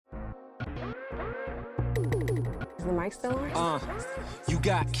Is the mic still on? You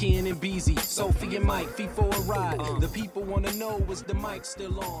got Ken and Beezy, Sophie and Mike, feet for a ride. The people want to know, is the mic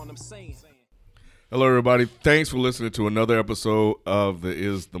still on? I'm saying. Hello, everybody. Thanks for listening to another episode of the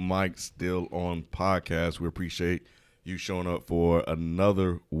Is the Mic Still On podcast. We appreciate you showing up for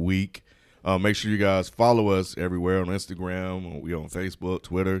another week. Make sure you guys follow us everywhere on Instagram. We on Facebook,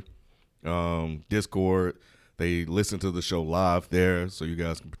 Twitter, Discord. They listen to the show live there, so you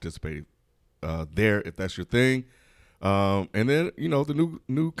guys can participate there if that's your thing. And then, you know, the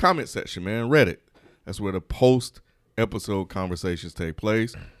new comment section, man, Reddit. That's where the post-episode conversations take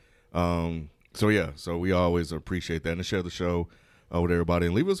place. So we always appreciate that, and share the show with everybody,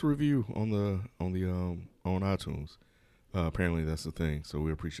 and leave us a review on iTunes. Apparently that's the thing, so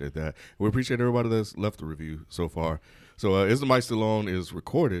we appreciate that. We appreciate everybody that's left a review so far. So Is the Mic Still On is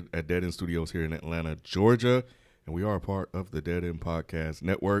recorded at Dead End Studios here in Atlanta, Georgia, and we are a part of the Dead End Podcast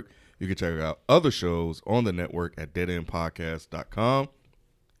Network. You can check out other shows on the network at deadendpodcast.com,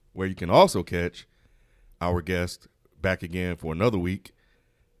 where you can also catch our guest back again for another week,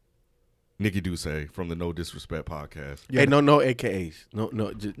 Nicki from the NoDissRespect podcast. Yeah, no AKAs. No.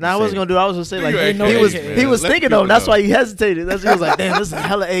 I wasn't gonna do. I was gonna say like he was thinking though. That's why he hesitated. He was like, damn, this is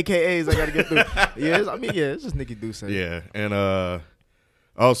hella AKAs I gotta get through. It's just Nicki Duce. Yeah, and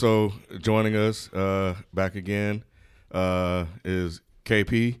also joining us back again is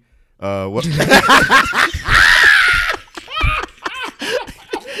KP. What?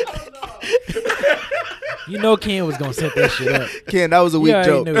 You know Ken was going to set that shit up. Ken, that was a weak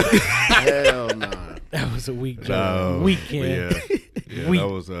joke. Hell nah. That was a weak joke. Weak, Ken. Yeah, weak. That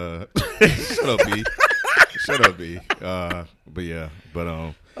was shut up, B.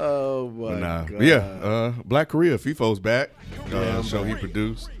 Oh my god. But yeah, Black Korea, FIFO's back. Show he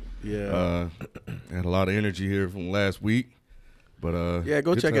produced. Yeah. Had a lot of energy here from last week. But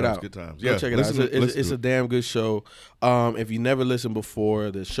go check it out. Good times. Go check it out. It's a damn good show. If you never listened before,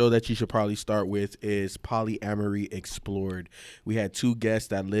 the show that you should probably start with is Polyamory Explored. We had two guests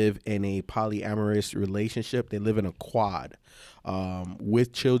that live in a polyamorous relationship. They live in a quad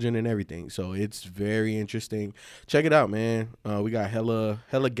with children and everything. So it's very interesting. Check it out, man. We got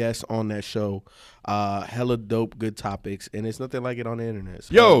hella guests on that show. Hella dope, good topics, and it's nothing like it on the internet.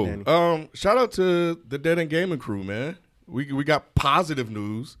 So shout out to the Dead End Gaming crew, man. We got positive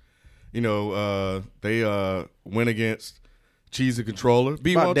news. You know, they went against Cheesy Controller.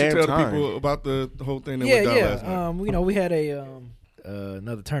 B, why don't you tell the people about the whole thing that went down last night? You know, we had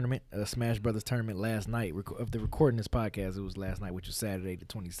another tournament, a Smash Brothers tournament last night. Of the recording this podcast, it was last night, which was Saturday the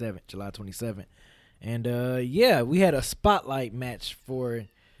 27th, July 27th. And we had a spotlight match for.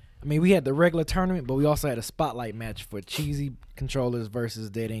 I mean, we had the regular tournament, but we also had a spotlight match for Cheesy Controllers versus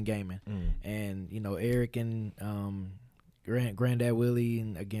Dead End Gaming. And you know, Eric and Granddad Willie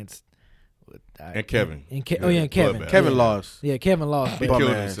and against and Kevin. Kevin. Kevin lost. Yeah, Kevin lost. He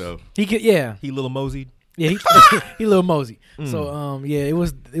killed himself. He little moseyed. Yeah, he little mosey. So it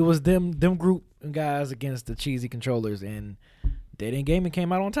was them group guys against the Cheesy Controllers, and Dead End Gaming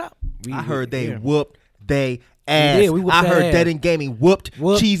came out on top. I heard they whooped they ass. Yeah, we whooped I that heard ass. Dead End Gaming whooped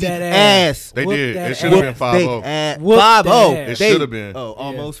Cheesy that ass. They Whooped did. that It should have been 5-0. 5-0. It should have been. Oh,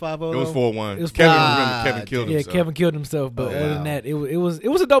 almost 5-0. It was 4-1. It was Kevin killed himself. Yeah, Kevin killed himself. But other than that, it was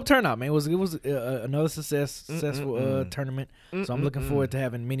a dope turnout, man. It was another successful tournament. So I'm looking forward to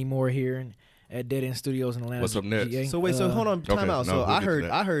having many more here at Dead End Studios in Atlanta. What's up next? GA. So hold on, time out. No, So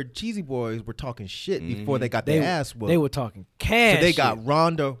we'll I heard Cheesy Boys were talking shit before they got their ass whooped. They were talking cash. So they got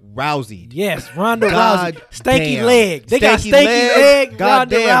Ronda Rousey. Yes, Ronda Rousey. Stanky damn. leg. They got stanky leg. God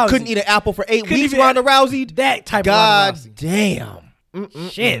Ronda damn. Rousey. Couldn't eat an apple for 8 Couldn't weeks. even- Ronda Rousey. That type God of Ronda Rousey. damn.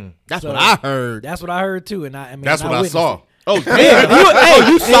 Shit. That's So, what I heard. That's what I heard too, and I mean That's what I witnessed saw. it. Oh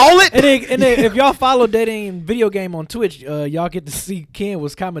damn! You saw it? And then if y'all follow Dead End Video Game on Twitch, y'all get to see Ken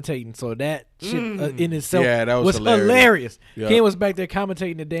was commentating. So that shit in itself that was hilarious. Yeah. Ken was back there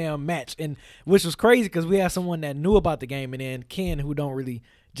commentating the damn match, and which was crazy because we had someone that knew about the game, and then Ken, who don't really,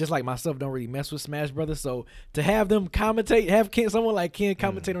 just like myself, don't really mess with Smash Brothers. So to have them commentate, someone like Ken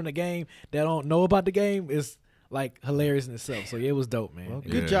commentate on the game that don't know about the game is like hilarious in itself. So yeah, it was dope, man. Well,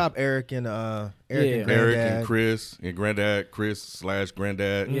 good job, Eric and Granddad. Eric and Chris and Granddad,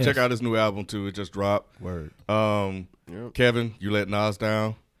 Chris/Granddad. Yes. Check out his new album too. It just dropped. Word. Kevin, you let Nas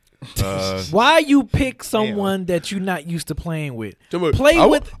down. Why you pick someone that you're not used to playing with? I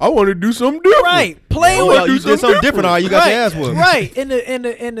want to do something different. Right, play Oh, with. well, you did something different. All you got your ass whooped. Right.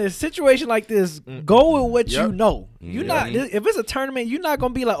 In a situation like this, go with what you know. You're not. If it's a tournament, you're not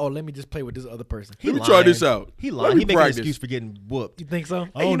gonna be like, oh, let me just play with this other person. Let me try this out. He Let lied. me He making an practice. excuse for getting whooped. You think so?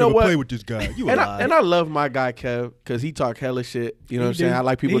 I don't you know ever what? play with this guy. You And alive. I love my guy Kev because he talk hella shit. You know what I'm saying? do. I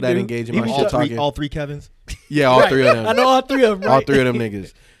like people He that do. engage in He my was shit talking. all three Kevins. Yeah, all three of them. I know all three of them. Right? All three of them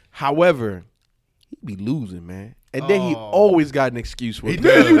niggas. However, he be losing, man. And then he always got an excuse for it. He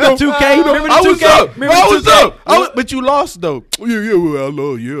does. You know, 2K. Remember the I was 2K? up. Remember I the was 2K? up. But you lost, though. Yeah, well, I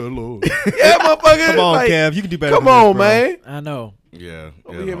lost. Yeah, I lost. yeah, motherfucker. Come on, like, Kev. You can do better Come than this, on, bro. man. I know. Yeah.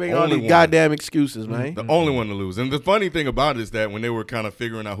 We can make all these goddamn excuses, man. The only one to lose. And the funny thing about it is that when they were kind of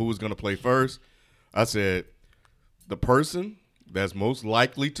figuring out who was going to play first, I said the person that's most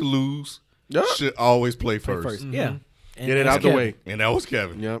likely to lose should always play first. Yeah. And Get it that's out the Kevin. way. And that was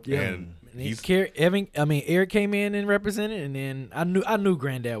Kevin. Yep. And He's Eric came in and represented, and then I knew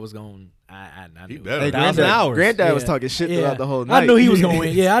Granddad was going. I he knew. better. Hey, $1,000. Granddad was Yeah. talking shit Yeah. throughout the whole night. I knew he was going to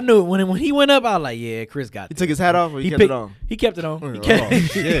win. Yeah, I knew when he went up. I was like, yeah, Chris got. He this. took his hat off or he kept picked- it on? He kept it on. He Oh, kept,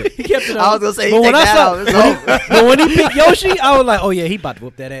 shit. he kept it on. I was gonna say, he But take when I that saw, out. It's over. but when he picked Yoshi, I was like, oh yeah, he about to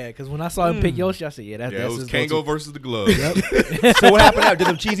whoop that ass. Because when I saw him pick Yoshi, I said, yeah, that's Yeah, it was his Kango go-to. versus the Glove. So what happened now? Did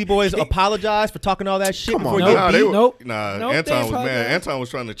them cheesy boys apologize for talking all that shit before on, you Nope. get Nah, beat? they were, Nope. nah, Nope, Anton they was mad. apologized. Anton was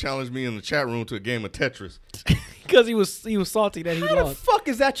trying to challenge me in the chat room to a game of Tetris. Because he was salty that he How the lost. fuck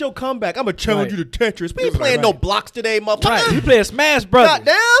is that your comeback? I'm gonna challenge Right. you to Tetris. We ain't Right. playing no blocks today, motherfucker. Right, you playing Smash Brothers.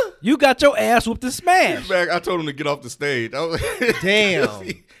 Goddamn. You got your ass whooped in Smash. Back, I told him to get off the stage. I was Damn.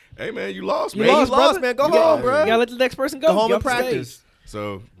 Hey man, you lost, You man. lost, lost, brother. man. Go You gotta- home, bro. You gotta let the next person go. Go home Get and off the practice. stage.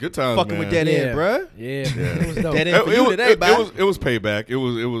 So good times, Fucking man. with dead end, bro. Yeah, it was dope. Dead end for you today, man. It was payback. It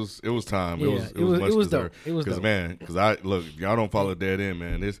was time. Yeah, it was much it was deserved. dope. It was dope. Man, because I look, y'all don't follow dead end,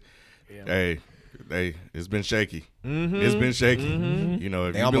 man. Hey, it's been shaky. It's been shaky. You know,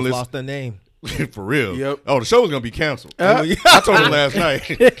 if They you've been almost lost their name. for real. Yep. Oh, the show was gonna be canceled. I told him last night.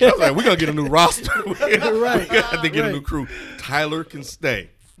 I was like, we're gonna get a new roster. We got to get a new crew. Tyler can stay.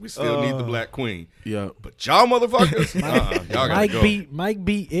 We still need the Black Queen. Yeah. But y'all motherfuckers, y'all gotta go. Mike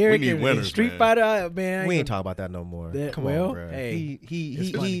beat Eric need in winners, Street man. Fighter. Man, We ain't talking about that no more. That- Come well, on, bro. hey,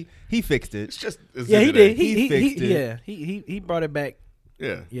 He fixed it. It's just Yeah, he did. He fixed it. Yeah, he brought it back.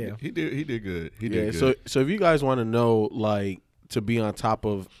 Yeah. Yeah. He did good. He Yeah. did good. So if you guys want to know, like, to be on top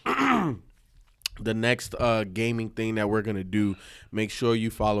of the next gaming thing that we're gonna do, make sure you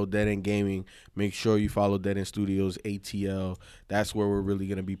follow Dead End Gaming. Make sure you follow Dead End Studios ATL. That's where we're really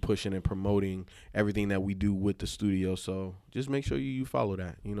gonna be pushing and promoting everything that we do with the studio. So just make sure you follow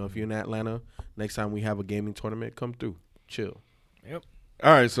that. You know, if you're in Atlanta, next time we have a gaming tournament, come through. Chill. Yep.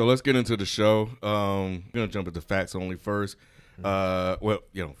 All right, so let's get into the show. I'm gonna jump into facts only first. Well,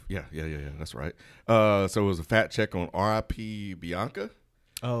 yeah, that's right. So it was a fact check on R.I.P. Bianca.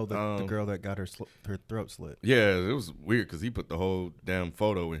 Oh, the girl that got her throat slit. Yeah, it was weird because he put the whole damn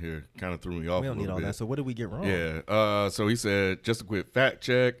photo in here. Kind of threw me off. We don't a need little all bit. that. So what did we get wrong? Yeah. So he said, just a quick fact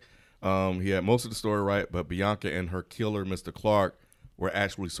check. He had most of the story right, but Bianca and her killer, Mr. Clark, were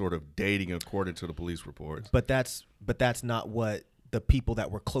actually sort of dating according to the police reports. But that's not what the people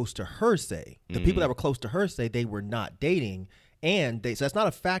that were close to her say. The people that were close to her say they were not dating, and so that's not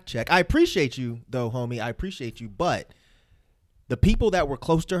a fact check. I appreciate you though, homie. I appreciate you, but the people that were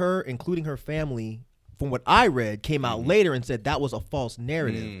close to her, including her family, from what I read, came out later and said that was a false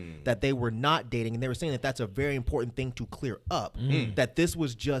narrative, that they were not dating. And they were saying that that's a very important thing to clear up, that this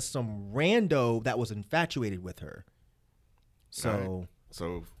was just some rando that was infatuated with her. So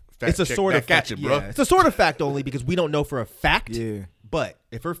So it's a sort of fact. bro. Yeah, it's a sort of fact only because we don't know for a fact. Yeah. But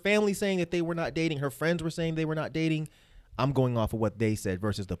if her family's saying that they were not dating, her friends were saying they were not dating, I'm going off of what they said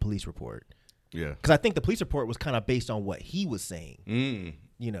versus the police report. Yeah. Because I think the police report was kind of based on what he was saying.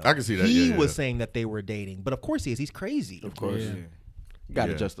 You know, I can see that, He yeah, was yeah. saying that they were dating, but of course he is. He's crazy. Of course. Yeah. You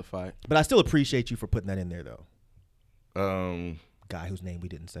gotta Yeah. justify it. But I still appreciate you for putting that in there, though. Guy whose name we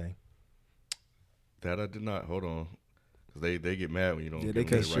didn't say. That I did not. Hold on. Because they get mad when you don't Yeah, give they them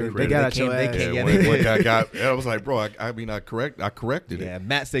cut the sure. right They credit. got at your They ass. came- Yeah, they one did. guy got. I was like, bro, I corrected it. Yeah,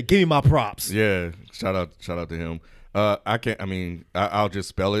 Matt said, "Give me my props." Yeah, shout out to him. I'll just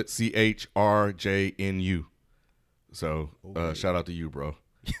spell it CHRJNU. So shout out to you, bro.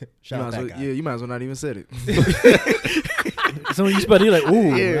 Shout out that guy. You might as well not even said it. So when you spell it, you're like,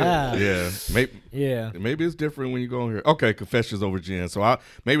 ooh, Yeah. wow. Yeah, Yeah. maybe it's different when you go on here. Okay, confessions over Jen. So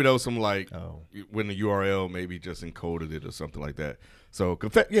maybe that was some like when the URL maybe just encoded it or something like that. So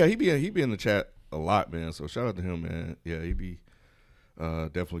yeah, he be in the chat a lot, man. So shout out to him, man. Yeah, he be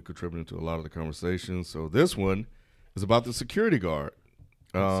definitely contributing to a lot of the conversations. So this one is about the security guard.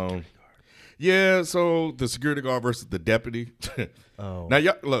 Yeah, so the security guard versus the deputy. Now,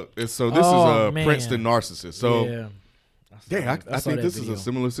 y'all, look, so this is a man. Princeton narcissist. So, yeah. yeah, I saw think that this is video. a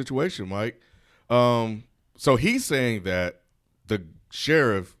similar situation, Mike. So he's saying that the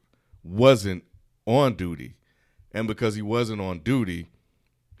sheriff wasn't on duty, and because he wasn't on duty,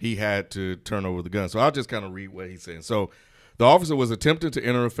 he had to turn over the gun. So I'll just kind of read what he's saying. So The officer was attempting to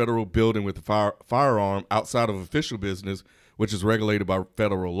enter a federal building with a firearm outside of official business, which is regulated by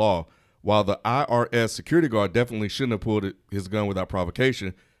federal law. While the IRS security guard definitely shouldn't have pulled his gun without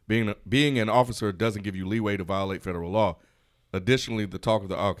provocation, being an officer doesn't give you leeway to violate federal law. Additionally, the talk of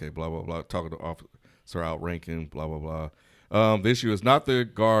the officer outranking, blah, blah, blah. The issue is not the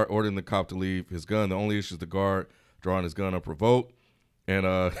guard ordering the cop to leave his gun. The only issue is the guard drawing his gun unprovoked. And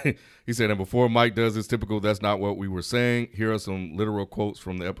he said, and before Mike does this typical, that's not what we were saying. Here are some literal quotes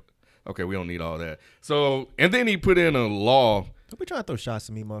from the okay, we don't need all that. So, and then he put in a law. Don't be trying to throw shots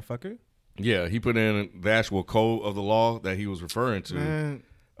at me, motherfucker. Yeah, he put in the actual code of the law that he was referring to. Man.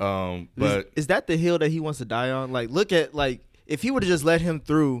 But is that the hill that he wants to die on? Like, look at if he would have just let him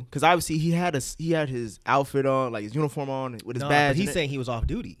through, because obviously he had his outfit on, like his uniform on with his badge. But he's saying he was off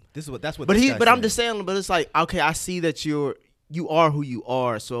duty. That's what. But I'm just saying. But it's like, okay, I see that you are who you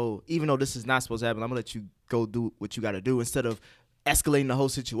are. So even though this is not supposed to happen, I'm gonna let you go do what you got to do instead of escalating the whole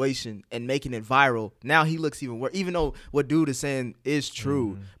situation and making it viral. Now he looks even worse, even though what dude is saying is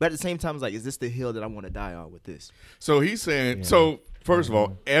true. But at the same time, it's like, is this the hill that I want to die on with this? So he's saying, so first of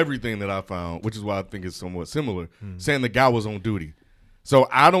all, everything that I found, which is why I think it's somewhat similar, saying the guy was on duty. So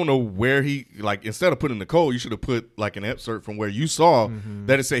I don't know where he, like, instead of putting the code, you should have put like an excerpt from where you saw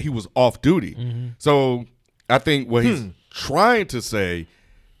that it said he was off duty. So I think what he's trying to say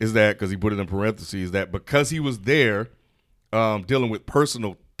is that, because he put it in parentheses, that because he was there dealing with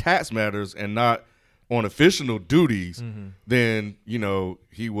personal tax matters and not on official duties, then, you know,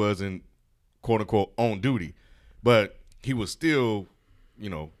 he wasn't, quote unquote, on duty. But he was still, you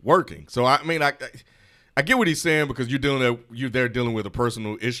know, working. So, I mean, I get what he's saying, because you're there dealing with a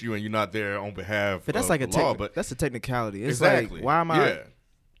personal issue and you're not there on behalf but that's of like the law. But that's a technicality. It's exactly. like, why am I?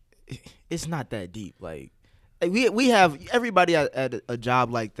 Yeah. It's not that deep. Like we have everybody at a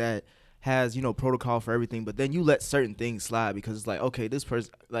job like that has, you know, protocol for everything, but then you let certain things slide because it's like, okay, this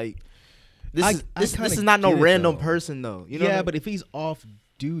person, like, this is not no random person though. You know? Yeah, but if he's off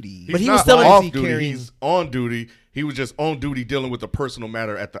duty, But he was still off duty. He's on duty. He was just on duty dealing with a personal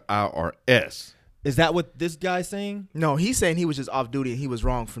matter at the IRS. Is that what this guy's saying? No, he's saying he was just off duty and he was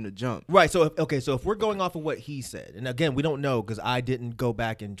wrong from the jump. Right. So if we're going off of what he said, and again, we don't know because I didn't go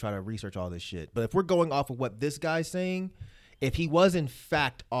back and try to research all this shit. But if we're going off of what this guy's saying, if he was in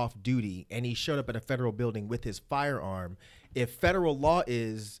fact off duty and he showed up at a federal building with his firearm, if federal law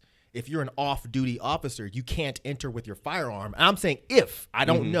is, if you're an off-duty officer, you can't enter with your firearm. And I'm saying if, I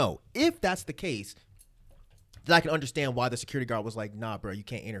don't know. If that's the case, then I can understand why the security guard was like, nah, bro, you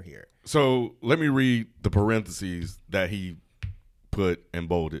can't enter here. So let me read the parentheses that he put and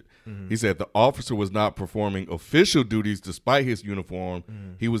bolded. He said the officer was not performing official duties despite his uniform.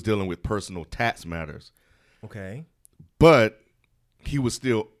 He was dealing with personal tax matters. Okay. But he was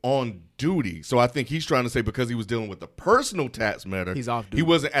still on duty. So I think he's trying to say because he was dealing with the personal tax matter, he's off duty. He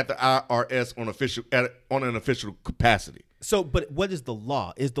wasn't at the IRS on an official capacity. So, but what is the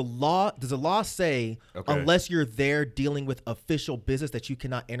law? Does the law say unless you're there dealing with official business that you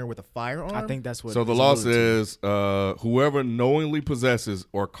cannot enter with a firearm? I think that's what. So the law says whoever knowingly possesses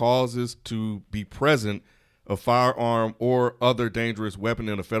or causes to be present a firearm or other dangerous weapon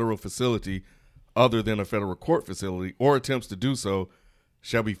in a federal facility other than a federal court facility or attempts to do so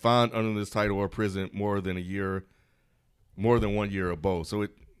shall be fined under this title or prison more than 1 year or both. So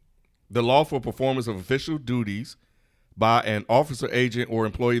the lawful performance of official duties by an officer, agent, or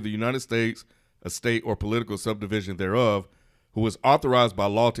employee of the United States, a state or political subdivision thereof, who is authorized by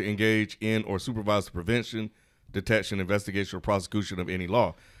law to engage in or supervise the prevention, detection, investigation, or prosecution of any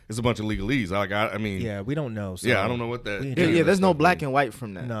law. It's a bunch of legalese. I mean, yeah, we don't know. So yeah, I don't know what that. Yeah, there's no black and white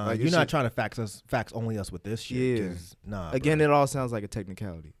from that. No, like, you're not trying to fax only us with this shit. Yeah, nah. Again, bro. it all sounds like a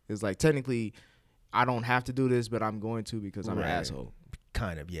technicality. It's like technically, I don't have to do this, but I'm going to because I'm an asshole.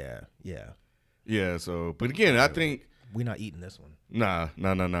 Kind of, yeah. Yeah. So, but again, I think we're not eating this one.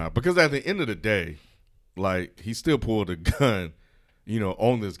 Nah. Because at the end of the day, like, he still pulled a gun, you know,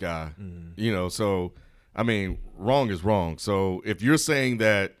 on this guy. You know, so I mean, wrong is wrong. So if you're saying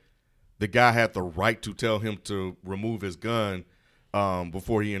that the guy had the right to tell him to remove his gun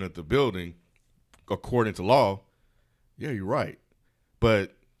before he entered the building, according to law, yeah, you're right.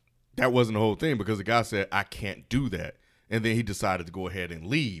 But that wasn't the whole thing, because the guy said, I can't do that. And then he decided to go ahead and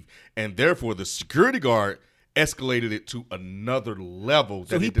leave. And therefore, the security guard escalated it to another level.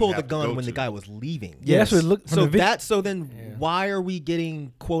 So he pulled the gun when the guy was leaving. Yeah, that's what it looked. So then why are we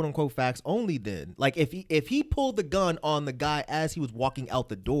getting quote unquote facts only then? Like if he pulled the gun on the guy as he was walking out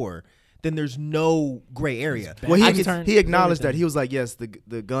the door, then there's no gray area. Well, he acknowledged that. He was like, yes,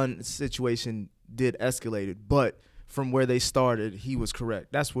 the gun situation did escalate it, but from where they started, he was correct.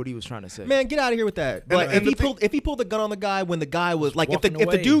 That's what he was trying to say. Man, get out of here with that. But if he pulled the gun on the guy when the guy was like, if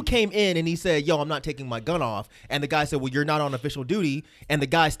the dude came in and he said, "Yo, I'm not taking my gun off," and the guy said, "Well, you're not on official duty," and the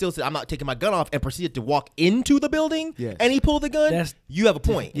guy still said, "I'm not taking my gun off," and proceeded to walk into the building, and he pulled the gun, you have a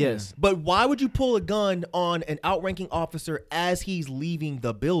point. Yes. But why would you pull a gun on an outranking officer as he's leaving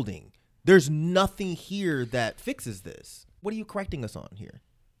the building? There's nothing here that fixes this. What are you correcting us on here?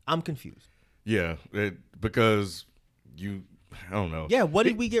 I'm confused. Yeah, because I don't know. Yeah, what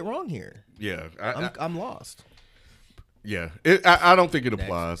did we get wrong here? Yeah, I'm lost. Yeah, I don't think it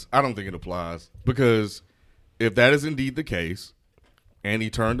applies. I don't think it applies because if that is indeed the case, and he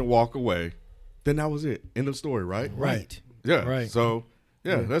turned to walk away, then that was it. End of story, right? Right. Yeah. Right. So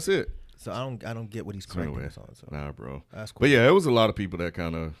that's it. So I don't get what he's correcting us on. So Nah, bro. that's cool. But yeah, it was a lot of people that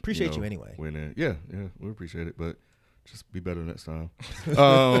kind of Appreciate you anyway. Went in. Yeah, we appreciate it, but just be better next time.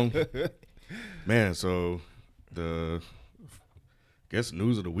 Man, so the guess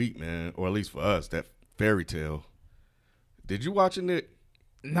news of the week, man, or at least for us, that fairy tale. Did you watching it?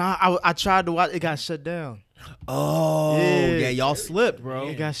 Nah, I tried to watch. It got shut down. Oh, yeah, y'all slipped, bro.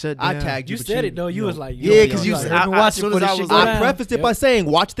 It got shut down. I tagged you. You but said it though. You was like, Yeah, because you said I've been watching as soon as for this I shit was- go I down. prefaced it Yep. by saying,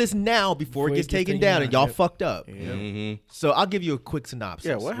 watch this now before it Before it gets gets taken taken down, down, and y'all yep. fucked up. Mm-hmm. So I'll give you a quick synopsis.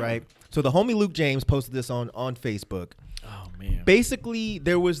 Yeah, what right? So the homie Luke James posted this on Facebook. Oh man. Basically,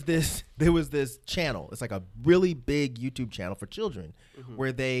 there was this channel. It's like a really big YouTube channel for children,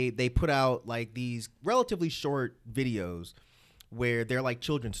 where they put out like these relatively short videos where they're like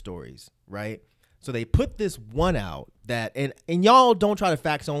children's stories, right? So they put this one out that, and y'all don't try to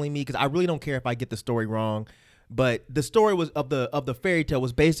facts only me because I really don't care if I get the story wrong, but the story was of the fairy tale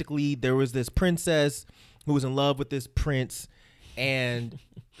was basically there was this princess who was in love with this prince, and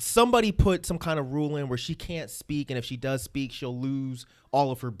somebody put some kind of rule in where she can't speak, and if she does speak, she'll lose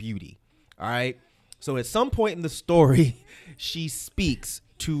all of her beauty. All right. So at some point in the story, she speaks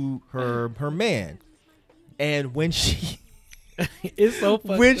to her man, and when she It's so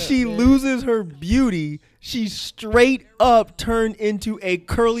fucked when up, she man. loses her beauty, she straight up turned into a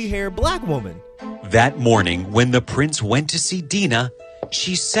curly hair black woman. That morning, when the prince went to see Dina,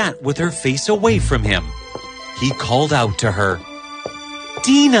 she sat with her face away from him. He called out to her,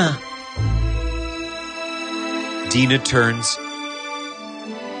 "Dina!" Dina turns,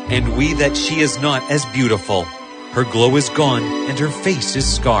 and we that she is not as beautiful. Her glow is gone, and her face is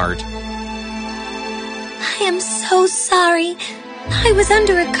scarred. I am so sorry. I was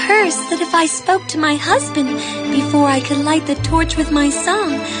under a curse that if I spoke to my husband before I could light the torch with my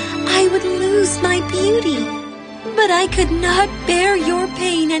song, I would lose my beauty. But I could not bear your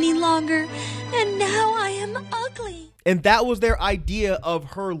pain any longer, and now I am ugly. And that was their idea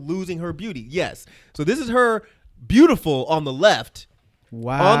of her losing her beauty. Yes. So this is her beautiful on the left.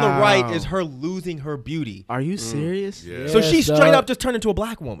 Wow. On the right is her losing her beauty. Are you serious? Yeah. So she Yes, straight dog. up just turned into a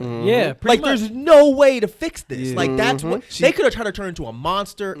black woman. Yeah, pretty Like much. there's no way to fix this. Yeah. Like that's what they could have tried to turn into a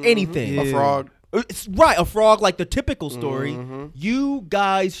monster, anything. Yeah. A frog. It's right, a frog, like the typical story. You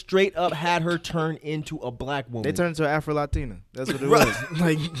guys straight up had her turn into a black woman. They turned into an Afro-Latina. That's what it was.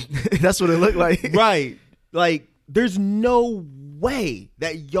 Like, that's what it looked like. Right. Like, there's no way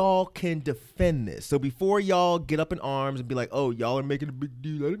that y'all can defend this. So before y'all get up in arms and be like, oh, y'all are making a big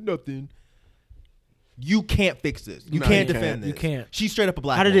deal out of nothing, you can't fix this. You No, can't you defend can't. this. You can't. She's straight up a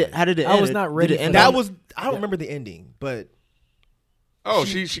black How did woman. it? How did it? I end? was not Did ready it for end That on- was, I don't remember the ending, but Oh,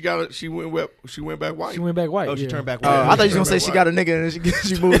 she went back white. She went back white. oh, she yeah. turned back. I thought you was gonna say she got a nigga and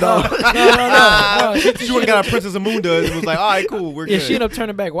she moved on. No. She would have got a Princess Amunda and was like, all right, cool, we're Yeah, good. she ended up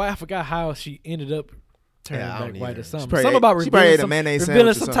turning back white. I forgot how she ended up turning Yeah, I don't back white either. or something. probably Something ate- about she probably ate a revealing mayonnaise revealing sandwich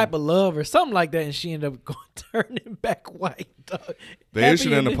or some something. type of love or something like that, and she ended up turning back white. Dog. They Happy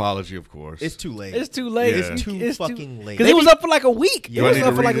issued an ending. apology, of course. It's too late. It's too late. Yeah. It's too fucking late. Because it was up for like a week. Yeah. It was Do I need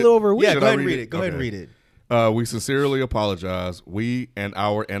up to for like a read little it? over a week. Yeah, Should go I ahead and read read it? it. Go ahead and Okay. read it. We sincerely apologize. We and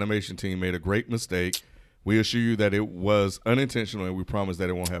our animation team made a great mistake. We assure you that it was unintentional, and we promise that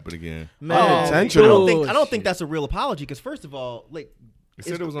it won't happen again. Man, I intentional. don't think that's a real apology because first of all, like It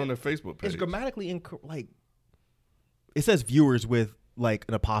said it was on their Facebook page. it's grammatically incorrect. Like it says viewers with like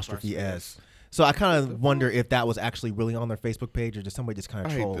an apostrophe s. So I kind of wonder if that was actually really on their Facebook page or did somebody just kind I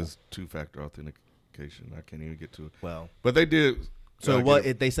of hate troll. this two-factor authentication. I can't even get to it. Well, But they did. so get what?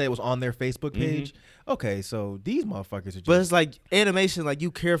 it. They say it was on their Facebook page. Okay, so these motherfuckers are just. But it's like animation, like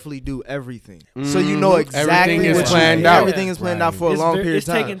you carefully do everything, so you know exactly Everything is what planned you, out. Everything is planned out for a It's long very- period it's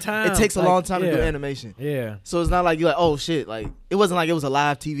of time. taking time. It takes a Like, long time to do yeah. animation. Yeah, So it's not like you're like, oh shit, like it wasn't like it was a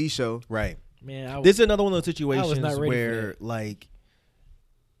live TV show. right. man. This is another one of those I was situations not ready for where that. like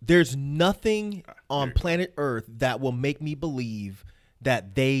there's nothing on planet Earth that will make me believe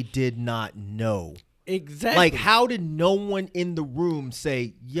that they did not know Exactly. Like, how did no one in the room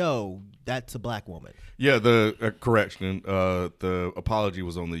say, "Yo, that's a black woman"? Yeah, the correction. The apology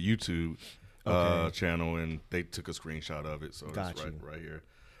was on the YouTube channel, and they took a screenshot of it. So Got it's you. right here.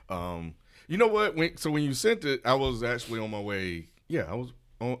 You know what? When you sent it, I was actually on my way. Yeah, I was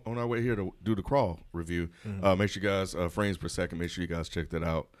on our way here to do the Crawl review. Make sure you guys frames per second. Make sure you guys check that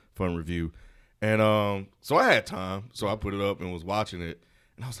out. Fun review. And so I had time, so I put it up and was watching it,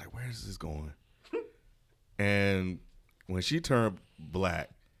 and I was like, "Where is this going?" And when she turned black,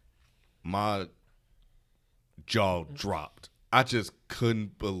 my jaw dropped. I just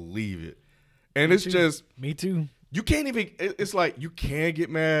couldn't believe it. And it's just, Me too. you can't even, it's like you can get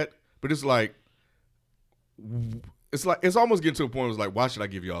mad, but it's like it's almost getting to a point where it's like, why should I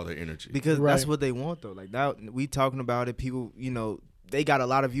give you all that energy? Because Right. that's what they want though. Like that, we talking about it. People, they got a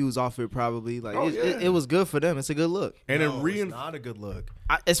lot of views off it. Probably like it was good for them. It's a good look. And No, it it's not a good look.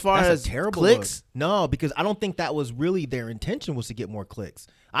 As far That's as a terrible clicks, look. No, because I don't think that was really their intention, was to get more clicks.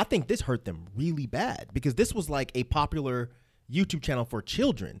 I think this hurt them really bad because this was like a popular YouTube channel for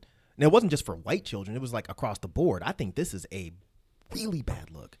children. And it wasn't just for white children. It was like across the board. I think this is a really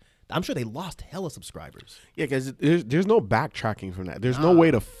bad look. I'm sure they lost hella subscribers. Yeah, because there's no backtracking from that. There's no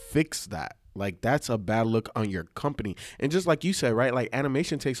way to fix that. Like, that's a bad look on your company. And just like you said, right, like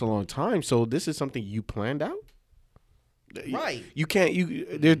animation takes a long time. So this is something you planned out? Right. You can't,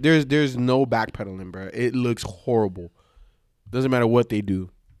 there's no backpedaling, bro. It looks horrible. Doesn't matter what they do.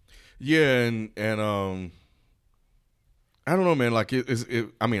 Yeah, and I don't know, man. Like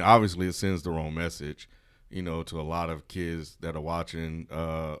I mean, obviously it sends the wrong message, to a lot of kids that are watching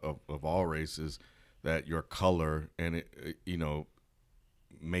of all races, that your color and it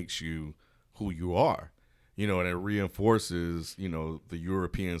makes you who you are, and it reinforces the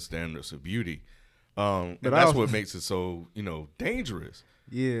European standards of beauty, and that's what makes it so dangerous.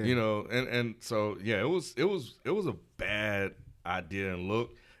 yeah, and so yeah, it was a bad idea and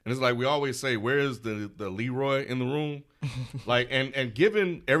look. And it's like we always say, where is the Leroy in the room? Like, and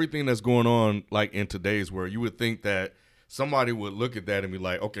given everything that's going on, like in today's world, you would think that somebody would look at that and be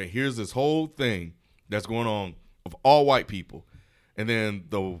like, okay, here's this whole thing that's going on of all white people, and then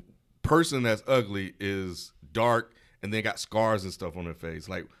the person that's ugly is dark and they got scars and stuff on their face.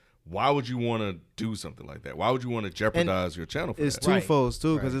 Like, why would you want to do something like that? Why would you want to jeopardize your channel for it's that? twofold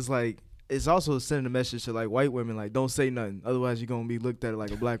too, because Right. it's like it's also sending a message to like white women, like don't say nothing, otherwise you're gonna be looked at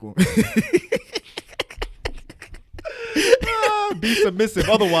like a black woman. Be submissive.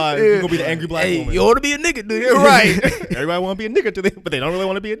 Otherwise, you're going to be the angry black woman. you ought to be a nigga, dude. You're right. Everybody want to be a nigga today, but they don't really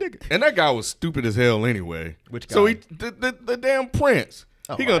want to be a nigga. And that guy was stupid as hell anyway. Which So guy? the damn prince.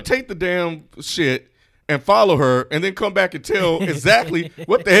 Oh, He gonna right. take the damn shit and follow her, and then come back and tell exactly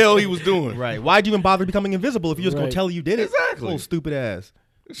what the hell he was doing. Right. Why'd you even bother becoming invisible if you just going Right. to tell her you did it? Exactly. Little stupid ass.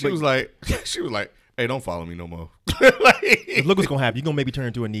 She was like, "Hey, don't follow me no more." Like, Look what's going to happen. You're going to maybe turn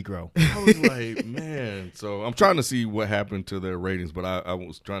into a Negro. I was like, man. So I'm trying to see what happened to their ratings, but I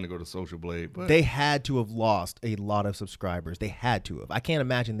was trying to go to Social Blade, but They had to have lost a lot of subscribers. They had to have. I can't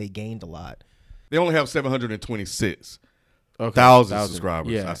imagine they gained a lot. they only have 726. Okay. 1,000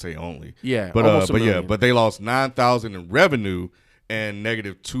 subscribers. Yeah. I say only. Yeah, but almost a but yeah, million. but they lost 9,000 in revenue and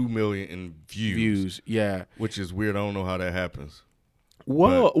negative 2 million in Views. Yeah. which is weird. I don't know how that happens.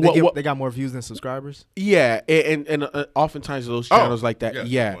 Well, They got more views than subscribers. yeah, and oftentimes those channels like that. yes,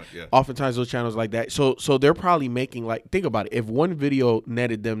 Yeah, good point, yeah. oftentimes those channels like that. So they're probably making, like, think about it. If one video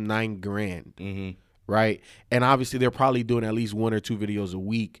netted them $9,000, Mm-hmm. right, and obviously they're probably doing at least 1 or 2 videos a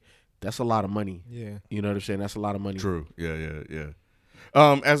week. That's a lot of money. Yeah. You know what I'm saying? That's a lot of money. True. Yeah.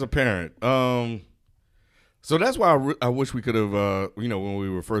 As a parent, so that's why I wish we could have. When we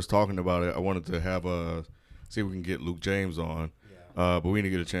were first talking about it, I wanted to have see if we can get Luke James on. But we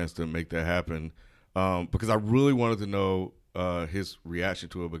didn't get a chance to make that happen because I really wanted to know his reaction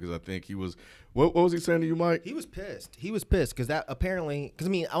to it, because I think he was. What was he saying to you, Mike? He was pissed. He was pissed because that apparently, because I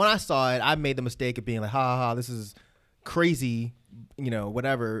mean, when I saw it, I made the mistake of being like, ha ha, this is crazy,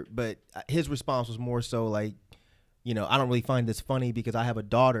 whatever. But his response was more so like, I don't really find this funny because I have a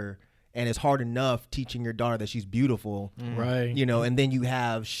daughter and it's hard enough teaching your daughter that she's beautiful, Right. and then you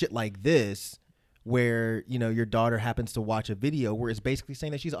have shit like this where, your daughter happens to watch a video where it's basically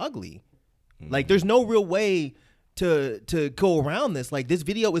saying that she's ugly. Like, there's no real way to go around this. Like, this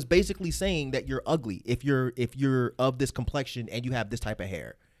video is basically saying that you're ugly. If you're of this complexion and you have this type of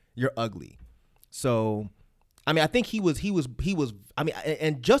hair, you're ugly. So, I mean, I think he was, I mean,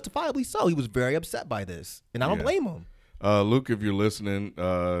 and justifiably so, he was very upset by this. And I don't blame him. Luke, if you're listening,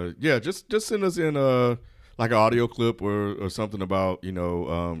 just send us in like an audio clip or something about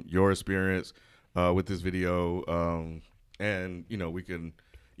your experience with this video, and we can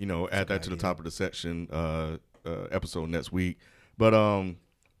add that to the top of the section episode next week. But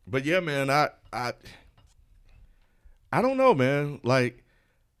yeah, man, I don't know, man. Like,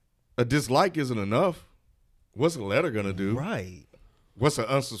 a dislike isn't enough. What's a letter gonna do? Right. What's an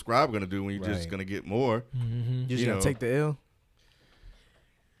unsubscribe gonna do when you're just gonna get more? You're just gonna take the L.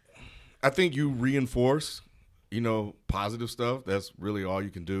 I think you reinforce, positive stuff. That's really all you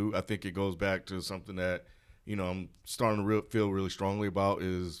can do. I think it goes back to something that, I'm starting to feel really strongly about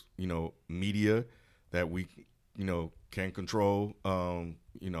is, media that we, can control. I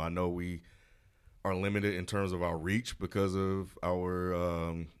know we are limited in terms of our reach because of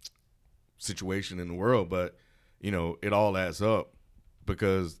our situation in the world, but, it all adds up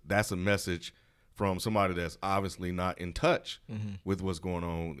because that's a message from somebody that's obviously not in touch with what's going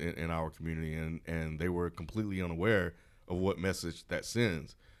on in our community, and they were completely unaware of what message that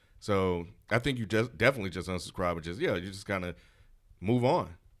sends. So I think you just definitely just unsubscribe and you just kind of move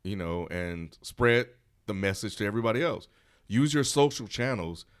on, and spread the message to everybody else. Use your social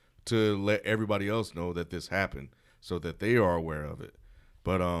channels to let everybody else know that this happened so that they are aware of it.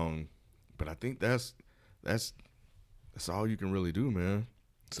 But I think that's all you can really do, man.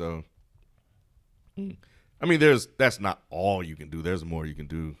 So I mean, that's not all you can do. There's more you can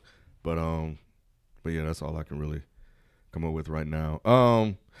do, but yeah, that's all I can really come up with right now.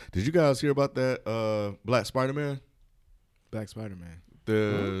 Did you guys hear about that Black Spider-Man? Black Spider-Man.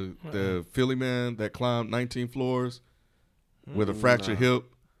 The Philly man that climbed 19 floors with a fractured hip.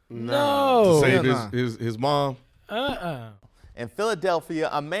 No. To save his mom. In Philadelphia,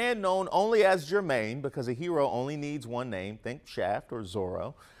 a man known only as Jermaine, because a hero only needs one name, think Shaft or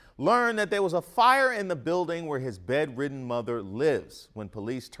Zorro, learned that there was a fire in the building where his bedridden mother lives. When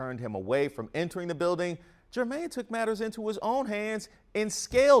police turned him away from entering the building, Jermaine took matters into his own hands and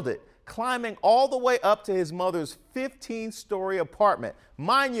scaled it, climbing all the way up to his mother's 15-story apartment.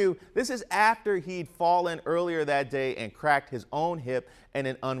 Mind you, this is after he'd fallen earlier that day and cracked his own hip in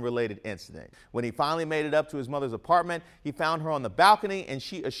an unrelated incident. When he finally made it up to his mother's apartment, he found her on the balcony and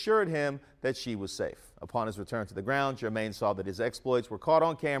she assured him that she was safe. Upon his return to the ground, Jermaine saw that his exploits were caught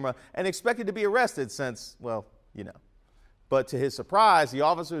on camera and expected to be arrested since, well, But to his surprise, the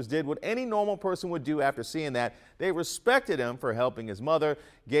officers did what any normal person would do after seeing that. They respected him for helping his mother,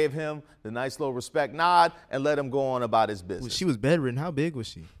 gave him the nice little respect nod, and let him go on about his business. She was bedridden. How big was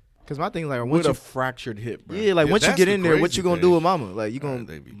she? Because my thing is like, with a fractured hip, bro. Yeah, like once you get in there, what you gonna do with mama? Like you gonna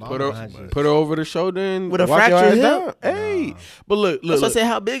put her over the shoulder and with a walk your fractured ass hip? down. Hey, but look. That's what I say.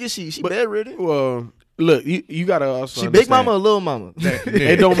 How big is she? She bedridden. Well, look, you gotta also. She understand. big mama or little mama?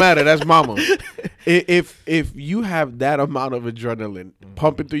 It don't matter. That's mama. If you have that amount of adrenaline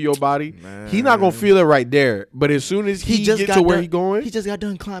pumping through your body, he's not gonna feel it right there. But as soon as he gets to where he going, he just got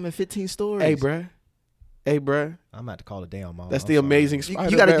done climbing 15 stories. Hey, bruh. I'm about to call it down, mama. That's the amazing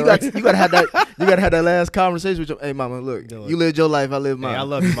Spider-Man. You gotta have that. You gotta have that last conversation with your. Hey, mama, look, you lived your life. I lived mine. Hey, I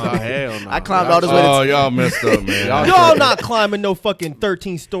love you, mama. Hell no. I climbed all this way. Oh, y'all messed up, man. Y'all not climbing no fucking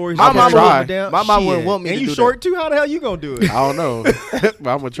 13 stories. My mama try. Down. My mama wouldn't want me and to you do short that. too? How the hell you gonna do it? I don't know, but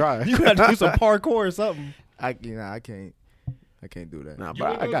I'm gonna try. You gotta do some parkour or something. I can't. I can't do that. Nah,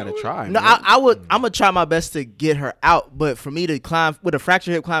 but I gotta try. No, man. I would. I'm gonna try my best to get her out, but for me to climb with a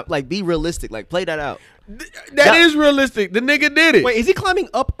fractured hip, climb like be realistic, like play that out. That is realistic. The nigga did it. Wait, is he climbing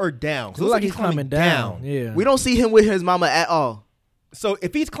up or down? Looks like he's climbing down. Yeah. We don't see him with his mama at all. So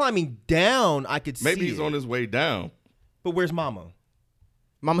if he's climbing down, I could see. Maybe he's it. on his way down. But where's mama?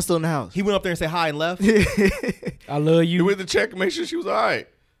 Mama's still in the house. He went up there and said hi and left. I love He you. went to check and make sure she was all right.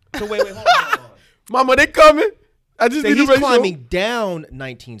 So wait, hold on. Mama, they coming. I just So need he's to make climbing down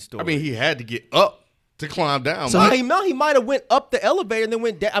 19 stories. I mean, he had to get up to climb down. So Mike. he might have went up the elevator and then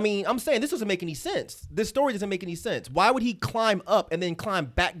went down. I mean, I'm saying this doesn't make any sense. This story doesn't make any sense. Why would he climb up and then climb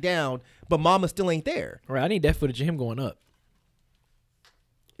back down, but mama still ain't there? Right, I need that footage of him going up.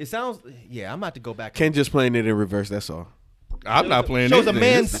 It sounds, yeah, I'm about to go back. Ken just playing it in reverse. That's all. I'm not playing Shows a anything.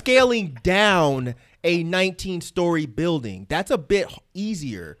 man scaling down a 19-story building. That's a bit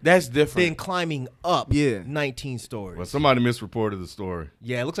easier That's than different. climbing up Yeah. 19 stories. Well, somebody misreported the story.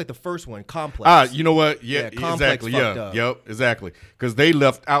 Yeah, it looks like the first one, Complex. You know what? Yeah, Complex exactly. fucked Yeah, up. yep, exactly. Because they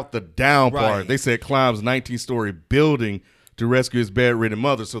left out the down part. Right. They said climbs 19-story building to rescue his bedridden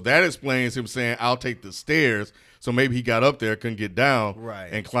mother. So that explains him saying, "I'll take the stairs." So maybe he got up there, couldn't get down, Right.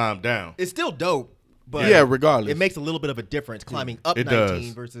 and climbed down. It's still dope, but Yeah, regardless. it makes a little bit of a difference climbing up It 19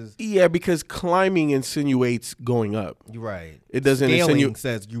 does. versus Yeah, because climbing insinuates going up. you're right. It doesn't Scaling insinuate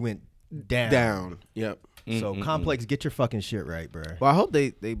says you went down. down. Yep. So Complex, get your fucking shit right, bro. Well, I hope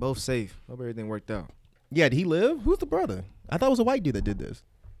they both safe. Hope everything worked out. Yeah, did he live? Who's the brother? I thought it was a white dude that did this.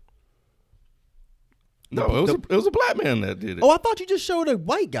 No, it was a black man that did it. Oh, I thought you just showed a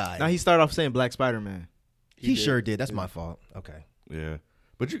white guy. Now he started off saying Black Spider-Man. He sure did. That's my fault. Okay. Yeah,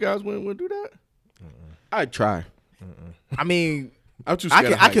 but you guys wouldn't do that. I'd try. I mean, I'm too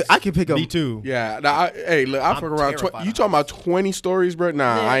scared. I can pick up. Me too. Yeah. Nah, hey, look, I fuck around. You talking about 20 stories, bro?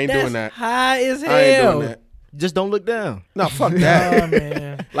 Nah, Man, I ain't doing that's that. high as hell. I ain't doing that. Just don't look down. No, fuck that. Oh,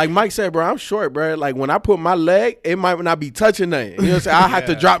 man. Like Mike said, bro, I'm short, bro. Like when I put my leg, it might not be touching nothing. You know what I'm saying? I have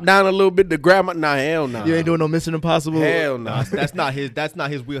to drop down a little bit to grab my. Nah, hell no. You ain't doing no Mission Impossible. Hell no. Nah, that's not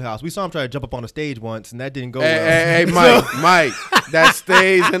his wheelhouse. We saw him try to jump up on the stage once, and that didn't go Hey, well. hey, Mike, that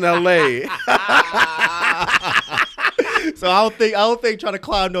stays in LA. So I don't think trying to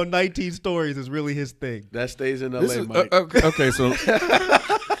climb no 19 stories is really his thing. That stays in LA, Mike. Okay, so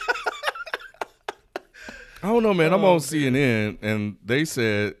I don't know, man. I'm on CNN, and they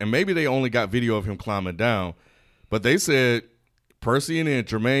said, and maybe they only got video of him climbing down, but they said per CNN,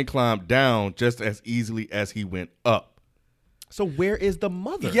 Jermaine climbed down just as easily as he went up. So where is the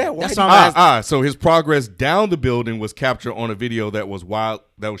mother? Yeah, why? So his progress down the building was captured on a video that was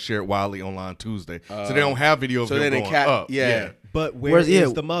shared widely online Tuesday. So they don't have video of him going up. Yeah. But where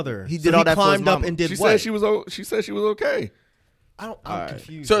is the mother? He did all that for his climbed up mama. and did She what? said she was okay. I'm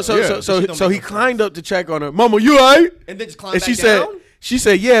confused. So he climbed up to check on her. Mama, you all right? and then just climbed And back down? she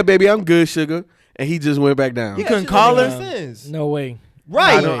said, yeah, baby, I'm good, sugar. And he just went back down. Yeah, couldn't that shit call don't her? make sense. No way.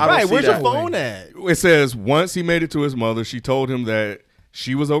 Right, I don't right. see Where's your that. phone at? It says once he made it to his mother, she told him that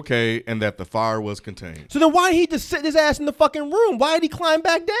she was okay and that the fire was contained. So then why did he just sit his ass in the fucking room? Why did he climb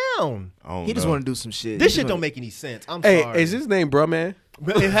back down? He just want to do some shit. This shit don't make any sense. I'm Hey, sorry. is his name Bruh Man?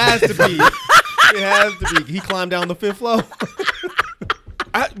 It has to be. It has to be. He climbed down the 5th floor.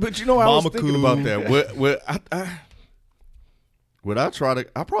 But you know, I was Mama thinking cool. about that. Would I try to?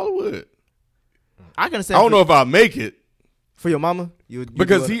 I probably would. I can say. I don't know if I'll make it for your mama. You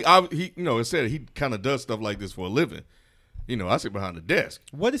because do he, it said he kind of does stuff like this for a living. I sit behind the desk.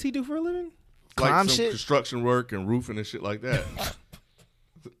 What does he do for a living? Like Climb some shit? construction work and roofing and shit like that.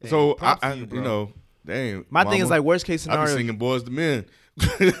 So props to you, bro. Dang. My mama, thing is like worst case I be scenario. singing Boys to Men.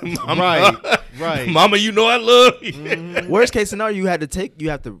 Right. Mama, you know I love you. Worst case scenario, you have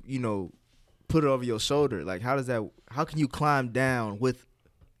to put it over your shoulder. Like how can you climb down with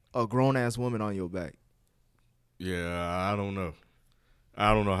a grown ass woman on your back? Yeah, I don't know.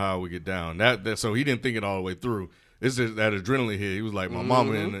 I don't know how we get down. That so he didn't think it all the way through. It's just that adrenaline hit. He was like, my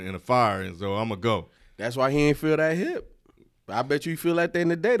mama in a fire, and so I'm gonna go. That's why he ain't feel that hip. I bet you feel that thing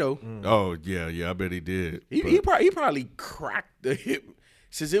today though. Oh yeah, I bet he did. He probably cracked the hip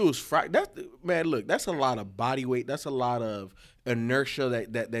since it was fracked. Look, that's a lot of body weight. That's a lot of inertia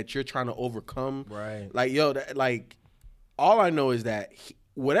that you're trying to overcome. Right. Like all I know is that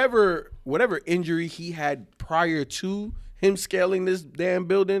whatever injury he had prior to him scaling this damn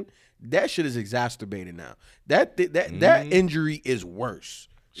building, that shit is exacerbated now. That injury is worse.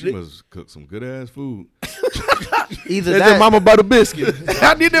 She must cook some good ass food. Either That's that, that mama butter biscuit.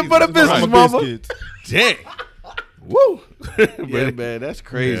 I need them butter biscuits, mama. Dang. Woo. Yeah, man, that's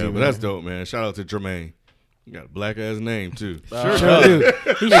crazy. Yeah, man. but that's dope, man. Shout out to Jermaine. You got a black ass name too. Sure do.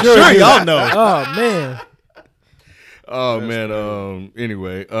 He Sure, do. y'all know. Oh, man. Oh man.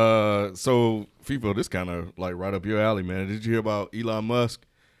 Anyway. So FIFO, this kind of like right up your alley, man. Did you hear about Elon Musk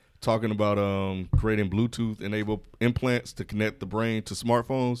talking about creating Bluetooth enabled implants to connect the brain to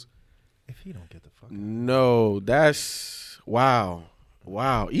smartphones? If he don't get the fuck. No, that's wow.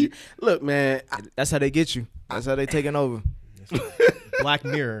 Look, man. that's how they get you. That's how they taking over. Black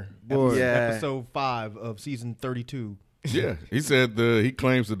Mirror, Boy. episode 5 of season 32. Yeah, he said he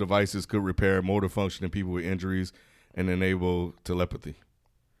claims the devices could repair motor function in people with injuries and enable telepathy.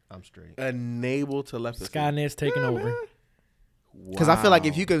 I'm straight. Enable telepathy. Skynet's taking over. Because I feel like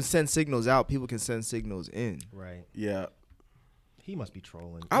if you can send signals out, people can send signals in. Right. Yeah. He must be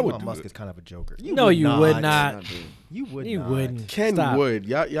trolling. I would Elon do Musk it. is kind of a joker. No, you would not. You would You not. wouldn't. Ken Stop. would.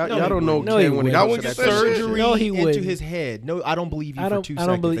 Y'all he don't know No, he Ken when it wouldn't. comes to that Y'all wouldn't get Surgery No, he into wouldn't. his head. No, I don't believe you I for don't- 2 I seconds.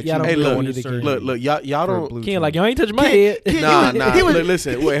 don't believe- that yeah, I you don't would believe go you into either, surgery Look, y'all for don't. Bluetooth. Ken, like, you ain't touching my head. Nah.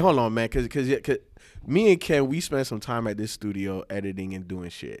 Listen, wait, hold on, man. Because me and Ken, we spent some time at this studio editing and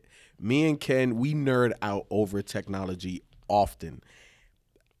doing shit. Me and Ken, we nerd out over technology often.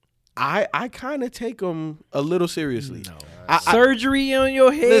 I kind of take them a little seriously. No. Surgery on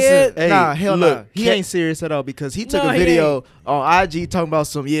your head. Listen, Hey, nah, hell look, nah. He Ken- ain't serious at all because he took No, a he video on IG talking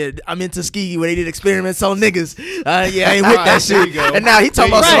about I'm into ski where they did experiments on niggas. I ain't with that shit. And now he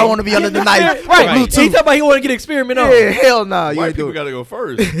talking about I want to be under the knife. Right. He Bluetooth. talking about he want to get experiment on. Yeah, hell nah. You White ain't people doing got to go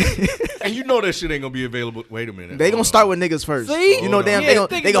first. And you know that shit ain't going to be available. Wait a minute. They Hold gonna on. start with niggas first. See? You know, Hold damn, on. Yeah, they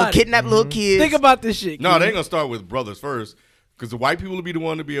think gonna about it. kidnap little kids. Think about this shit. No, Ken. they ain't going to start with brothers first because the white people will be the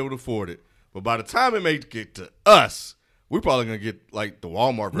one to be able to afford it. But by the time it may get to us, we're probably gonna get like the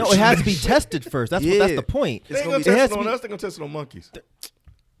Walmart version. No, it has to be tested first. That's that's the point. They ain't gonna test it on us. They're gonna test it on monkeys.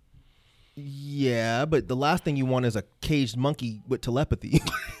 Yeah, but the last thing you want is a caged monkey with telepathy.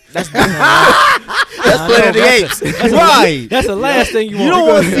 That's Planet of the Apes. Right. That's the last thing you want. You don't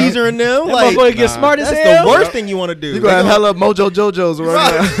want Caesar in them. That Like, motherfucker get smart as that's hell. the worst thing you want to do. You gonna have hella Mojo Jojos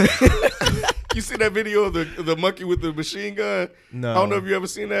right now. You see that video of the monkey with the machine gun? No. I don't know if you ever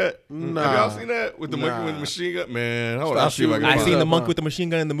seen that. Nah. Have y'all seen that with the monkey with the machine gun? Man, hold on. Stop I'll see if I can shooting. I find seen it. the monkey with the machine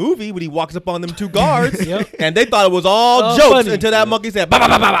gun in the movie when he walks up on them two guards, Yep. and they thought it was all Oh, jokes funny. until that monkey said "Bah, bah,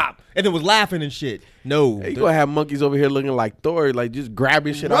 bah, bah, bah," and then was laughing and shit. No, Hey, you gonna have monkeys over here looking like Thor, like just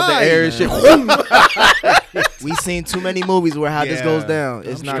grabbing shit out the Right, air and shit. We seen too many movies where how this Yeah. goes down.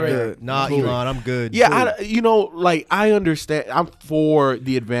 It's I'm not straight. good. Nah, Cool. Elon, I'm good. Yeah, I understand. I'm for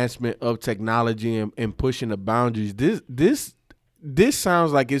the advancement of technology and pushing the boundaries. This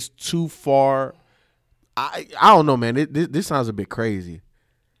sounds like it's too far. I don't know, man. This sounds a bit crazy.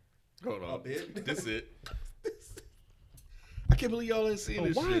 Hold on. This it. I can't believe y'all ain't seen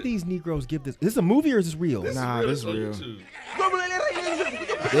this Why shit. do these Negroes give this? Is this a movie or is this real? Nah, Real, this it's on real.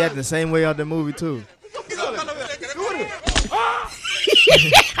 YouTube. They act the same way out the movie too.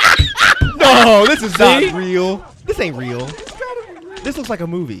 No, this is not real. This ain't real. This looks like a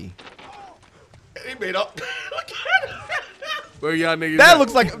movie. He made up. Where y'all niggas That at?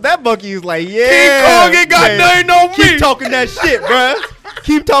 looks like that monkey is like, yeah. King Kong ain't got nothing on me. Keep talking that shit, bruh.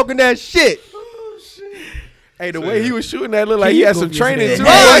 Keep talking that shit. Hey, the way he was shooting that looked like he had some training too.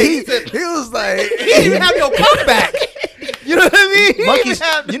 Right. He was like, He didn't even have your comeback. You know what I mean? monkey's.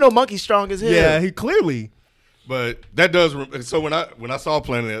 You know, monkey's strong as hell. Yeah, he clearly. But that does. So when I saw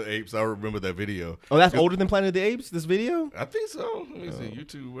Planet of the Apes, I remember that video. Oh, that's older than Planet of the Apes. This video. I think so. Let me see.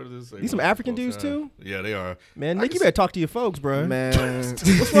 YouTube. What does this say? These some African dudes too. Yeah, they are. Man, I Nick, can you better talk to your folks, bro. Man.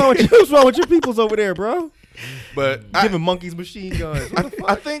 What's wrong with you? What's wrong with your peoples over there, bro? But Giving monkeys machine guns. What the fuck?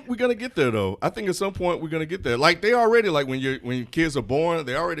 I think we're gonna get there though. I think at some point we're gonna get there. Like they already like when kids are born,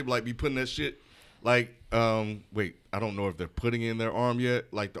 they already like be putting that shit. Like wait, I don't know if they're putting in their arm yet,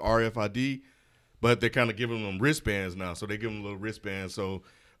 like the RFID, but they're kind of giving them wristbands now. So they give them little wristbands. So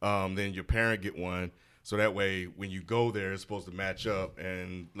then your parent get one. So that way, when you go there, it's supposed to match up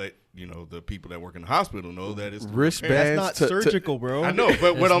and let the people that work in the hospital know that it's Wristbands. That's not surgical, bro. I know,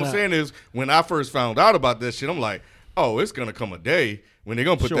 but what I'm not. saying is, when I first found out about that shit, I'm like, oh, it's gonna come a day when they're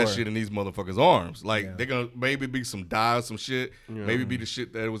gonna put that Sure. shit in these motherfuckers' arms. Like they're gonna maybe be some dye, some shit, maybe be the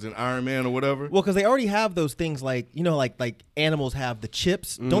shit that was in Iron Man or whatever. Well, because they already have those things like like animals have the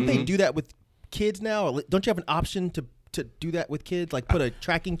chips. Don't they do that with kids now? Or don't you have an option to do that with kids? Like put a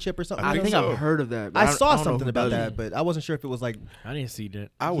tracking chip or something? I in think them? I've heard of that. but I saw don't know something who about does that, it. but I wasn't sure if it was like. I didn't see that.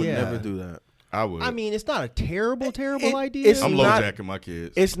 I would Yeah. never do that. I would. I mean, it's not a terrible idea. it's I'm not- low-jacking my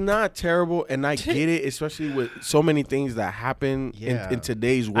kids. It's not terrible, and I get it, especially with so many things that happen Yeah. in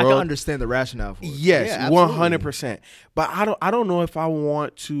today's I world. can understand the rationale for it. Yes, Yeah, absolutely. 100%. But I don't know if I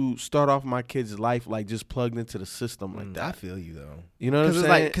want to start off my kid's life like just plugged into the system like I that. feel you though. You know what I'm Because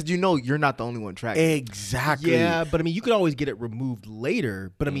saying? it's like, because you're not the only one tracking. Exactly. Yeah, but I mean, you could always get it removed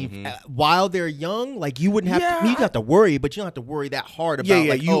later. But I mean, while they're young, like you wouldn't have. Yeah. I mean, you have to worry, but you don't have to worry that hard about. Yeah,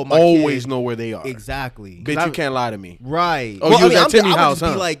 like, you oh, my always kid. know where they are. Exactly. Bitch, you can't lie to me. Right. Oh, you was at Timmy's I would house, just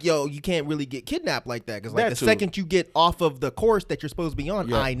be huh? like, yo, you can't really get kidnapped like that because like That the too. second you get off of the course that you're supposed to be on,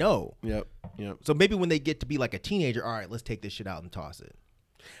 Yep. I know. Yep. So maybe when they get to be like a teenager, all right, let's take this shit out and toss it.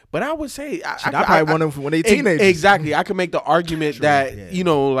 But I would say I probably want them when they teenagers. Exactly. I could make the argument that yeah.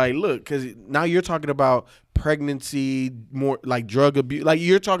 like, look, because now you're talking about pregnancy, more like drug abuse. Like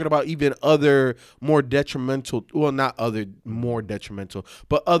you're talking about even other more detrimental. Well, not other more detrimental,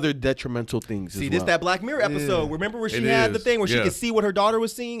 but other detrimental things. See, as this well. that Black Mirror episode. Remember where she It had the is. thing where she Yeah. could see what her daughter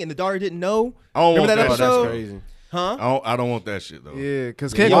was seeing and the daughter didn't know? I don't Remember want that that. episode? That's crazy. Huh? I don't want that shit though. Yeah,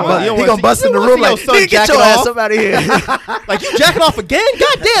 because You Ken don't want- you don't he wanna gonna see- bust you in the don't room wanna like, see your son "Nigga, get jacking your ass off." up out of here. Like you jacking off again?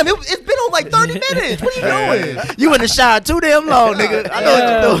 God damn, it's been on like 30 minutes. What are you doing? You in the shower too damn long, nigga. I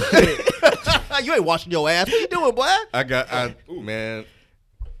know what you're doing. You ain't washing your ass. What you doing, boy? Man,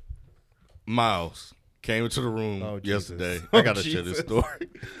 Miles came into the room Oh, Jesus. yesterday. Oh, I gotta share this story.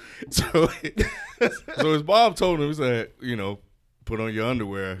 So his mom told him, he said, put on your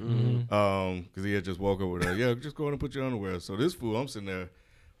underwear, because he had just woke up with her. Yeah, just go in and put your underwear. So this fool, I'm sitting there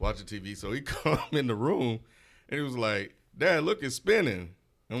watching TV. So he come in the room and he was like, "Dad, look, it's spinning."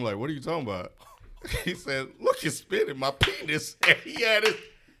 I'm like, "What are you talking about?" He said, "Look, it's spinning. My penis." And he had his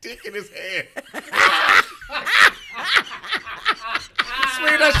dick in his hand.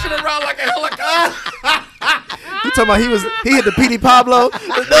 Swing that shit around like a helicopter. You talking about he hit the Petey Pablo?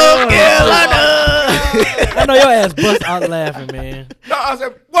 North Carolina. I know your ass bust out laughing, man. No, I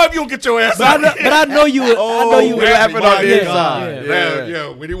said, what if you don't get your ass But out? I know you. I know you were laughing on the yeah, inside. Yeah,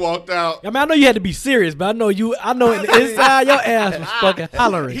 when he walked out. I mean, I know you had to be serious, but I know in the inside your ass was fucking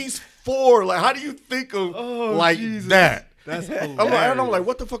hollering. He's 4. Like, how do you think of that? That's I'm like,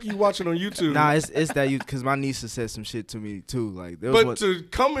 what the fuck are you watching on YouTube? Nah, it's that you because my niece has said some shit to me too. Like, there but was to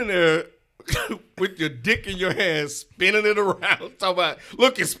come in there with your dick in your hand, spinning it around, talking about,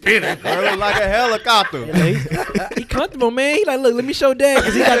 look, it's spinning. I look like a helicopter. He comfortable, man. He like, look, let me show Dad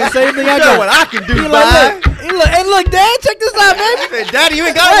because he got the same thing I You know got. what I can do, He boy. like, look, Dad, check this out, baby. Daddy, you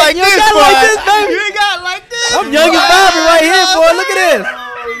ain't got it like You this, ain't got it boy. like this, baby. You ain't got it like this. I'm young as Bobby right here, boy. Look at this.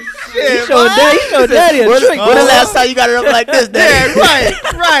 He showed Daddy a trick. when the last time you got it up like this, Dad?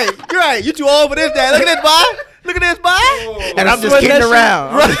 Yeah, right. You too old for this, Dad. Look at this, boy. Look at this, boy. And I'm just kidding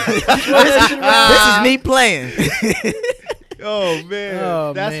around. This is me playing. Oh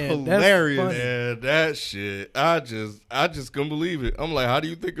man, that's hilarious. Man, that shit. I just couldn't believe it. I'm like, how do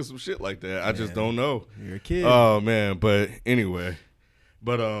you think of some shit like that? I just don't know. You're a kid. Oh man, but anyway.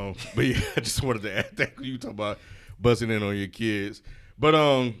 But yeah, I just wanted to add that you talking about busting in on your kids. But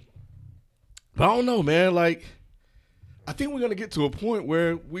I don't know, man. Like, I think we're gonna get to a point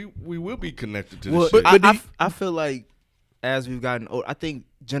where we will be connected to this shit. But I feel like as we've gotten older, I think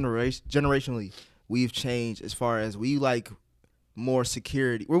generationally we've changed as far as we like more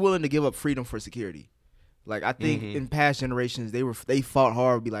security. We're willing to give up freedom for security. Like, I think in past generations they fought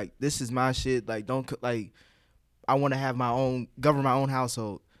hard, be like, this is my shit. Like, I want to have govern my own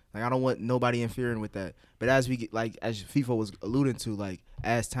household. Like, I don't want nobody interfering with that. But as we get, like, as FIFA was alluding to, like,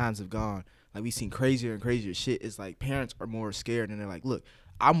 as times have gone, like, we've seen crazier and crazier shit. It's like parents are more scared and they're like, look,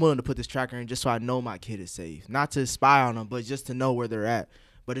 I'm willing to put this tracker in just so I know my kid is safe. Not to spy on them, but just to know where they're at.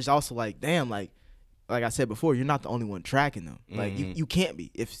 But it's also like, damn, like I said before, you're not the only one tracking them. Like, you can't be.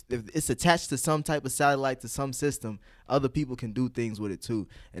 If it's attached to some type of satellite, to some system, other people can do things with it too.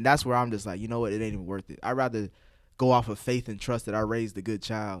 And that's where I'm just like, you know what, it ain't even worth it. I'd rather go off of faith and trust that I raised a good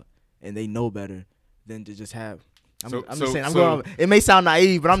child and they know better than to just have. It may sound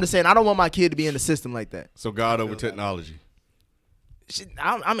naive, but I'm just saying I don't want my kid to be in the system like that. So God over technology.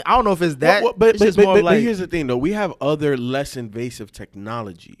 I don't know if it's that. But it's just more like, here's the thing though. We have other less invasive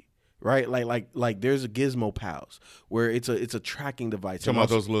technology, right? Like there's a Gizmo Pals where it's a tracking device. Talking about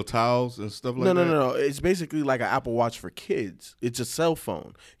those little towels and stuff like that? No. It's basically like an Apple Watch for kids. It's a cell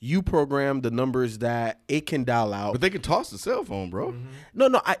phone. You program the numbers that it can dial out. But they can toss the cell phone, bro.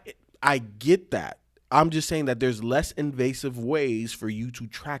 No, I get that. I'm just saying that there's less invasive ways for you to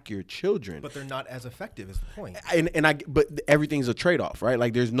track your children. But they're not as effective is the point. But everything's a trade-off, right?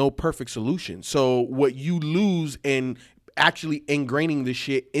 Like, there's no perfect solution. So what you lose in actually ingraining the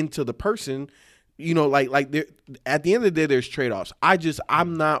shit into the person, you know, like there, at the end of the day, there's trade-offs.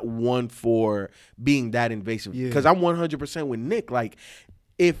 I'm not one for being that invasive because I'm 100% with Nick. Like,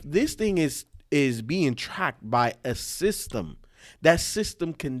 if this thing is being tracked by a system, that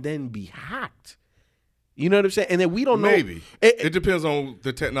system can then be hacked. You know what I'm saying? And then we don't know. Maybe. It depends on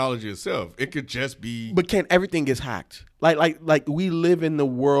the technology itself. It could just be. But can everything gets hacked? Like we live in the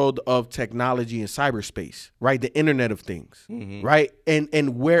world of technology and cyberspace, right? The Internet of Things, right?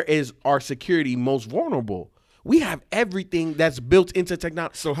 And where is our security most vulnerable? We have everything that's built into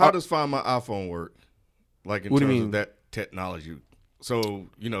technology. So how does Find My iPhone work? Like in terms of that technology. So,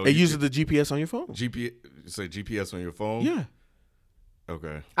 you know. It uses the GPS on your phone. GPS on your phone? Yeah.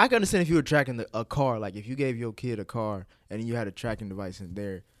 Okay. I can understand if you were tracking a car, like if you gave your kid a car and you had a tracking device in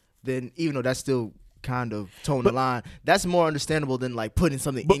there, then even though that's still kind of towing the line, that's more understandable than like putting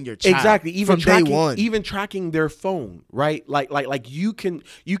something in your child. Exactly. Even from tracking, day one. even tracking their phone, right? Like you can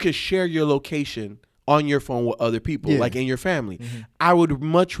share your location on your phone with other people, like in your family. I would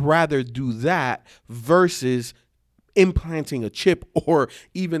much rather do that versus implanting a chip or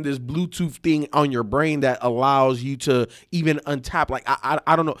even this Bluetooth thing on your brain that allows you to even untap. Like,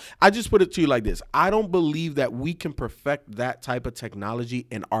 I don't know. I just put it to you like this. I don't believe that we can perfect that type of technology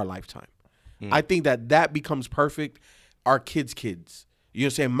in our lifetime. I think that becomes perfect our kids. You know what I'm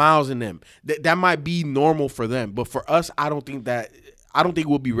saying? Miles and them. That might be normal for them. But for us, I don't think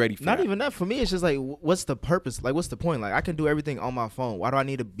we'll be ready for that. Not even that. For me, it's just like, what's the purpose? Like, what's the point? Like, I can do everything on my phone. Why do I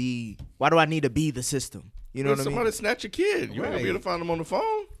need to be the system? You know what I mean? Somebody snatch your kid. You ain't gonna be able to find them on the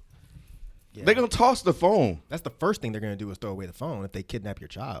phone. Yeah. They're gonna toss the phone. That's the first thing they're gonna do is throw away the phone if they kidnap your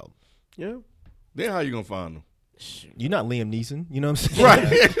child. Yeah. Then how you gonna find them? You're not Liam Neeson. You know what I'm saying?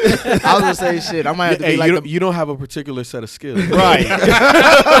 Right. I was gonna say shit. I might have to be like you don't have a particular set of skills. Right.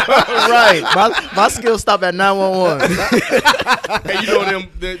 right. My skills stop at 911. Hey, you know them?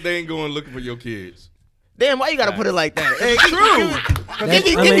 They ain't going looking for your kids. Damn, why you gotta put it like that? Hey,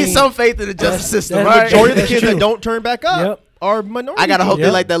 True. give me some faith in the justice system. that's all right? Majority of the That's kids true. that don't turn back up Yep. are minority. I gotta hope kids.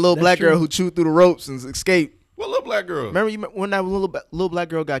 they like that little That's black girl true. who chewed through the ropes and escaped. What little black girl? Remember when that little black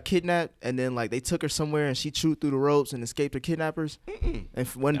girl got kidnapped and then like they took her somewhere and she chewed through the ropes and escaped her kidnappers and I ain't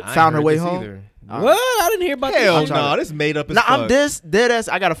found her heard way this home. either. What? I didn't hear about Hell this. no, this is made up as No, fuck. I'm dead ass.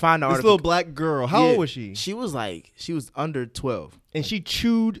 I gotta find the This article. little black girl. How old was she? She was under 12. And she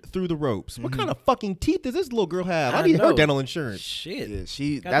chewed through the ropes. What kind of fucking teeth does this little girl have? I I need her know. dental insurance. Shit. Yeah,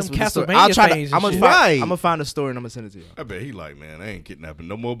 she. Got That's them what the story. Castlevania I'll try to. fangs I'm and gonna shit. Right. find the story and I'm gonna send it to you. I bet he like, man, I ain't kidnapping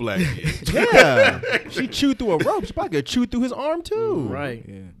no more black kids. Yeah. She chewed through a rope. She probably could chew through his arm too. Right.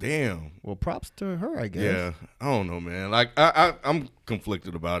 Yeah. Damn. Well, props to her, I guess. Yeah, I don't know, man. Like I'm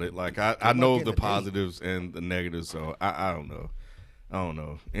conflicted about it. Like I know getting the a date. positives and the negatives, so I don't know. I don't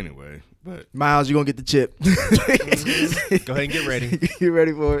know. Anyway, but Miles, you gonna get the chip. Go ahead and get ready. You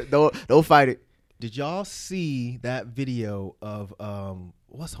ready for it? Don't fight it. Did y'all see that video of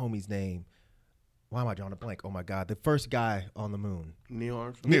what's homie's name? Why am I drawing a blank? Oh my god, the first guy on the moon. Neil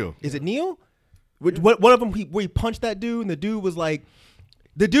Armstrong. Neil. Is it Neil? One of them where he punched that dude, and the dude was like,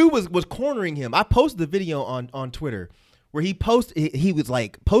 the dude was cornering him. I posted the video on Twitter where he was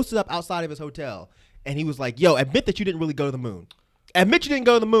like posted up outside of his hotel, and he was like, "Yo, admit that you didn't really go to the moon. Admit you didn't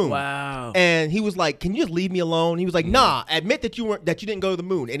go to the moon." Wow. And he was like, "Can you just leave me alone?" He was like, "Nah, admit that you didn't go to the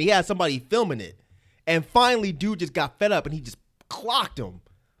moon." And he had somebody filming it. And finally, dude just got fed up and he just clocked him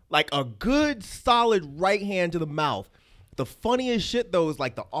like a good solid right hand to the mouth. The funniest shit though is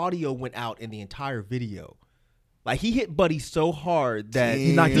like the audio went out in the entire video. Like he hit Buddy so hard that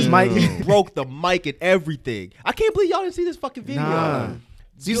He knocked his mic. He broke the mic and everything. I can't believe y'all didn't see this fucking video. Nah.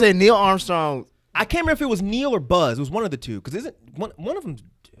 So you say Neil Armstrong? I can't remember if it was Neil or Buzz. It was one of the two. Because isn't one of them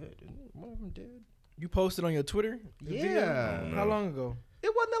dead? One of them dead? You posted on your Twitter? the video? Yeah. How long ago?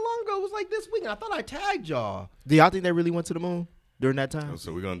 It wasn't that long ago. It was like this week. And I thought I tagged y'all. Do y'all think they really went to the moon during that time?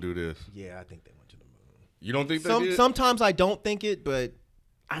 So we're gonna do this. Yeah, I think they went to the moon. You don't think they did? Sometimes I don't think it, but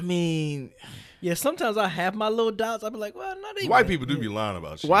I mean, Yeah, sometimes I have my little doubts. I be like, well, not even. White people do be lying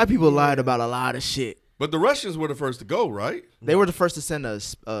about shit. white people lied about a lot of shit. But the Russians were the first to go, right? They were the first to send a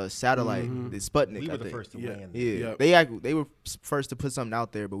satellite, the Sputnik. we I were the think. first to land. Yeah, Yep. they were first to put something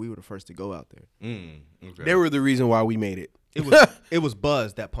out there, but we were the first to go out there. Okay. They were the reason why we made it. It was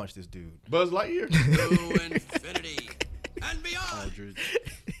Buzz that punched this dude. Buzz Lightyear. To infinity and beyond.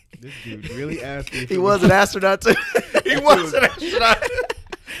 This dude really asked me. He was an astronaut too. He was an astronaut.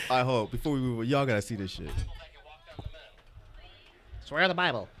 I hope before we move, y'all gotta see this shit. Swear on the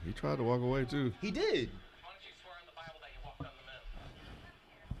Bible. He tried to walk away too. He did.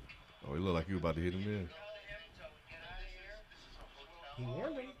 Oh, he looked like he was about to hit him in. He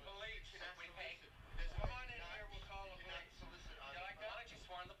warned him.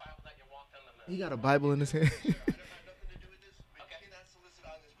 He got a Bible in his hand.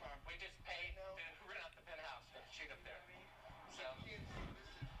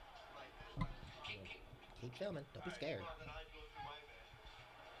 Keep filming. Don't be scared.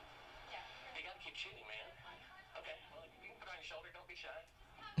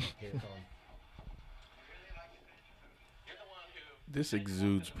 Here it comes. This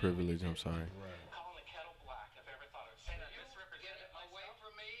exudes privilege. I'm sorry.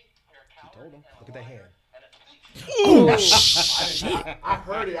 He told him. Look at that hand. I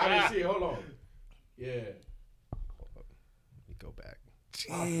heard it. I didn't see it. Hold on. Yeah. Let me go back.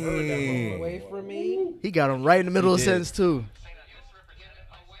 Away from me. He got him right in the middle of the did. sentence too.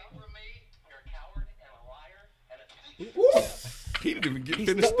 He didn't even get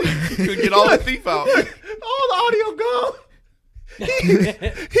finished. He couldn't get all the thief out. All the audio gone.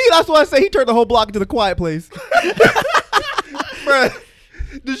 That's why I say he turned the whole block into the quiet place. Bruh,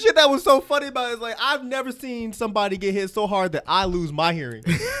 the shit that was so funny about it is like I've never seen somebody get hit so hard that I lose my hearing.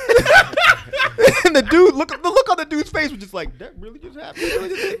 And the look on the dude's face was just like, that really just happened? That really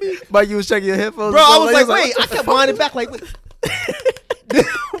just hit me? But you was checking your headphones. Bro, and I stuff was like, that. wait, I kept winding back like, what?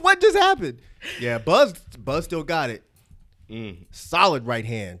 What just happened? Yeah, Buzz still got it. Solid right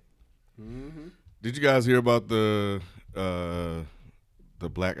hand. Did you guys hear about the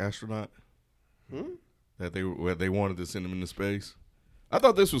black astronaut that they wanted to send him into space? I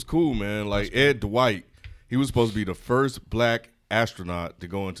thought this was cool, man. Like Ed Dwight, he was supposed to be the first black astronaut to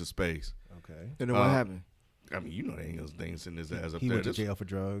go into space. Okay. And then what happened? I mean, you know they ain't send his ass up He there. went to jail for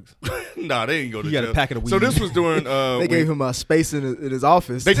drugs. Nah, they ain't go to He got a jail. packet of So weed. this was during They gave him a space in his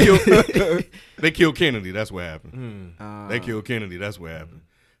office. They killed Kennedy. That's what happened. They killed Kennedy. That's what happened.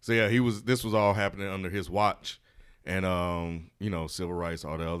 So yeah, this was all happening under his watch, and civil rights,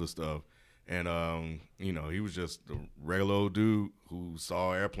 all that other stuff. And he was just a regular old dude who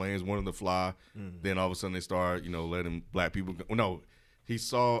saw airplanes, wanted to fly. Then all of a sudden they started, letting black people go. No, he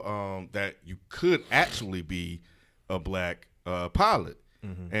saw that you could actually be a black pilot.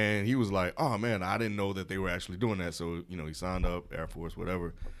 And he was like, oh, man, I didn't know that they were actually doing that. So, he signed up, Air Force,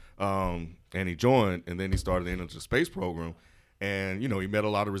 whatever, and he joined. And then he started into the space program. And, he met a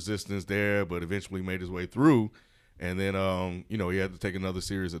lot of resistance there, but eventually made his way through. And then, he had to take another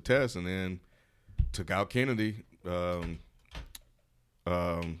series of tests and then took out Kennedy.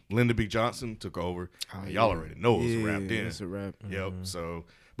 Lyndon B. Johnson took over. Y'all already know it was a wrap then. It's a wrap. Yep. So,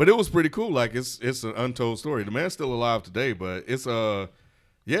 but it was pretty cool. Like, it's an untold story. The man's still alive today, but it's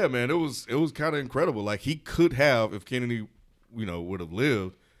yeah, man, it was kind of incredible. Like, he could have, if Kennedy, would have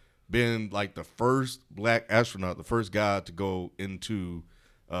lived, been like the first black astronaut, the first guy to go into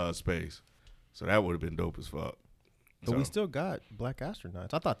space. So that would have been dope as fuck. But we still got black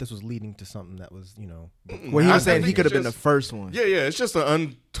astronauts. I thought this was leading to something that was, Well, he was saying he could have been the first one. Yeah, it's just an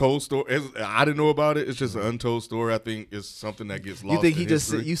untold story. I didn't know about it. It's just an untold story. I think it's something that gets lost. You think in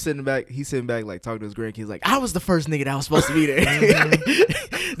he's sitting back like talking to his grandkids like, I was the first nigga that was supposed to be there.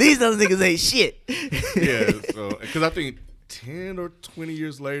 These other niggas ain't shit. Yeah, so because I think 10 or 20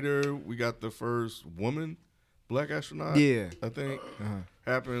 years later, we got the first woman black astronaut. Yeah, I think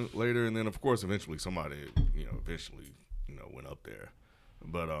happened later, and then of course eventually somebody went up there.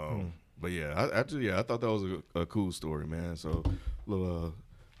 But yeah, I thought that was a cool story, man. So little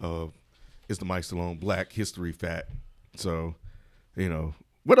it's the Mike Stallone Black History fact. So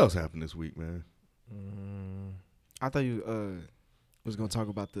what else happened this week, man? I thought you was gonna talk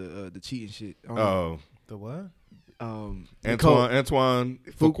about the cheating shit. Oh, the what? Antoine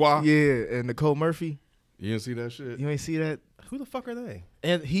Fuqua. Yeah, and Nicole Murphy. You didn't see that shit? You ain't see that? Who the fuck are they?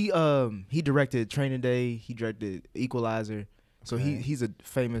 And he directed Training Day. He directed Equalizer. So he's a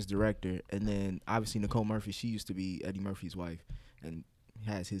famous director. And then obviously Nicole Murphy, she used to be Eddie Murphy's wife and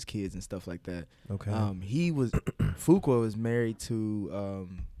has his kids and stuff like that. Okay. Fuqua was married to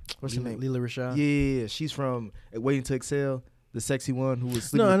what's her name? Lila Rashad. Yeah, she's from Waiting to Exhale, the sexy one who was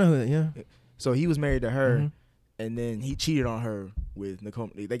sleeping. No, I know who that. Yeah. So he was married to her, and then he cheated on her with Nicole.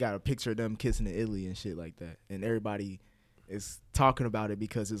 They got a picture of them kissing in Italy and shit like that, and everybody is talking about it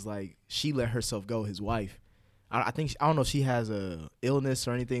because it's like she let herself go, his wife. I don't know if she has a illness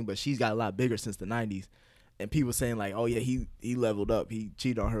or anything, but she's got a lot bigger since the 90s, and people saying like, oh yeah, he leveled up, he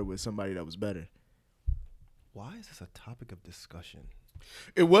cheated on her with somebody that was better. Why is this a topic of discussion?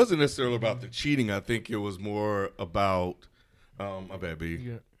 It wasn't necessarily about the cheating. I think it was more about my bad, B.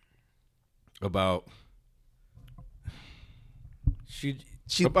 Yeah. About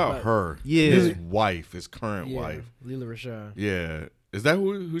She about her. Yeah. His wife, his current wife. Lila Rashad. Yeah. Is that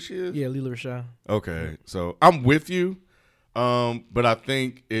who she is? Yeah, Lila Rashad. Okay. So I'm with you. But I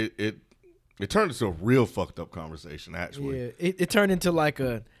think it turned into a real fucked up conversation, actually. Yeah. It turned into like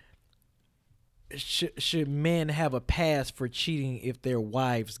a should men have a pass for cheating if their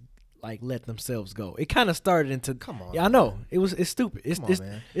wives like let themselves go? It kind of started into. Come on. Yeah, I know. It's stupid.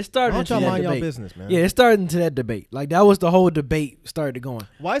 Man. It started into that mind debate. y'all business, man. Yeah, it started into that debate. Like that was the whole debate started going.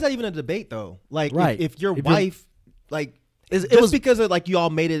 Why is that even a debate though? Like Right. if your If wife like It just was because of like y'all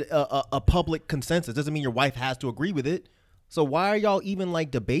made it a public consensus doesn't mean your wife has to agree with it. So why are y'all even like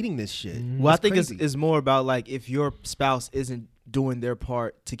debating this shit? Well, I think crazy. it's more about like if your spouse isn't doing their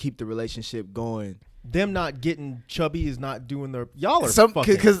part to keep the relationship going. Them not getting chubby is not doing their y'all are fucking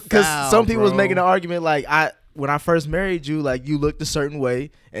because foul, some people was bro. making an argument like when I first married you, like you looked a certain way,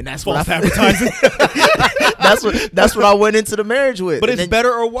 and that's what False I advertising. that's what I went into the marriage with. But And it's then-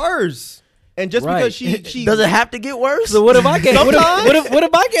 better or worse. And just Right. because she Does it have to get worse? So what if I gain? what if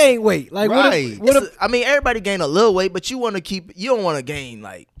I gain weight? Like Right. what if I mean, everybody gain a little weight, but you don't want to gain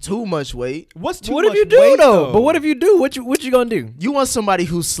like too much weight. what's too what much if you do weight, though? But what if you do? What you gonna do? You want somebody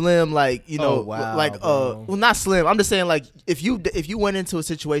who's slim, like Oh, wow, like bro. well, not slim. I'm just saying like if you went into a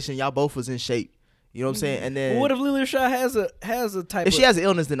situation, y'all both was in shape. You know what I'm saying? And then Well, what if Lila Shaw has a type? if she has an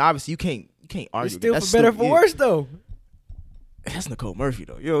illness, then obviously you can't argue. it's still That's for better stupid. for worse though. That's Nicole Murphy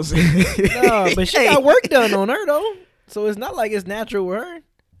though. You know what I'm saying? No, but she got work done on her though, so it's not like it's natural with her.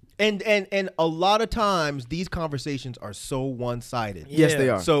 And a lot of times these conversations are so one sided. Yes, they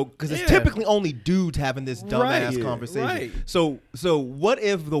are. So because it's Yeah. typically only dudes having this dumbass Right, yeah, conversation. right. So what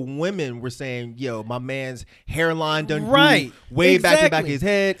if the women were saying, "Yo, my man's hairline done grew Right, way back to the back of exactly. his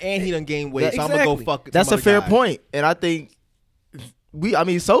head, and he done gained weight, so I'm gonna go Exactly. fuck." That's some a fair other guy." point, and I think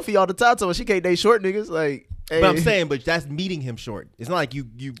Sophie all the time told me she can't date short niggas. Like But I'm saying, but that's meeting him short. It's not like you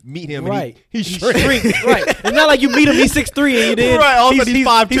meet him Right. and he shrinks. Right. It's not like you meet him, he's 6'3", and you did. Right, all of a sudden he's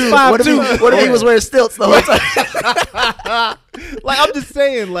 5'2". He's 5'2". What if he was wearing stilts though? Like, I'm just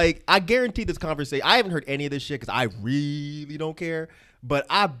saying, like, I guarantee this conversation. I haven't heard any of this shit because I really don't care. But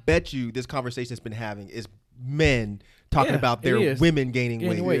I bet you this conversation has been having is men talking about their women gaining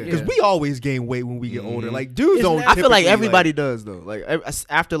weight. Because we always gain weight when we get older. Like, dudes don't. I feel like typically, everybody does though. Like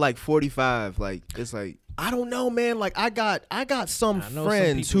after like 45, like it's like. I don't know, man. Like I got some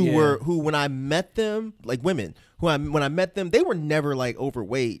friends some people, who when I met them, like women, when I met them, they were never like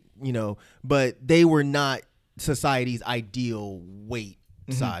overweight, but they were not society's ideal weight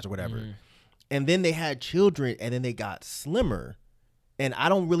size or whatever. And then they had children, and then they got slimmer. And I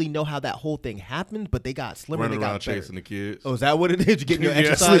don't really know how that whole thing happened, but they got slimmer. Running they got around chasing the kids. Oh, is that what it is? You getting your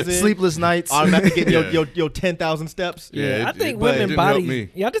exercise in? Sleepless nights. Automatically getting your 10,000 steps. Yeah, I think but it women didn't help bodies. me.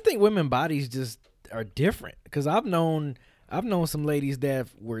 Yeah, I just think women bodies just are different. Because I've known some ladies that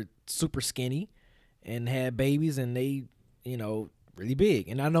were super skinny and had babies, and they, really big.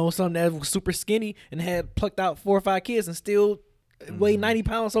 And I know some that was super skinny and had plucked out 4 or 5 kids and still weighed 90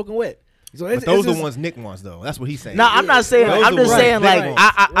 pounds soaking wet. So But those are the ones Nick wants, though. That's what he's saying. No, I'm not saying. Those I'm are just ones saying. Nick Like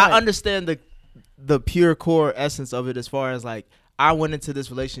wants. I understand the pure core essence of it. As far as like, I went into this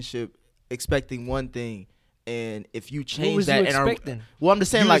relationship expecting one thing, and if you change was that, you and expecting? well, I'm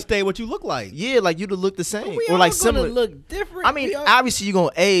just saying You like, stay what you look like. yeah, like you to look the same we or all like gonna similar. look different. I mean, obviously you're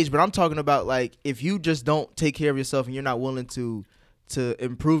gonna age, but I'm talking about like if you just don't take care of yourself and you're not willing to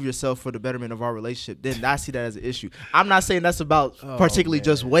improve yourself for the betterment of our relationship, then I see that as an issue. I'm not saying that's about particularly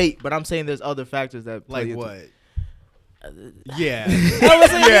just weight, but I'm saying there's other factors that play Like into what? Yeah.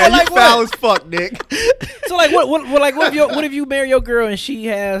 yeah, you foul as fuck, Nick. So like what if you marry your girl and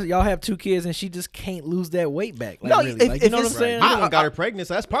y'all have 2 kids and she just can't lose that weight back? Like, No, really. if Like, you know what I'm it's- saying? You got her pregnant,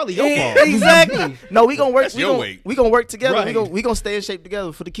 so that's probably your fault. Exactly. No, we gonna work. That's your weight. We gonna work together. Right. We gonna stay in shape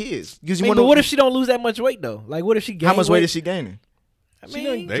together for the kids. Because I mean, but what if she don't lose that much weight though? Like what if she gain How much weight weight is she gaining? I She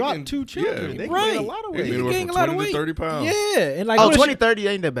mean, done dropped can- 2 children. yeah. They right. gain a lot of They weight. can you anywhere gain from a lot of 20 to weight. 30 pounds. Yeah, and like Oh, what if 20, 30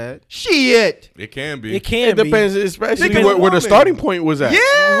 ain't that bad. Shit. It can be. it can It depends, especially Think of where the woman. starting point was at.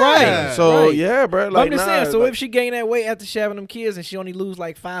 Yeah. Right. So Right. yeah, bro. But Like, I'm just saying. nah, So like- if she gain that weight after she having them kids and she only lose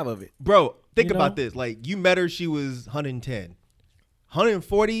like 5 of it, Bro, think You know? about this. Like, you met her, she was 110.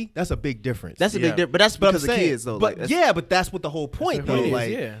 140, that's a big difference. That's a Yeah. big difference. But that's But I'm because of saying, kids though. But Like, yeah, but that's what the whole point, what though. it is,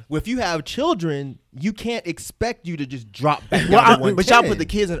 Like, yeah. if you have children, you can't expect you to just drop back Well, down to 110. but y'all put the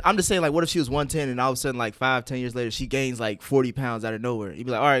kids in. I'm just saying, like, what if she was 110 and all of a sudden, like 5-10 years later, she gains like 40 pounds out of nowhere? You'd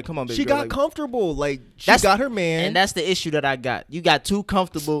be like, all right, come on, baby. She girl. got like, comfortable. Like, she That's- got her man. and that's the issue that I got. You got too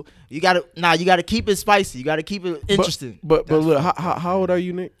comfortable. You gotta keep it spicy. You gotta keep it interesting. But look, how old are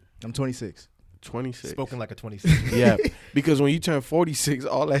you, Nick? I'm 26. 26. spoken like a 26. Yeah, because when you turn 46,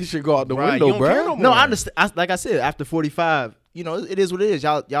 all that shit go out the Right, you window, don't care bro. no No, more. I understand. Like I said, after 45, it is what it is.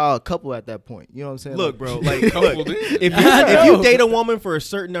 Y'all a couple at that point. You know what I'm saying? Look, bro, like, Couple look, then. if you date a woman for a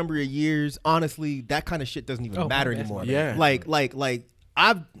certain number of years, honestly, that kind of shit doesn't even Oh, matter that's anymore. Yeah. Like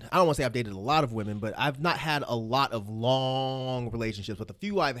I don't want to say I've dated a lot of women, but I've not had a lot of long relationships. But the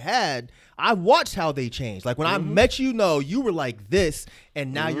few I've had, I've watched how they changed. Like when I met you, you were like this,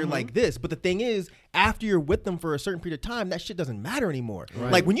 and now you're like this. But the thing is, after you're with them for a certain period of time, that shit doesn't matter anymore.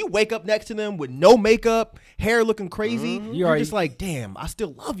 Like when you wake up next to them with no makeup, hair looking crazy, you're just like, damn, I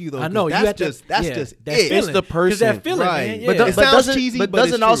still love you though. I know, 'cause you that's have to- just that's yeah, just that it. feeling. It's the 'Cause that person. feeling, Right. man. Yeah. But But It sounds doesn't, cheesy, but but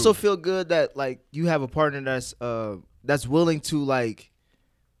it's doesn't also true. feel good that like you have a partner that's willing to like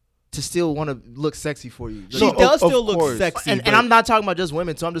to still want to look sexy for you. She No, does of still look course. sexy, and but I'm not talking about just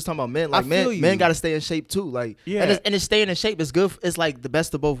women, so I'm just talking about men. Like I feel men you. got to stay in shape too. Like Yeah. and it's staying in shape is good. It's like the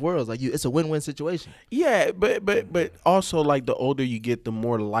best of both worlds. Like it's a win-win situation. Yeah, but also like the older you get, the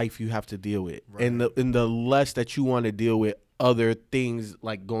more life you have to deal with, and the less that you want to deal with other things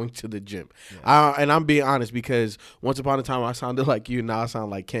like going to the gym. And I'm being honest because once upon a time I sounded like you, now I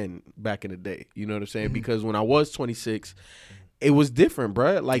sound like Ken back in the day. You know what I'm saying? Because when I was 26. It was different,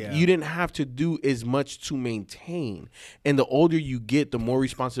 bruh. Like you didn't have to do as much to maintain. And the older you get, the more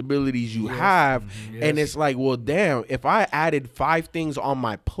responsibilities you have. And it's like, well, damn, if I added 5 things on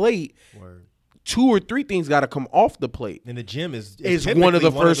my plate, 2 or 3 things got to come off the plate. and the gym is one of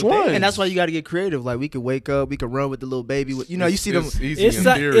the first ones. things. And that's why you got to get creative. Like we could wake up, we could run with the little baby. You see them. It's easy It's in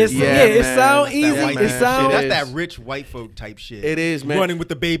so- theory. it's- Yeah, it man. sound That's easy. that white It man sound shit. It That's is. that rich white folk type shit. It is, man. Running with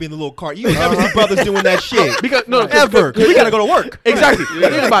the baby in the little cart. You never see brothers doing that shit. Because no, ever. 'Cause we gotta go to work. Exactly.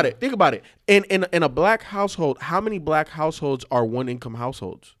 Think about it. Think about it. In a black household, how many black households are 1-income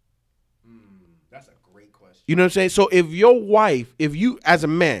households? That's a great question. You know what I'm saying? So if you as a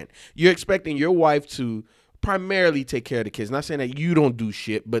man, you're expecting your wife to primarily take care of the kids. Not saying that you don't do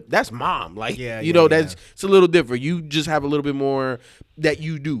shit, but that's mom. Like, Yeah, you know, yeah. that's it's a little different. You just have a little bit more that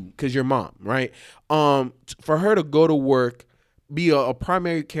you do because you're mom, right? For her to go to work, be a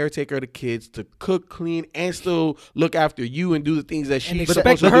primary caretaker of the kids, to cook, clean, and still look after you and do the things that she's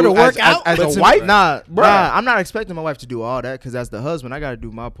supposed to her do to work as out? as a wife. Nah, Bruh. I'm not expecting my wife to do all that because as the husband, I got to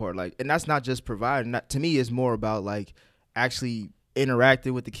do my part. Like, and that's not just providing. That, to me, it's more about like actually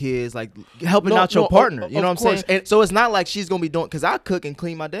interacting with the kids, like helping out your partner. You know what I'm saying? And so it's not like she's gonna be doing because I cook and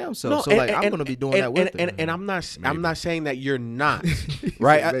clean my damn self. So I'm gonna be doing that with her. And I'm not saying that you're not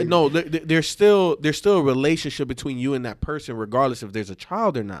right. No, there's still a relationship between you and that person, regardless if there's a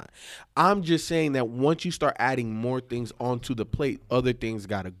child or not. I'm just saying that once you start adding more things onto the plate, other things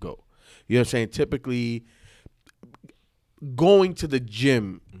gotta go. You know what I'm saying? Typically, going to the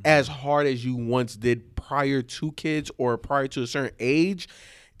gym as hard as you once did prior to kids or prior to a certain age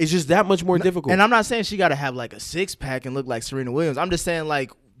is just that much more difficult. And I'm not saying she got to have like a 6-pack and look like Serena Williams. I'm just saying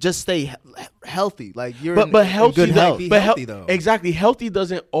like just stay healthy. Like you're but healthy, in good health. Be healthy though. Exactly, healthy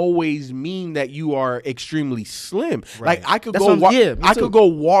doesn't always mean that you are extremely slim. Right. Like I could That's go what walk. me I too. could go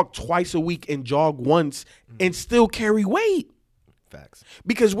walk twice a week and jog once and still carry weight. Facts.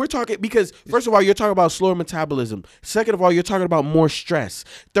 Because first of all, you're talking about slower metabolism. Second of all, you're talking about more stress.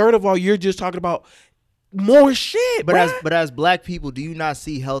 Third of all, you're just talking about more shit. But bruh. as black people, do you not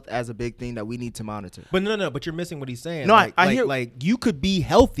see health as a big thing that we need to monitor? But no, but you're missing what he's saying. No, like, I hear- like you could be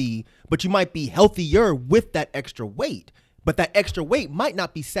healthy, but you might be healthier with that extra weight. But that extra weight might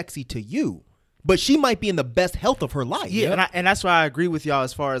not be sexy to you. But she might be in the best health of her life. Yeah, and that's why I agree with y'all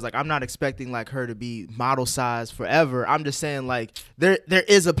as far as like I'm not expecting like her to be model size forever. I'm just saying like there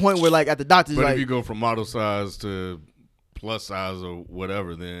is a point where like at the doctor's But like if you go from model size to plus size or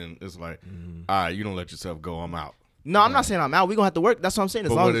whatever, then it's like, all right, you don't let yourself go. I'm out. no, I'm not saying I'm out. We're gonna have to work. That's what I'm saying. As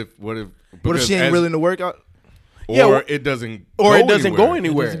But long what as, if what if what if she ain't willing to work out? or Yeah, well- it doesn't or go it doesn't go It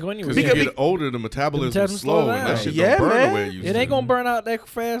anywhere. doesn't go anywhere. Because you Yeah. get older, the metabolism metabolism slow, slow and that down. shit Yeah, don't burn man. the way it used It to. ain't gonna burn out that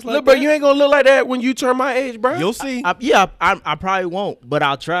fast. Like Look, bro, that. you ain't gonna look like that when you turn my age, bro. You'll see. I probably won't, but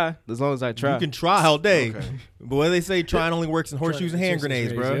I'll try as long as I try. You can try all day. But what they say, trying only works in horseshoes and hand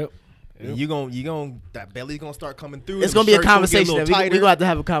grenades, bro. Yep. And you gon' that belly's gonna start coming through. It's them gonna be a shirts gonna get conversation. little We're tighter. gonna have to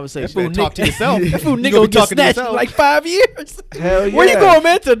have a conversation. You better talk to yourself. That fool You nigga gonna gonna be get talking to snatched in yourself. like 5 years. Hell yeah. Where you going,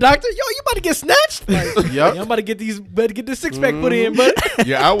 man? To the doctor? Yo, you about to get snatched? Like, Yep. yeah, I'm about to get this 6-pack put in, but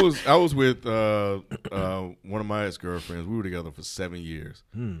Yeah, I was with one of my ex-girlfriends. We were together for 7 years,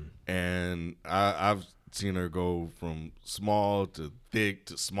 and I've seen her go from small to thick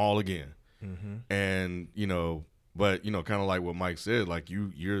to small again. And but kind of like what Mike said, like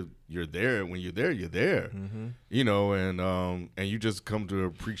you're there. When you're there, you're there. And you just come to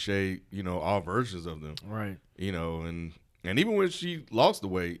appreciate all versions of them. right. And even when she lost the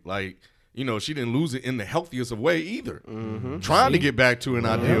weight, like she didn't lose it in the healthiest of way either. Trying to get back to an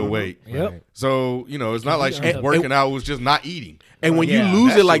ideal weight. Yep. So it's not like she's And- working out; it was just not eating. And when Yeah, you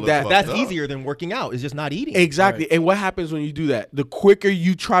lose that it like shit that, look That's fucked up. easier than working out. It's just not eating. exactly. And what happens when you do that? The quicker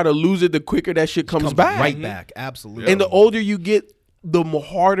you try to lose it, the quicker that shit comes back. right back. Absolutely. And the older you get, the more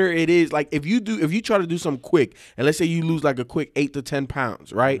harder it is. Like if you try to do something quick, and let's say you lose like a quick 8 to 10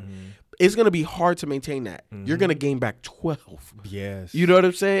 pounds, right? It's gonna be hard to maintain that. You're gonna gain back 12. Yes. You know what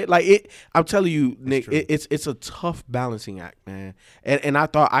I'm saying? Like I'm telling you, Nick, it's a tough balancing act, man. And I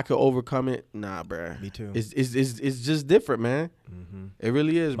thought I could overcome it. Nah, bruh. Me too. It's just different, man. It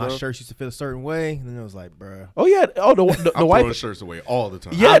really is, My bro. shirts used to feel a certain way, and then it was like, bruh. Oh yeah. Oh the I'm wife. throwing shirts away all the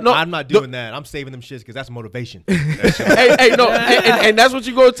time. Yeah, no, I'm not doing that. I'm saving them shits because that's motivation. hey, no, and that's what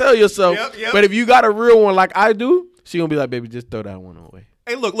you gonna tell yourself. Yep. But if you got a real one like I do, she gonna be like, baby, just throw that one away.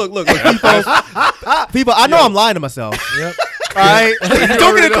 Hey, look, people. I know I'm lying to myself. Yep. All right,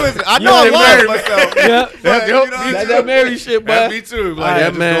 don't get it twisted. I know I'm lying to myself. Yep. That Mary shit, That's boy. me too. Like Alright,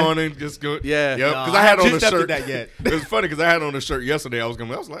 just man. go on and just go. Yeah. Yep. No, Because I had on a just accepted shirt. that yet. It was funny because I had on a shirt yesterday. I was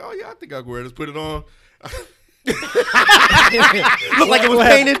like, oh yeah, I think I can wear this. Put it on. Looked like it was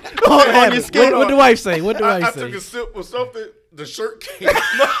painted on your skin. What the wife say? What the I wife took say? a sip of something. The shirt came,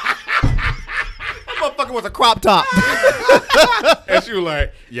 Motherfucker was a crop top. and she was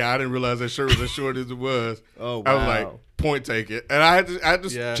like, "Yeah, I didn't realize that shirt was as short as it was." Oh, I was wow. like, "Point take it," and I had to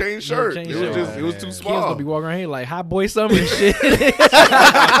Yeah. change shirt. change It was shirt. just it was too Kids small. gonna be walking around here like hot boy summer and shit. You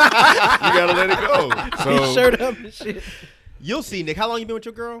gotta let it go. So Shirt up and shit. You'll see, Nick. How long you been with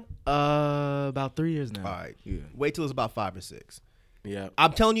your girl? About 3 years now. All right. Wait till it's about 5 or 6. Yeah.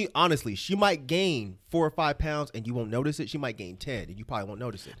 I'm telling you honestly, she might gain 4 or 5 pounds and you won't notice it. She might gain 10 and you probably won't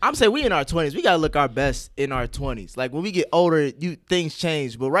notice it. I'm saying we in our 20s. We gotta look our best in our 20s. Like when we get older, things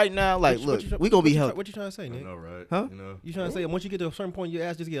change. But right now, like, we gonna be healthy. What you trying to say, Nick? I know, right? Huh? You know, You trying to say once you get to a certain point, your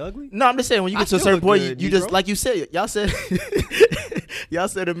ass just get ugly? No, I'm just saying when you I get to a still certain look point, good, you just Negro. like you said. Y'all said y'all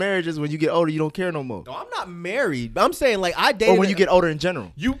said in marriages when you get older, you don't care no more. No, I'm not married. But I'm saying like I dated. Or when you get older in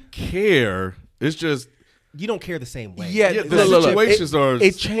general. you care. It's just you don't care the same way. Yeah, the look, situations are.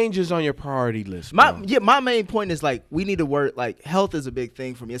 It changes on your priority list. Bro. My main point is like we need to work. Like health is a big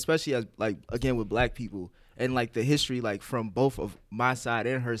thing for me, especially as like again with black people and like the history like from both of my side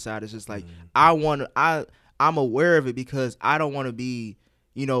and her side. It's just like I'm aware of it because I don't want to be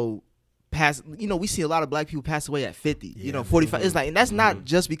we see a lot of black people pass away at 50, 45. It's like, and that's not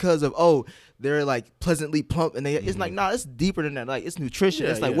just because of, they're like pleasantly plump and it's like, nah, it's deeper than that. Like it's nutrition.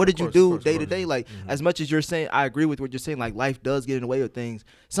 Yeah, it's like, yeah, what did of you course, do of day to day? Like as much as you're saying, I agree with what you're saying. Like life does get in the way of things.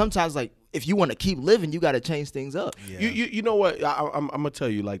 Sometimes like if you want to keep living, you got to change things up. Yeah. You know what? I'm gonna tell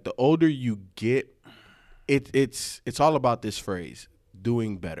you. Like the older you get, it's all about this phrase,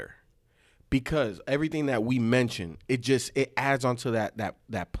 doing better. Because everything that we mentioned, it adds on to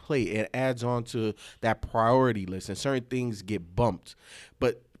that plate. It adds on to that priority list, and certain things get bumped.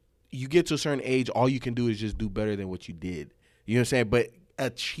 But you get to a certain age, all you can do is just do better than what you did. You know what I'm saying? But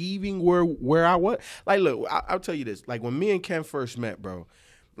achieving where I was, like, look, I'll tell you this. Like when me and Ken first met, bro,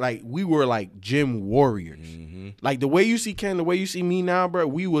 like we were like gym warriors. Like the way you see Ken, the way you see me now, bro,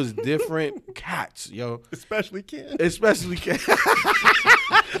 we was different cats, yo. Especially Ken.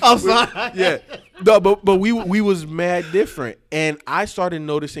 I'm sorry. Yeah, no, but we was mad different, and I started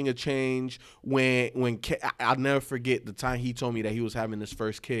noticing a change when I'll never forget the time he told me that he was having his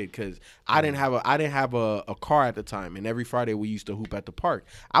first kid because I didn't have a car at the time, and every Friday we used to hoop at the park.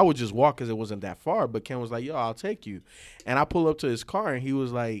 I would just walk because it wasn't that far, but Ken was like, "Yo, I'll take you," and I pull up to his car, and he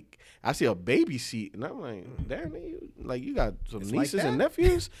was like, I see a baby seat, and I'm like, damn, like you got some nieces like and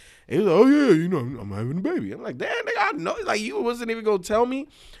nephews? And he was like, oh yeah, I'm having a baby. I'm like, damn, nigga, I know. Like you wasn't even gonna tell me.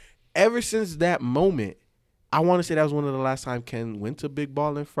 Ever since that moment, I want to say that was one of the last time Ken went to Big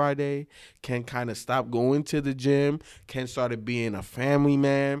Ballin' Friday. Ken kind of stopped going to the gym. Ken started being a family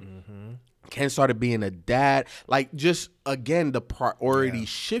man. Ken started being a dad. Like just again, the priority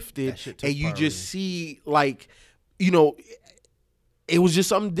shifted, and you just see like, it was just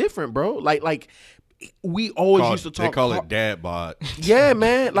something different, bro. Like we always used to talk. They call it dad bod. Yeah,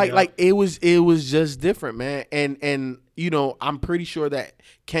 man. Like it was just different, man. And I'm pretty sure that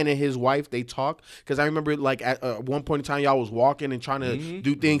Ken and his wife, they talk, because I remember like at one point in time y'all was walking and trying to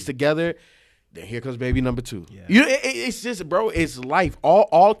do things together. Then here comes baby number 2. Yeah. It's just, bro, it's life.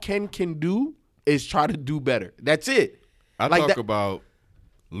 All Ken can do is try to do better. That's it. I like talk about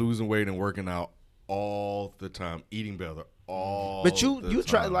losing weight and working out all the time, eating better all But you the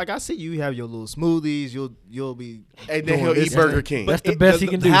try, time. like I see you have your little smoothies. You'll be And then doing he'll this eat Burger thing. King. That's the best he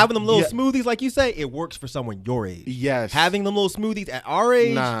can do. Having them little smoothies, like you say, it works for someone your age. Yes. Having them little smoothies at our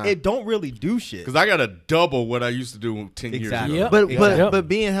age, Nah. it don't really do shit. Because I got to double what I used to do 10 Exactly. years ago. Yep. But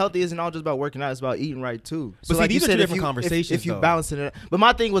being healthy isn't all just about working out. It's about eating right too. But see, like these you are said, two if different you- conversations, If you though. balance it, but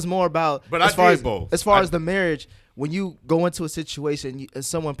my thing was more about But as I far did as both. as far as the marriage. When you go into a situation, and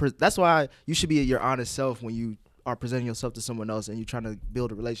someone that's why you should be your honest self when you are presenting yourself to someone else and you're trying to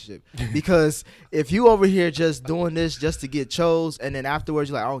build a relationship. Because if you over here just doing this just to get chose, and then afterwards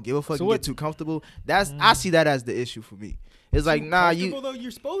you're like, I don't give a fuck, So you what- get too comfortable. I see that as the issue for me. It's like, nah, Though you're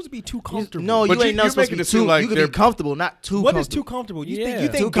supposed to be too comfortable. no, But you ain't you're not supposed to making be it seem too. like You can they're- be comfortable, not too. What comfortable. is too comfortable? You Yeah.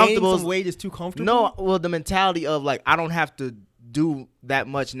 think Too gaining comfortable some is- weight is too comfortable? No, well, the mentality of like I don't have to do that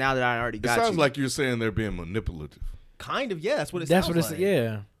much now that I already It got sounds you. like you're saying they're being manipulative. Kind of, yeah. That's what it That's sounds what it's like.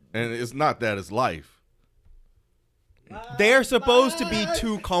 yeah. And it's not that, it's life. They're supposed to be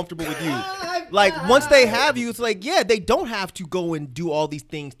too comfortable with you. Like, once they have you, it's like, yeah, they don't have to go and do all these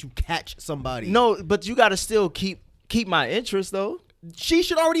things to catch somebody. No, but you got to still keep my interest though. She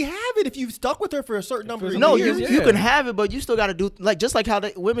should already have it if you've stuck with her for a certain number of No, years. you can have it, but you still got to do like just like how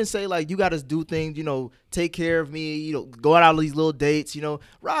women say like you got to do things, take care of me, go out on these little dates,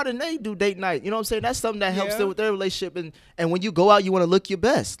 Rod and they do date night, you know what I'm saying? That's something that helps Yeah. them with their relationship, and when you go out, you want to look your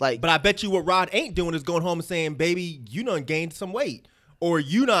best, like. But I bet you what Rod ain't doing is going home and saying, baby, you done gained some weight. Or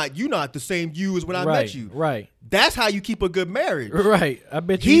you not the same you as when I met you. Right. That's how you keep a good marriage. Right. I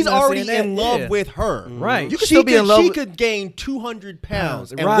bet you He's not already saying that. in love Yeah. with her. Right. You can still be in love She with- could gain 200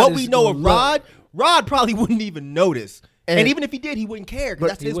 pounds. And Rod what is we know of gonna Rod probably wouldn't even notice. And And- even if he did, he wouldn't care because But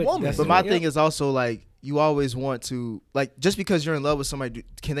that's his he would- woman. that's But my Yeah. thing is also like you always want to, like, just because you're in love with somebody,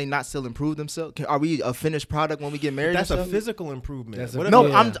 can they not still improve themselves? Are we a finished product when we get married? That's a physical improvement.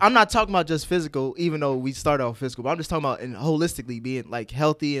 I'm not talking about just physical, even though we started off physical, but I'm just talking about holistically being like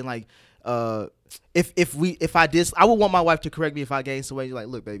healthy and like if I would want my wife to correct me if I gained some weight. You're like,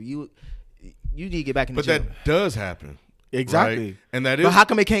 look, baby, you need to get back in the gym. But that does happen. Exactly. Right? And that is. But how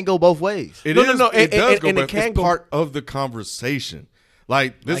come it can't go both ways? It does go, but it's part of the conversation.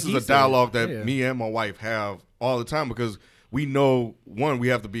 Like, this is a dialogue that me and my wife have all the time because we know, one, we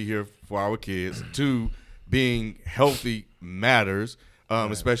have to be here for our kids. Two, being healthy matters,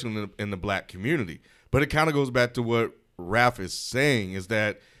 especially in the black community. But it kind of goes back to what Raph is saying, is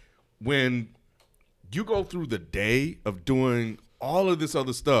that when you go through the day of doing all of this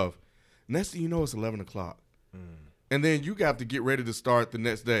other stuff, next thing you know, it's 11 o'clock. And then you got to get ready to start the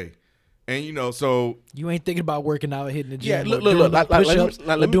next day. And, you know, so you ain't thinking about working out, hitting the gym. Yeah, look,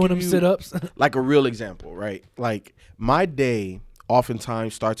 like doing them sit-ups. Like a real example, right? Like, my day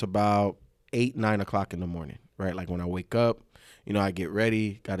oftentimes starts about 8, 9 o'clock in the morning, right? Like, when I wake up, you know, I get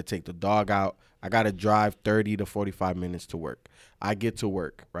ready, got to take the dog out. I got to drive 30 to 45 minutes to work. I get to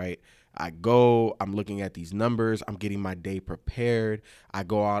work, right? I go, I'm looking at these numbers, I'm getting my day prepared. I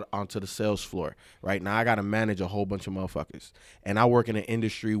go out onto the sales floor. Right now, I got to manage a whole bunch of motherfuckers. And I work in an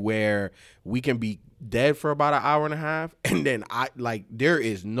industry where we can be dead for about an hour and a half. And then there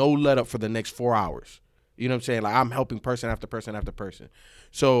is no let up for the next 4 hours. You know what I'm saying? Like, I'm helping person after person after person.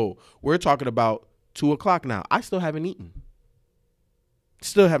 So we're talking about 2 o'clock now. I still haven't eaten.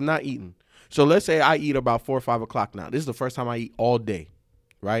 Still have not eaten. So let's say I eat about 4 or 5 o'clock now. This is the first time I eat all day.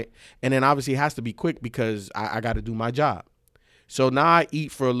 Right? And then obviously it has to be quick because I got to do my job. So now I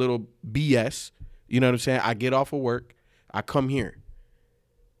eat for a little BS. You know what I'm saying? I get off of work. I come here.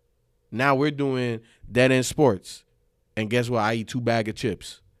 Now we're doing Dead End Sports. And guess what? I eat 2 bags of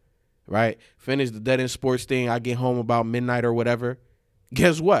chips. Right? Finish the Dead End Sports thing. I get home about midnight or whatever.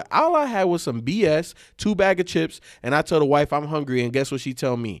 Guess what? All I had was some BS, 2 bags of chips. And I tell the wife I'm hungry. And guess what she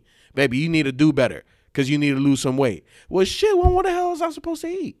tell me? Baby, you need to do better. Because you need to lose some weight. Well, shit, what the hell is I supposed to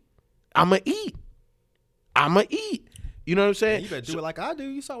eat? I'm going to eat. You know what I'm saying? Yeah, you better do it like I do.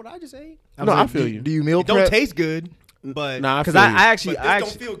 You saw what I just ate. I feel you. Do you meal It prep? don't taste good, but because I actually don't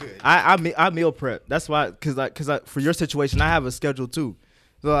feel good. I meal prep. That's why, because for your situation, I have a schedule too.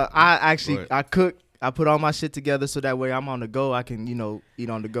 So I cook. I put all my shit together so that way I'm on the go. I can eat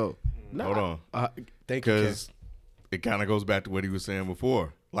on the go. Hold on, thank you. Because it kind of goes back to what he was saying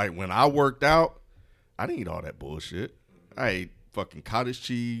before. Like, when I worked out, I didn't eat all that bullshit. I ate fucking cottage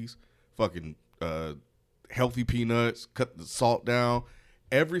cheese, fucking healthy peanuts, cut the salt down.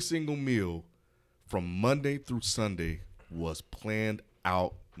 Every single meal from Monday through Sunday was planned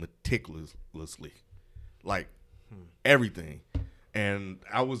out meticulously. Like, everything. And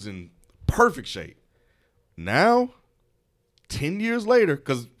I was in perfect shape. Now, 10 years later,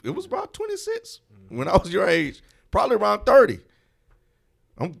 because it was about 26 when I was your age, probably around 30.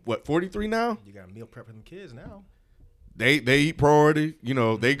 I'm 43 now? You got meal prep for them kids now. They eat priority. You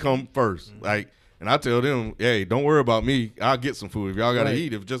know, they come first. Like, and I tell them, hey, don't worry about me. I'll get some food. If y'all got to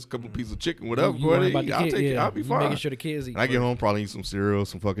eat, if just a couple pieces of chicken, whatever, go ahead and eat. I'll take it. I'll be fine. Making sure the kids eat. And I get home, probably eat some cereal,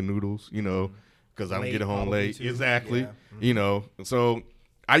 some fucking noodles, because I'm getting home late. Too. Exactly. Yeah. So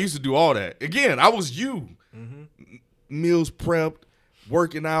I used to do all that. Again, I was you. Meals prepped,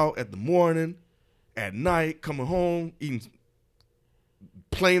 working out at the morning, at night, coming home, eating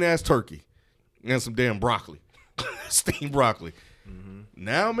plain ass turkey and some damn broccoli, steamed broccoli.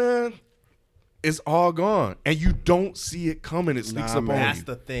 Now, man, it's all gone, and you don't see it coming. It sneaks up on you. That's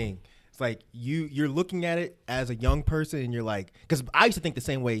the thing. It's like you're looking at it as a young person, and you're like, because I used to think the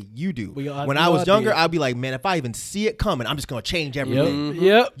same way you do. When I was younger, I'd be like, man, if I even see it coming, I'm just gonna change everything.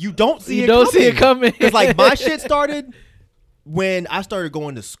 Yep. You don't see it coming. It's like my shit started when I started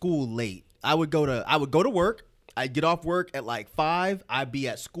going to school late. I would go to work. I'd get off work at like 5. I'd be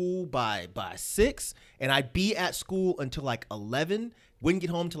at school by 6, and I'd be at school until like 11. Wouldn't get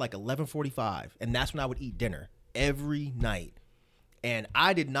home till like 11:45, and that's when I would eat dinner every night. And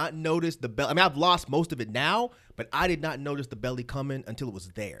I did not notice the belly. I mean, I've lost most of it now, but I did not notice the belly coming until it was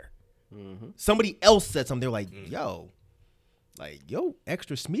there. Somebody else said something. They're like, yo,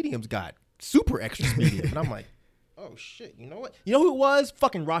 extra medium's got super extra medium. And I'm like, oh shit, you know what? You know who it was?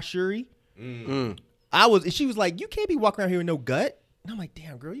 Fucking Rashuri. She was like, you can't be walking around here with no gut. And I'm like,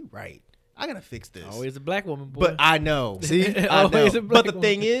 damn, girl, you right. I gotta fix this. Always a black woman, boy. But I know. See? I know. But the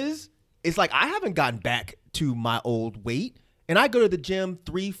thing is, it's like I haven't gotten back to my old weight. And I go to the gym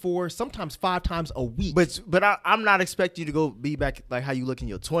 3, 4, sometimes 5 times a week. But I'm not expecting you to go be back like how you look in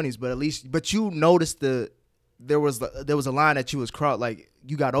your 20s. But at least, you notice there was a line that you was crossed, like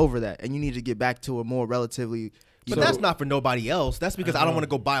you got over that, and you need to get back to a more relatively. But that's not for nobody else. That's because I don't want to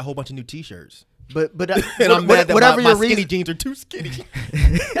go buy a whole bunch of new T-shirts. But and I'm mad that whatever my your skinny reason, jeans are too skinny.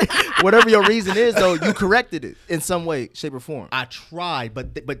 whatever your reason is, though, you corrected it in some way, shape, or form. I tried,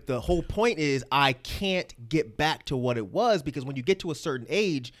 but the whole point is I can't get back to what it was because when you get to a certain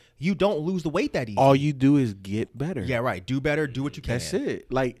age, you don't lose the weight that easy. All you do is get better. Yeah, right. Do better. Do what you can. That's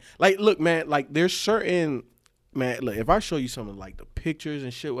it. Like, look, man. Like, there's certain. Man, look, if I show you some of like the pictures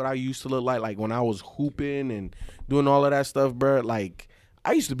and shit, what I used to look like when I was hooping and doing all of that stuff, bro, like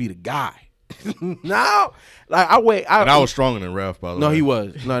I used to be the guy. Now, like I was stronger than Ralph, by the way. No, he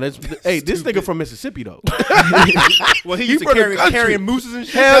was. No, that's hey, this nigga from Mississippi though. Well, he used to carrying mooses and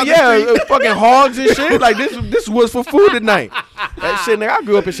shit. Hell yeah, fucking hogs and shit. Like this was for food at night. That shit, nigga. I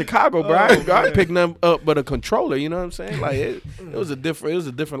grew up in Chicago, bro. I didn't pick nothing up but a controller. You know what I'm saying? Like it was a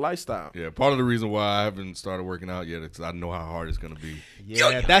different lifestyle. Yeah, part of the reason why I haven't started working out yet is because I know how hard it's gonna be.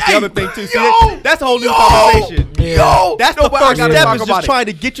 Yeah, that's the other thing too. See, that's a whole new conversation. Yo, that's the first step is just trying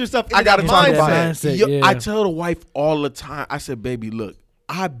to get yourself in that mindset. Yo, I tell the wife all the time. I said, baby, look,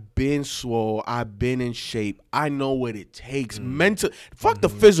 I've been swole. I've been in shape. I know what it takes. Mental, fuck the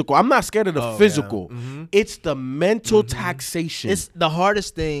physical. I'm not scared of the physical. Yeah. Mm-hmm. It's the mental taxation. It's the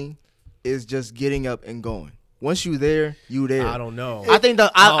hardest thing is just getting up and going. Once you there, you there. I don't know. I think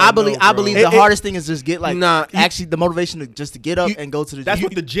I believe the hardest thing is just get actually the motivation to just to get up and go to the gym. That's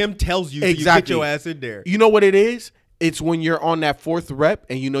what the gym tells you. Exactly. So you get your ass in there. You know what it is? It's when you're on that fourth rep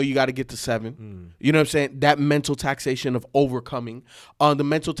and you know you got to get to 7. You know what I'm saying? That mental taxation of overcoming, the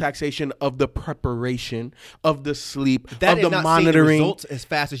mental taxation of the preparation, of the sleep, that of the not monitoring. The results as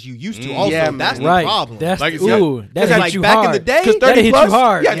fast as you used to. Also, that's the problem. That's like that like hit you back hard. in the day, that hit you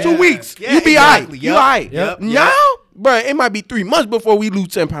hard. Yeah, 2 weeks. Yeah, you be exactly. all right. You all right. Yep. Now, bro, it might be 3 months before we lose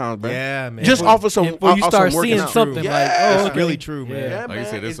 10 pounds, bro. Yeah, man. Just off of some. Before you start seeing out. something like, it's really true, man. Yeah, like you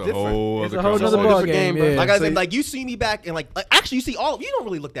said, it's a different. whole It's other a whole conversation. nother ball game, bro. yeah. Like I said, like you see me back and like actually you see you don't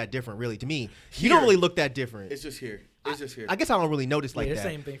really look that different, really, to me. You don't really look that different. It's just here. It's just here. I guess I don't really notice like the that.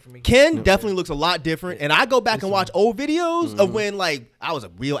 same thing for me. Ken definitely looks a lot different, and I go back and watch old videos of when like I was a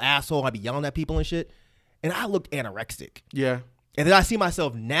real asshole. I'd be yelling at people and shit, and I looked anorexic. Yeah. And then I see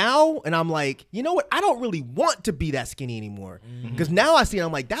myself now, and I'm like, you know what? I don't really want to be that skinny anymore. Because now I see it,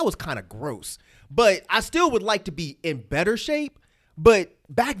 I'm like, that was kind of gross. But I still would like to be in better shape. But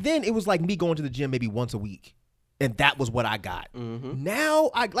back then, it was like me going to the gym maybe once a week. And that was what I got. Now,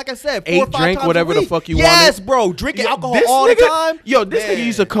 like I said, 4 or 5 drink times whatever a week. the fuck you Yes, wanted. bro. Drinking alcohol This all nigga, the time. Yo, this nigga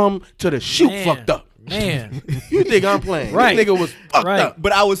used to come to the shoot fucked up. Man. You think I'm playing? Right. This nigga was fucked up.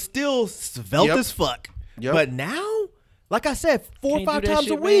 But I was still svelte Yep. as fuck. Yep. But now, like I said, 4 or Can't 5 do that times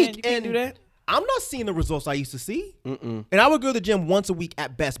shit, a man. week. You can't do that. I'm not seeing the results I used to see. And I would go to the gym once a week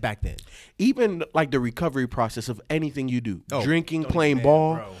at best back then. Even like the recovery process of anything you do, Oh, drinking, don't playing even,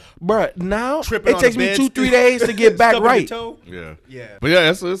 ball, bro. bruh. Now Tripping it on takes the me bed, 2-3 days to get back stubbing your right. toe. Yeah. But yeah,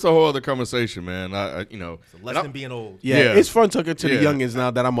 it's a whole other conversation, man. I you know, Less than being old. Yeah, Yeah. it's fun talking to the Yeah. youngins now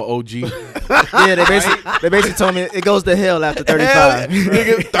that I'm an OG. Yeah, they basically told me it goes to hell after 35.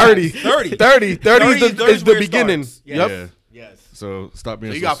 Nigga, 30 is 30 the, is is the where it beginning. starts. Yep. Yeah. Yes. So stop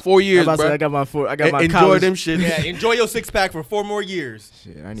being So you so got 4 years, I bro. got my Enjoy college. them shit. Yeah, enjoy your 6-pack for 4 more years.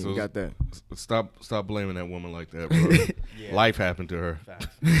 Shit, I ain't So- even got that. Stop blaming that woman like that, bro. Life happened to her.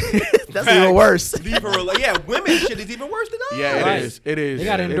 That's even worse. Leave her alone. Yeah, women shit is even worse than us. Yeah, it Right. is. It is. They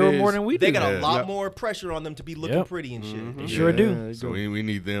got to It endure is. more than we do. They got a Yeah. lot Yep. more pressure on them to be looking Yep. pretty and shit. They sure do. So we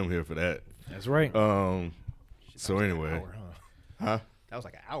need them here for that. That's right. So anyway, huh? That was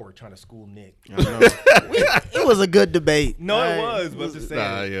like an hour trying to school Nick. It was a good debate. No, Right? it was. But I'm just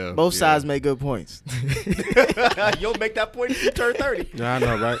saying. Yeah. Both yeah. sides made good points. You'll make that point if you turn 30. Yeah, I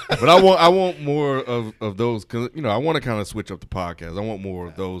know, right? But I want more of those, because I want to kind of switch up the podcast. I want more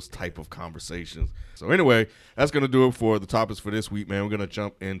of those type of conversations. So anyway, that's gonna do it for the topics for this week, man. We're gonna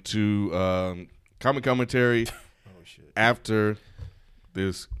jump into comic commentary after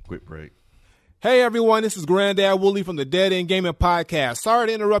this quick break. Hey everyone, this is Granddad Wooly from the Dead End Gaming Podcast. Sorry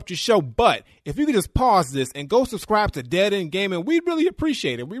to interrupt your show, but if you could just pause this and go subscribe to Dead End Gaming, we'd really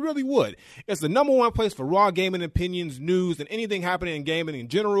appreciate it. We really would. It's the #1 place for raw gaming opinions, news, and anything happening in gaming in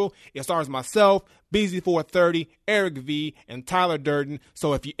general. It stars myself, BZ430, Eric V, and Tyler Durden.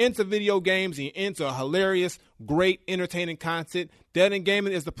 So if you're into video games and you're into hilarious, great, entertaining content, Dead End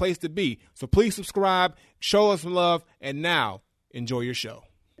Gaming is the place to be. So please subscribe, show us some love, and now enjoy your show.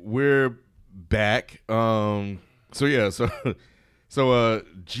 We're back. So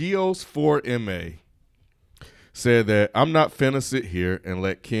Geos4MA said that I'm not finna sit here and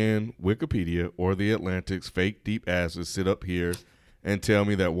let Ken, Wikipedia, or the Atlantic's fake deep asses sit up here and tell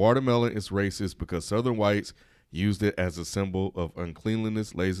me that watermelon is racist because Southern whites used it as a symbol of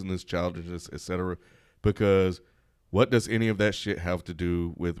uncleanliness, laziness, childishness, etc. Because what does any of that shit have to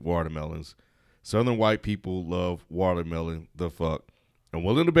do with watermelons? Southern white people love watermelon the fuck. I'm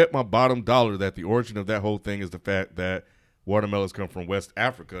willing to bet my bottom dollar that the origin of that whole thing is the fact that watermelons come from West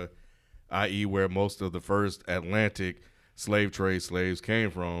Africa, i.e. where most of the first Atlantic slave trade slaves came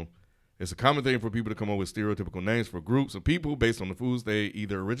from. It's a common thing for people to come up with stereotypical names for groups of people based on the foods they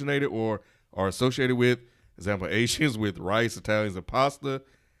either originated or are associated with. Example, Asians with rice, Italians and pasta,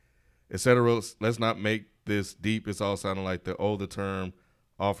 etc. Let's not make this deep. It's all sounding like the term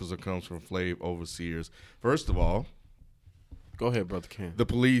officer comes from slave overseers. First of all, Go ahead, Brother Ken. the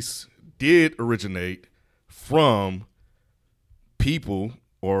police did originate from people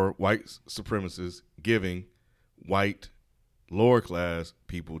or white supremacists giving white lower class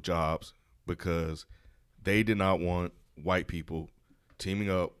people jobs because they did not want white people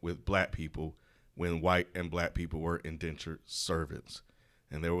teaming up with black people when white and black people were indentured servants.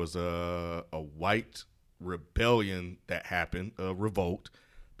 And there was a white rebellion that happened, a revolt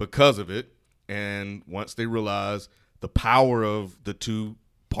because of it. And once they realized the power of the two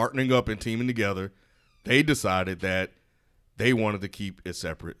partnering up and teaming together, they decided that they wanted to keep it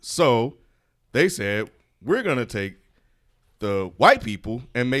separate. So they said, we're going to take the white people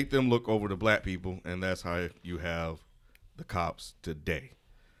and make them look over the black people. And that's how you have the cops today.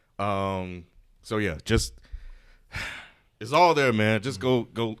 So yeah, just it's all there, man. Just go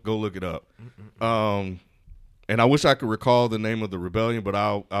look it up. And I wish I could recall the name of the rebellion, but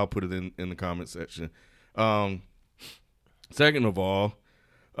I'll put it in the comment section. Second of all,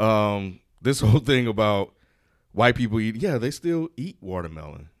 this whole thing about white people they still eat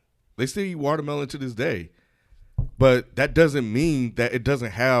watermelon. They still eat watermelon to this day. But that doesn't mean that it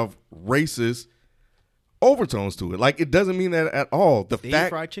doesn't have racist overtones to it. Like, it doesn't mean that at all. They eat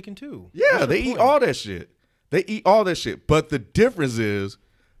fried chicken too. Yeah, they eat all that shit. They eat all that shit. But the difference is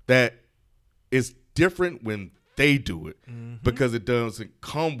that it's different when they do it because it doesn't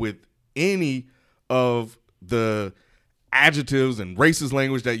come with any of the adjectives and racist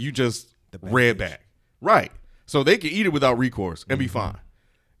language that you just read back. Right. So they can eat it without recourse and be fine.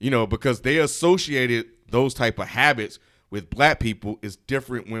 Because they associated those type of habits with black people is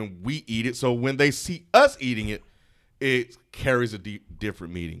different when we eat it. So when they see us eating it, it carries a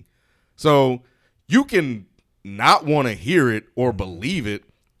different meaning. So you can not want to hear it or believe it,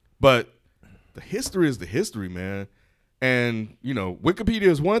 but the history is the history, man. And, Wikipedia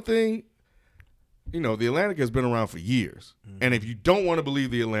is one thing. The Atlantic has been around for years. And if you don't want to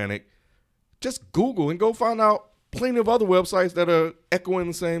believe the Atlantic, just Google and go find out plenty of other websites that are echoing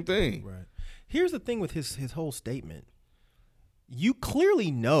the same thing. Right. Here's the thing with his whole statement. You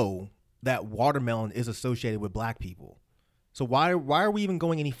clearly know that watermelon is associated with black people. So why are we even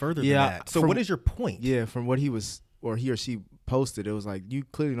going any further than that? So what is your point? Yeah, from what he or she posted, it was like, you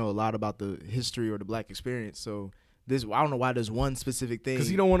clearly know a lot about the history or the black experience. So I don't know why there's one specific thing. Because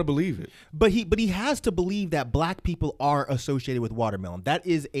he don't want to believe it. But he has to believe that black people are associated with watermelon. That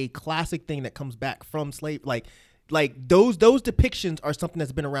is a classic thing that comes back from slave. Like those depictions are something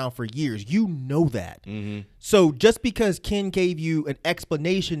that's been around for years. You know that. So just because Ken gave you an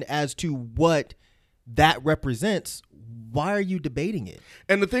explanation as to what that represents, why are you debating it?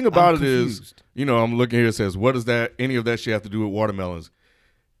 And the thing about it is, I'm looking here, it says, what does any of that shit have to do with watermelons?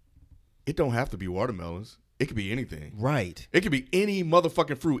 It don't have to be watermelons. It could be anything. Right. It could be any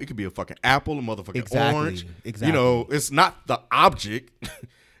motherfucking fruit. It could be a fucking apple, a motherfucking orange. Exactly. It's not the object.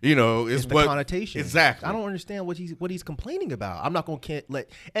 It's the connotation. Exactly. I don't understand what he's complaining about. I'm not going to let.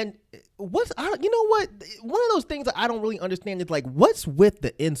 And one of those things that I don't really understand is like, what's with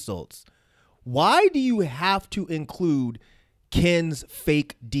the insults? Why do you have to include Ken's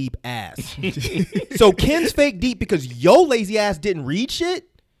fake deep ass? So Ken's fake deep because yo lazy ass didn't read shit?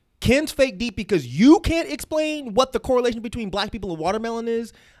 Ken's fake deep because you can't explain what the correlation between black people and watermelon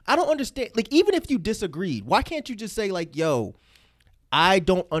is? I don't understand. Like, even if you disagreed, why can't you just say like, yo, I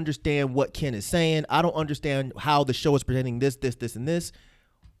don't understand what Ken is saying. I don't understand how the show is presenting this, and this.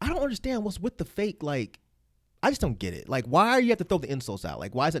 I don't understand what's with the fake, like, I just don't get it. Like, why you have to throw the insults out?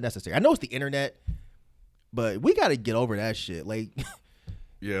 Like, why is it necessary? I know it's the internet, but we got to get over that shit. Like,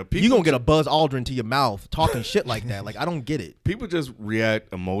 yeah, you going to get a Buzz Aldrin to your mouth talking shit like that. Like, I don't get it. People just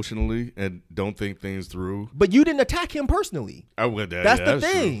react emotionally and don't think things through. But you didn't attack him personally. I would. That's the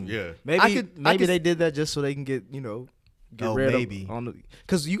thing. True. Yeah. Maybe they did that just so they can get rid of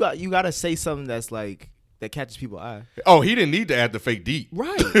because you got to say something that's like that catches people's eye. Oh, he didn't need to add the fake deep.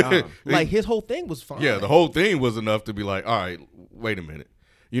 Right. Like, his whole thing was fine. Yeah, the whole thing was enough to be like, all right, wait a minute.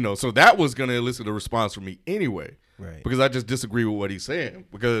 So that was going to elicit a response from me anyway. Right. Because I just disagree with what he's saying.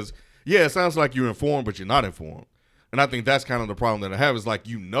 Because yeah, it sounds like you're informed, but you're not informed. And I think that's kind of the problem that I have is like,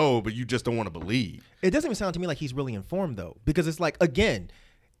 but you just don't want to believe. It doesn't even sound to me like he's really informed, though, because it's like, again,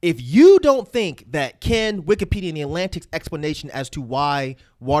 if you don't think that Ken, Wikipedia, and the Atlantic's explanation as to why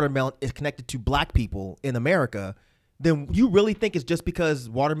watermelon is connected to black people in America, then you really think it's just because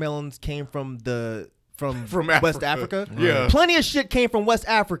watermelons came from West Africa? Yeah. Plenty of shit came from West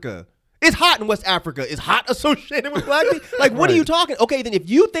Africa. It's hot in West Africa. Is hot associated with black people? Like, what are you talking? Okay, then if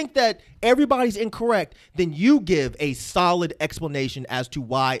you think that everybody's incorrect, then you give a solid explanation as to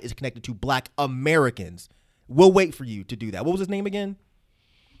why it's connected to black Americans. We'll wait for you to do that. What was his name again?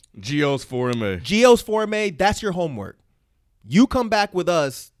 Geos 4MA. Geos 4MA, that's your homework. You come back with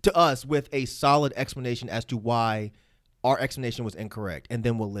us with a solid explanation as to why our explanation was incorrect, and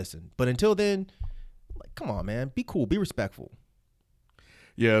then we'll listen. But until then, like, come on, man. Be cool. Be respectful.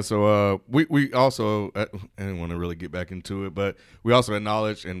 Yeah, so we also, I didn't want to really get back into it, but we also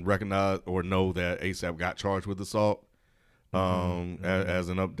acknowledge and recognize or know that ASAP got charged with assault. As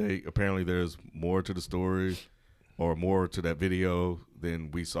an update, apparently there's more to the story or more to that video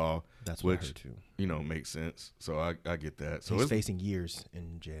than we saw. That's what I which heard too. Makes sense. So I get that. So he's facing years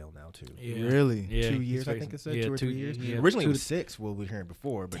in jail now too. Yeah. Really? Yeah, 2 years, I think it said. 2 or 3 years. Yeah. Originally it was 6. What we were hearing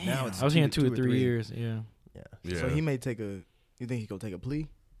before, but now it's. I was hearing 2 2 or 3 years. Yeah. Yeah. So he may take a. You think he gonna take a plea?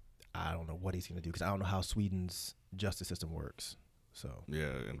 I don't know what he's gonna do because I don't know how Sweden's justice system works. So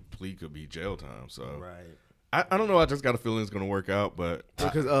Yeah, and plea could be jail time. So right. I don't know. I just got a feeling it's going to work out, but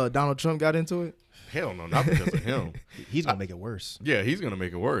Because Donald Trump got into it. hell no, not because of him. He's gonna make it worse. Yeah, he's going to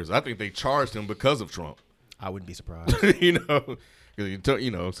make it worse. I think they charged him because of Trump. I wouldn't be surprised.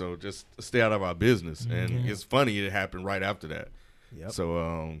 Because so just stay out of our business. And it's funny it happened right after that. Yep.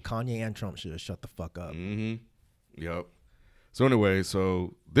 So Kanye and Trump should have shut the fuck up. Yep. So anyway,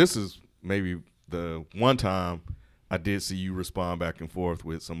 so this is maybe the one time I did see you respond back and forth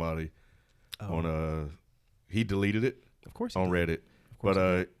with somebody on he deleted it. Of course. On Reddit.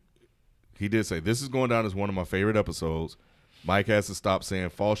 But he did say, "This is going down as one of my favorite episodes. Mike has to stop saying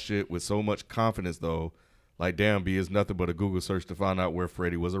false shit with so much confidence, though. Like, damn, B is nothing but a Google search to find out where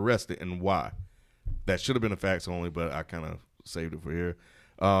Freddie was arrested and why. That should have been a facts only, but I kind of saved it for here.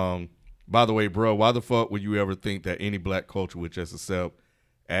 By the way, bro, why the fuck would you ever think that any black culture would just accept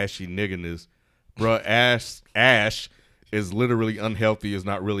ashy nigginess? Bro, ash is literally unhealthy, is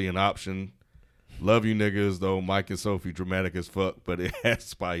not really an option. Love you niggas, though. Mike and Sophie dramatic as fuck, but it has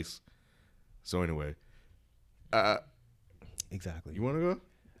spice." So anyway. Exactly. You want to go?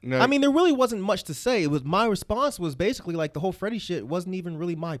 No. I mean, there really wasn't much to say. It was my response was basically like the whole Freddie shit wasn't even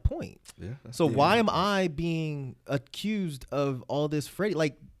really my point. Yeah. So why am I being accused of all this Freddie?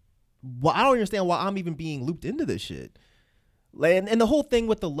 Like, I don't understand why I'm even being looped into this shit. Like, and the whole thing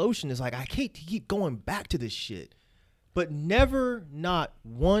with the lotion is like, I hate to keep going back to this shit. But never, not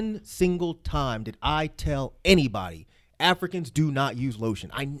one single time did I tell anybody Africans do not use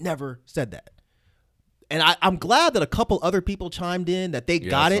lotion. I never said that. And I'm glad that a couple other people chimed in that they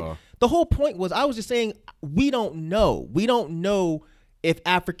got it. The whole point was I was just saying we don't know. We don't know if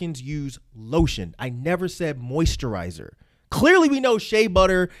Africans use lotion. I never said moisturizer. Clearly we know shea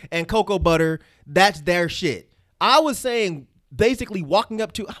butter and cocoa butter. That's their shit. I was saying basically walking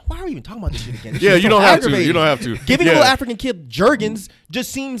up to, why are we even talking about this shit again? Yeah, you don't have to. You don't have to. Giving a little African kid Jergens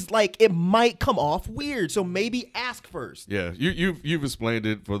just seems like it might come off weird. So maybe ask first. Yeah, you've explained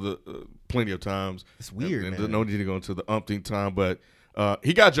it for the plenty of times. It's weird, and man. No need to go into the umpteenth time, but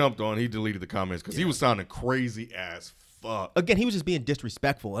he got jumped on. He deleted the comments because he was sounding crazy as fuck. Again, he was just being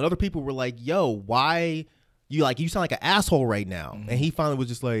disrespectful, and other people were like, "Yo, why?" You sound like an asshole right now. And he finally was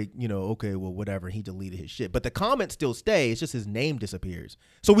just like, okay, well, whatever. And he deleted his shit. But the comments still stay. It's just his name disappears.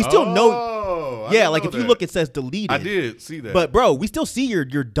 So we still know. Yeah, like if you look, it says deleted. I did see that. But bro, we still see your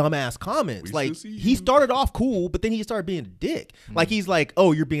dumbass comments. Like he started off cool, but then he started being a dick. Like he's like,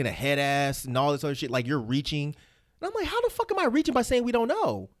 "Oh, you're being a head ass and all this other shit. Like you're reaching." And I'm like, how the fuck am I reaching by saying we don't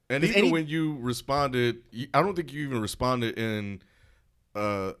know? And even when you responded, I don't think you even responded in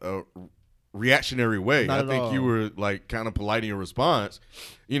a reactionary way. I think you were like kind of polite in your response.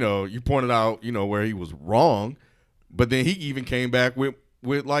 You pointed out, where he was wrong, but then he even came back with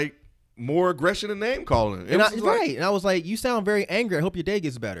like more aggression and name calling. And I was like, you sound very angry. I hope your day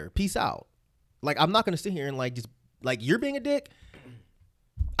gets better. Peace out. Like, I'm not going to sit here and like just like you're being a dick.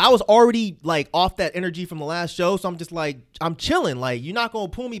 I was already like off that energy from the last show, so I'm just like, I'm chilling. Like, you're not gonna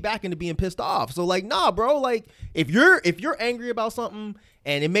pull me back into being pissed off. So like, nah, bro. Like, if you're angry about something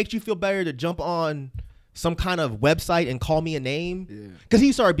and it makes you feel better to jump on some kind of website and call me a name, because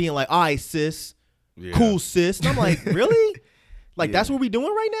he started being like, "All right, sis, cool, sis," and I'm like, really? Like that's what we doing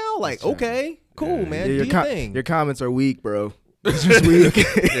right now? Like, okay, cool, man. Do your thing. Your comments are weak, bro. Just weak.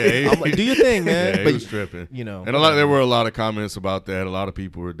 I'm like, do your thing, man. Yeah, he was tripping. You know, and there were a lot of comments about that. A lot of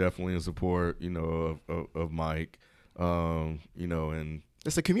people were definitely in support, of Mike. And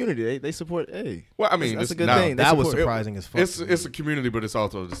it's a community. They support. Hey, well, I mean, that's a good thing. That was surprising as fuck. It's a community, but it's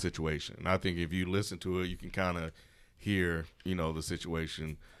also the situation. And I think if you listen to it, you can kind of hear, the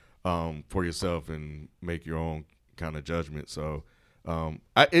situation for yourself and make your own kind of judgment. So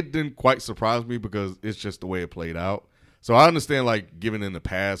it didn't quite surprise me because it's just the way it played out. So I understand, like, given in the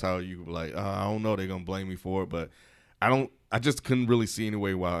past how you were like, I don't know, they're gonna blame me for it, but I just couldn't really see any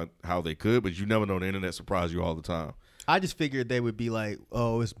way how they could. But you never know, the internet surprises you all the time. I just figured they would be like,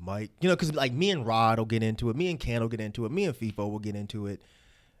 oh, it's Mike. Because like me and Rod will get into it. Me and Ken will get into it. Me and FIFO will get into it.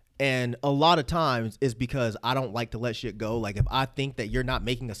 And a lot of times it's because I don't like to let shit go. Like if I think that you're not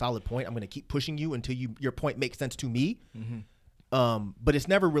making a solid point, I'm going to keep pushing you until your point makes sense to me. Mm-hmm. But it's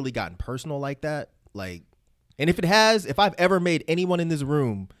never really gotten personal like that. Like, and if I've ever made anyone in this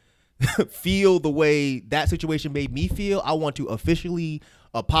room feel the way that situation made me feel, I want to officially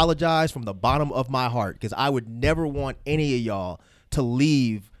apologize from the bottom of my heart, because I would never want any of y'all to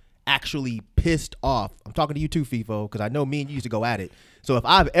leave actually pissed off. I'm talking to you too, FIFO, because I know me and you used to go at it. So if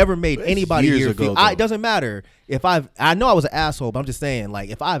I've ever made anybody here feel, it doesn't matter if I know I was an asshole, but I'm just saying, like,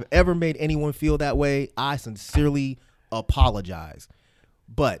 if I've ever made anyone feel that way, I sincerely apologize.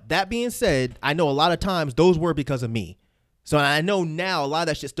 But that being said, I know a lot of times those were because of me. So I know now a lot of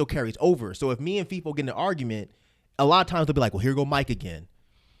that shit still carries over. So if me and FIFO get in an argument, a lot of times they'll be like, well, here go Mike again.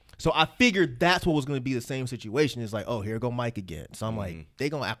 So I figured that's what was going to be the same situation. It's like, oh, here go Mike again. So I'm like, they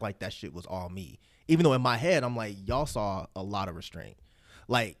going to act like that shit was all me. Even though in my head, I'm like, y'all saw a lot of restraint.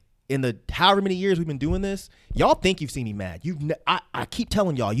 Like, in the however many years we've been doing this, y'all think you've seen me mad. I keep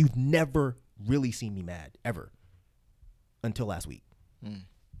telling y'all, you've never really seen me mad, ever. Until last week.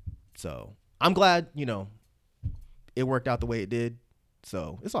 So I'm glad, it worked out the way it did.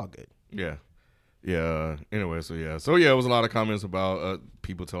 So it's all good. Yeah. Yeah. Anyway, so it was a lot of comments about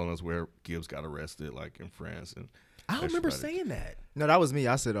people telling us where Gibbs got arrested, like in France. And I don't remember saying that. No, that was me.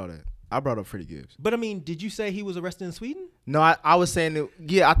 I said all that. I brought up Freddie Gibbs. But I mean, did you say he was arrested in Sweden? No, I was saying that,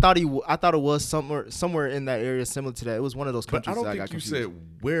 yeah, I thought it was somewhere in that area similar to that. It was one of those countries. But I don't think you said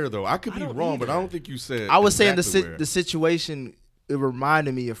where though. I could be wrong, but I don't think you said. I was exactly saying the situation. It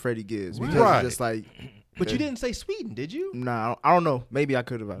reminded me of Freddie Gibbs because it's just like. But you didn't say Sweden, did you? Nah, I don't know. Maybe I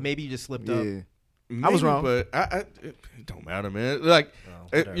could have. Maybe you just slipped up. Maybe, I was wrong, but it don't matter, man. Like,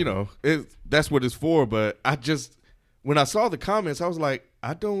 that's what it's for. But when I saw the comments, I was like,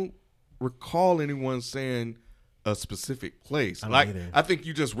 I don't recall anyone saying a specific place. I think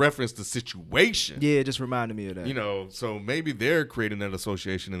you just referenced the situation. Yeah, it just reminded me of that. So maybe they're creating that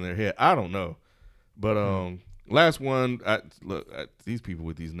association in their head. I don't know. But last one, these people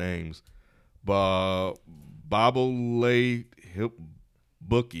with these names, Bobolay Hip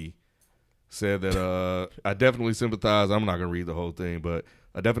Bookie said that I definitely sympathize. I'm not gonna read the whole thing, but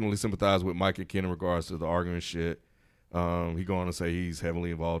I definitely sympathize with Mike and Ken in regards to the arguing shit. He going to say he's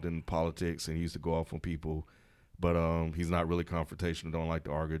heavily involved in politics and he used to go off on people, but he's not really confrontational, don't like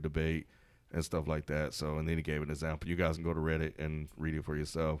to argue, debate, and stuff like that. So, and then he gave an example. You guys can go to Reddit and read it for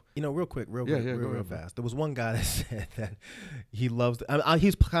yourself. Real quick, real fast. There was one guy that said that he loves.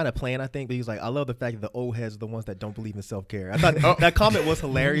 He's kind of playing, I think, but he's like, I love the fact that the old heads are the ones that don't believe in self-care. I thought that comment was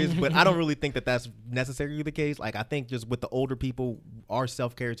hilarious, but I don't really think that that's necessarily the case. Like, I think just with the older people, our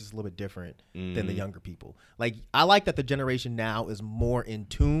self-care is just a little bit different than the younger people. Like, I like that the generation now is more in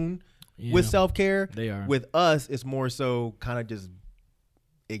tune with self-care. They are. With us, it's more so kind of just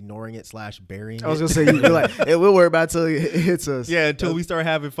ignoring it / burying it. I was gonna say, you're like, hey, we'll worry about it until it hits us. Yeah, until we start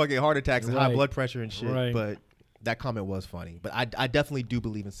having fucking heart attacks and high Right. blood pressure and shit. Right. But that comment was funny. But I definitely do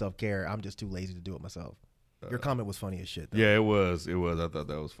believe in self-care. I'm just too lazy to do it myself. Your comment was funny as shit, though. Yeah, it was. I thought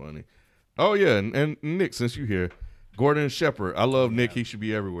that was funny. Oh yeah, and Nick, since you here, Gordon Shepard. I love Nick. He should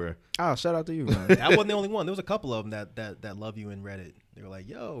be everywhere. Oh, shout out to you, man. That wasn't the only one. There was a couple of them that love you in Reddit. They were like,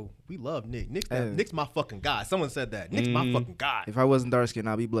 yo, we love Nick. Nick's my fucking guy. Someone said that. Nick's my fucking guy. If I wasn't dark skinned,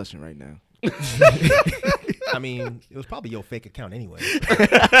 I'd be blushing right now. I mean, it was probably your fake account anyway.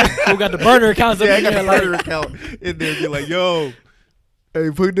 Who got the burner accounts? Yeah, I got the burner account in there. Be like, yo, hey,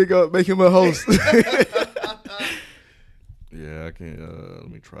 put Nick up, make him a host. Yeah, I can't.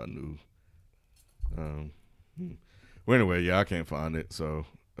 Let me try new. Well, anyway, yeah, I can't find it. So,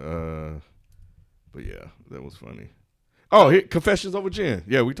 but yeah, that was funny. Oh, here, Confessions Over Jen.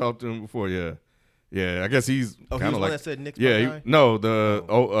 Yeah, we talked to him before. Yeah, I guess he's kind of like. That said Nick's yeah,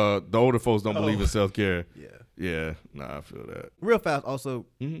 the older folks don't believe in self-care. Yeah, nah, I feel that. Real fast, also,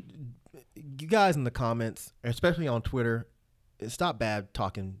 you guys in the comments, especially on Twitter, stop bad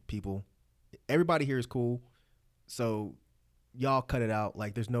talking people. Everybody here is cool, so y'all cut it out.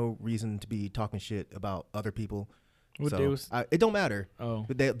 Like, there's no reason to be talking shit about other people. What So, they was? it don't matter. Oh.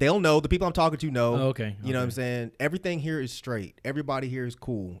 But they'll know. The people I'm talking to know. Oh, okay. You know what I'm saying? Everything here is straight. Everybody here is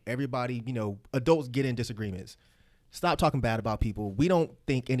cool. Everybody, adults get in disagreements. Stop talking bad about people. We don't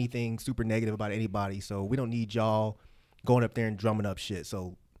think anything super negative about anybody, so we don't need y'all going up there and drumming up shit.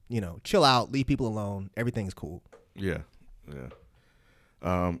 So, chill out. Leave people alone. Everything's cool. Yeah.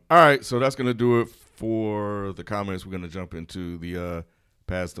 All right, so that's going to do it for the comments. We're going to jump into the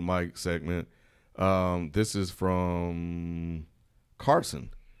Pass the Mic segment. This is from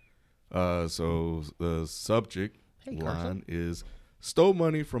Carson. So the subject line is stole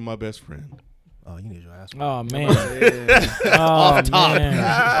money from my best friend. Oh, you need your ass whooped. Oh, man. Off top.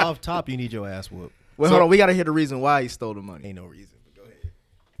 man. Off top, you need your ass whooped. Wait, hold on. We got to hear the reason why he stole the money. Ain't no reason. Go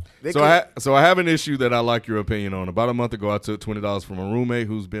ahead. So I have an issue that I like your opinion on. About a month ago, I took $20 from a roommate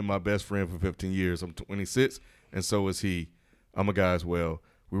who's been my best friend for 15 years. I'm 26, and so is he. I'm a guy as well.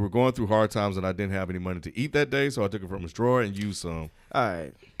 We were going through hard times, and I didn't have any money to eat that day, so I took it from his drawer and used some. All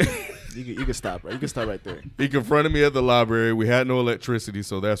right. You can stop, right? You can stop right there. He confronted me at the library. We had no electricity,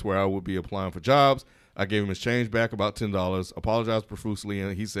 so that's where I would be applying for jobs. I gave him his change back, about $10, apologized profusely,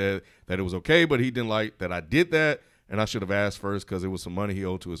 and he said that it was okay, but he didn't like that I did that, and I should have asked first because it was some money he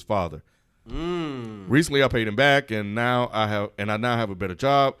owed to his father. Recently, I paid him back, and now I have a better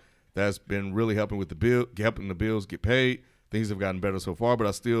job that's been really helping with helping the bills get paid. Things have gotten better so far, but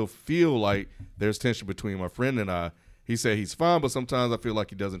I still feel like there's tension between my friend and I. He said he's fine, but sometimes I feel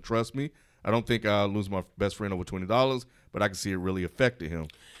like he doesn't trust me. I don't think I'll lose my best friend over $20, but I can see it really affected him.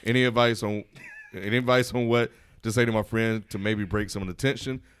 Any advice on what to say to my friend to maybe break some of the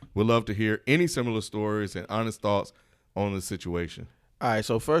tension? Would love to hear any similar stories and honest thoughts on the situation. All right,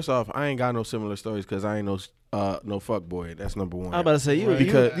 so first off, I ain't got no similar stories because I ain't no fuck boy. That's number one. I'm about to say you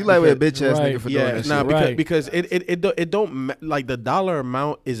Because- like with a bitch ass right. nigga for doing Yeah, that nah, shit. because it don't like the dollar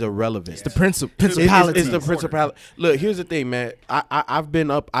amount is irrelevant. It's the principality. It's the principality. Look, here's the thing, man. I've been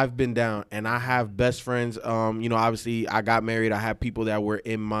up, I've been down, and I have best friends. Obviously, I got married. I have people that were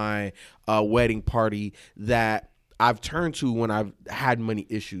in my wedding party that I've turned to when I've had money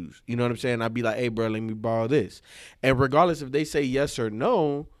issues. You know what I'm saying? I'd be like, hey, bro, let me borrow this. And regardless if they say yes or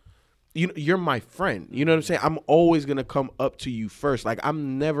no, you're my friend. You know what I'm saying? I'm always going to come up to you first. Like,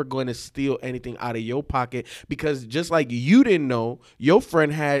 I'm never going to steal anything out of your pocket because just like you didn't know, your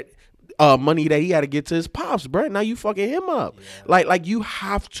friend had money that he had to get to his pops, bro. Now you fucking him up. Yeah. Like you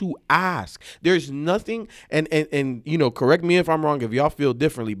have to ask. There's nothing, and correct me if I'm wrong if y'all feel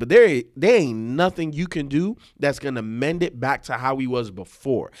differently, but there ain't nothing you can do that's gonna mend it back to how he was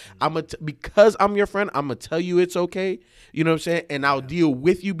before. Because I'm your friend, I'm gonna tell you it's okay. You know what I'm saying? And I'll deal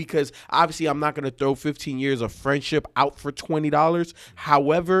with you because obviously I'm not gonna throw 15 years of friendship out for $20.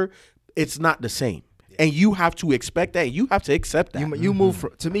 However, it's not the same. And you have to expect that. You have to accept that. You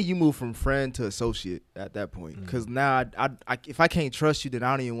move from friend to associate at that point. Because now, if I can't trust you, then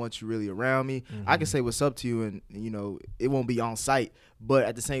I don't even want you really around me. I can say what's up to you, and it won't be on site. But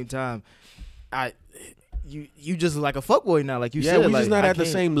at the same time, you just like a fuckboy now, like you said. Yeah, we like, just not at the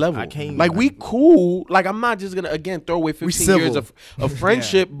same level. I can't. Like we cool. Like I'm not just gonna again throw away 15 years of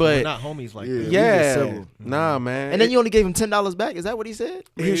friendship, but we're not homies like that. Yeah, nah, man. And then you only gave him $10 back. Is that what he said?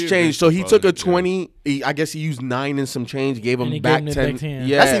 His change. So he took a 20. I guess he used 9 and some change. Gave him back 10.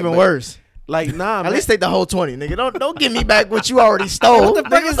 Yeah, that's even worse. Like nah, at least take the whole 20, nigga. Don't give me back what you already stole. What the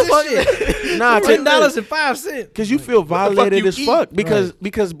fuck is this shit? Nah, $10.05. Because you feel violated as fuck.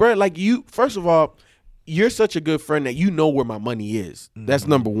 Because bro, like you. First of all, you're such a good friend that you know where my money is. That's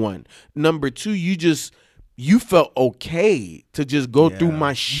number one. Number two, you felt okay to just go through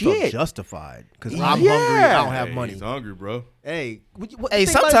my shit. Felt justified because I'm hungry. I don't have money. He's hungry, bro. Hey,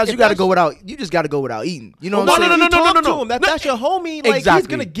 sometimes you gotta go without. You just gotta go without eating. You know what I'm saying? No. That's your homie. Like he's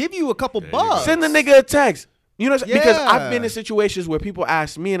gonna give you a couple bucks. Send the nigga a text. You know, because I've been in situations where people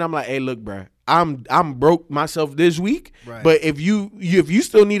ask me, and I'm like, "Hey, look, bro, I'm broke myself this week, but if you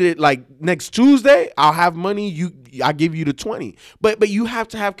still need it like next Tuesday, I'll have money. I give you the 20. But you have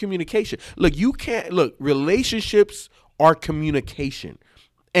to have communication. Look, you can't look. Relationships are communication,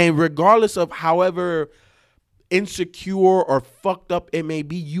 and regardless of however insecure or fucked up it may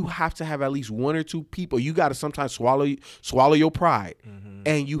be, you have to have at least one or two people. You got to sometimes swallow your pride,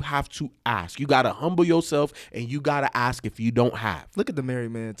 and you have to ask. You got to humble yourself, and you got to ask if you don't have. Look at the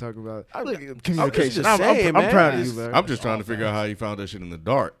married man talking about communication. I'm proud of you, man. I'm just trying to figure out how you found that shit in the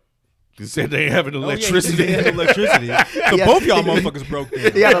dark. They said they ain't having Oh, yeah, electricity. he had electricity. So both y'all motherfuckers broke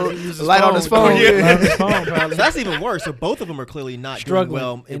then. He had a light on his phone. So that's even worse. So both of them are clearly not Struggling. doing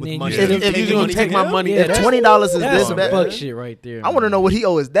well And with then money. you- If Taking you're gonna money take from my him? money, Yeah, if that's- $20 is That's this some bad, fuck shit right there. I want to know what he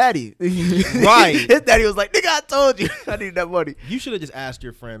owe his daddy. Right. His daddy was like, "Nigga, I told you I need that money." You should have just asked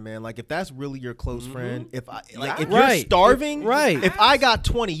your friend, man. Like, if that's really your close friend, if you're Right. starving, Right. If I got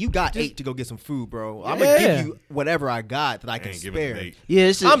 20, you got 8 to go get some food, bro. I'm gonna Yeah. give you whatever I got that I can ain't giving them spare. 8. Yeah,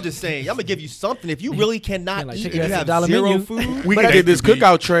 it's I'm just saying, I'm gonna give you something. If you really cannot like, eat, take and you that have $1 zero menu. food, We can get this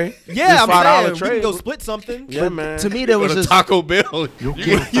cookout tray. yeah, This I'm $5 saying we tray. can go split something. Yeah, man. to me, there Go was to just Taco Bell. You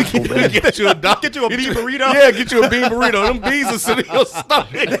get you a Get you a beef burrito. Yeah, get you a bean burrito. Them beans are sitting in your stomach.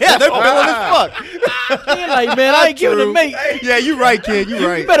 Yeah, they're filling as fuck. He like, man, I ain't giving a mate. Yeah, you right, kid. You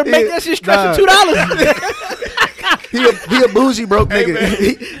right. You better make that shit stretch for $2. he a bougie broke nigga. man,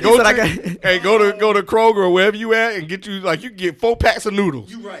 He Go said, to, "I got." hey, go to Kroger or wherever you at and get you like you can get 4 packs of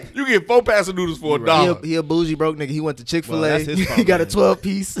noodles. You right. You get 4 packs of noodles for $1. He a bougie broke nigga. He went to Chick-fil-A. Well, that's his he problem, got a man. 12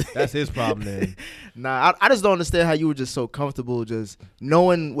 piece. That's his problem, then. Nah, I just don't understand how you were just so comfortable just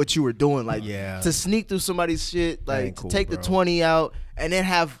knowing what you were doing. Like, Yeah. to sneak through somebody's shit, That ain't like, cool, to take bro. the 20 out and then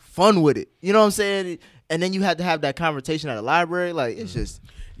have fun with it. You know what I'm saying? And then you had to have that conversation at a library. Like, it's just.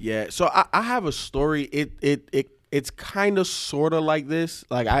 Yeah, so I have a story. It's kind of sort of like this.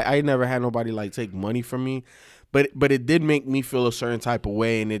 Like I never had nobody like take money from me, but it did make me feel a certain type of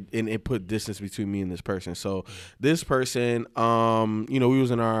way, and it put distance between me and this person. So this person, we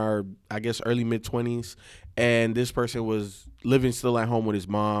was in our I guess early mid-20s, and this person was living still at home with his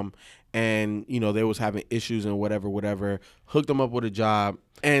mom, and they was having issues and whatever. Hooked him up with a job.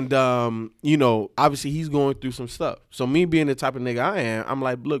 And, obviously he's going through some stuff. So me being the type of nigga I am, I'm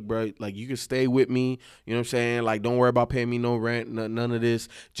like, look, bro, like you can stay with me. You know what I'm saying? Like, don't worry about paying me no rent, none of this.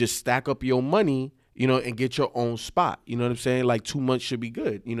 Just stack up your money, and get your own spot. You know what I'm saying? Like 2 months should be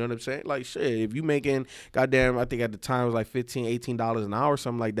good. You know what I'm saying? Like, shit, if you making, goddamn, I think at the time it was like $15, $18 an hour,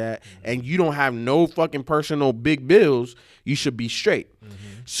 something like that, and you don't have no fucking personal big bills, you should be straight.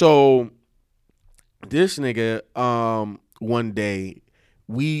 So this nigga, one day,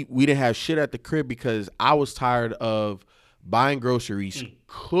 we didn't have shit at the crib because I was tired of buying groceries,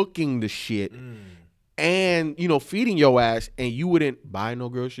 cooking the shit, and feeding your ass, and you wouldn't buy no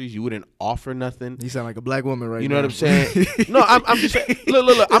groceries, you wouldn't offer nothing. You sound like a black woman right now. You know what I'm saying? No, I'm just saying.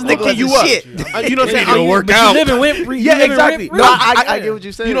 Look, I'm nigga hooking you was up. a shit. You know what I'm saying? It'll work But out. you living rent free. Yeah, exactly. No, I get what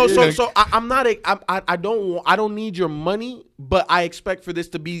you're saying. So I'm not. I don't need your money, but I expect for this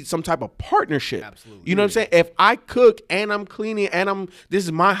to be some type of partnership. Absolutely. You know what I'm saying? If I cook and I'm cleaning and this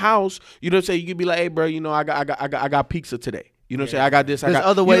is my house, you know what I'm saying? You could be like, hey, bro, I got pizza today. You know what I'm saying? I got this. There's I got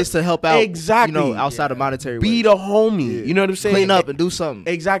other ways to help out. Exactly. Outside of monetary Be ways. the homie. You know what I'm saying? Clean up and do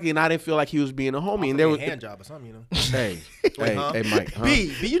something. Exactly. And I didn't feel like he was being a homie. And there was a hand job or something, hey, huh? hey, Mike. Huh?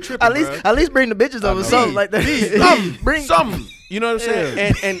 B, you tripping, At least bring the bitches over something like that. Bring something. You know what I'm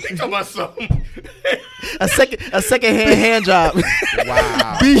saying? And Talk about something. a second hand job.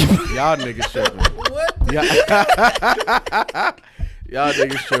 wow, y'all niggas tripping. What? Y'all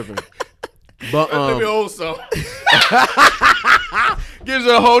niggas tripping. But Let me hold some. gives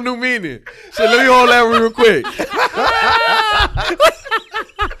it a whole new meaning. So let me hold that real quick.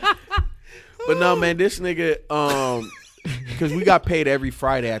 But no, man, this nigga, because we got paid every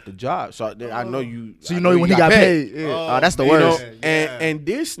Friday at the job, so I know you. So you know when he got paid. Yeah. Oh, that's the worst. And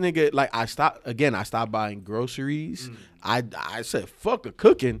this nigga, like I stopped buying groceries. I said, fuck the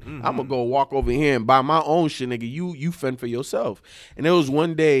cooking. I'm gonna go walk over here and buy my own shit, nigga. You fend for yourself. And there was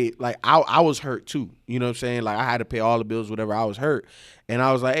one day, like I was hurt too. You know what I'm saying? Like I had to pay all the bills, whatever. I was hurt. And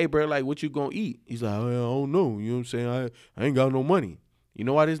I was like, hey, bro, like what you gonna eat? He's like, I don't know. You know what I'm saying? I ain't got no money. You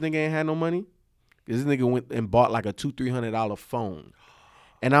know why this nigga ain't had no money? Because this nigga went and bought like a $200-$300 phone.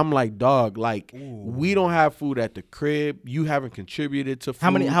 And I'm like, dog, like, we don't have food at the crib. You haven't contributed to food.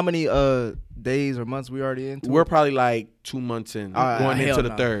 How many days or months we already into? We're probably like 2 months in, going into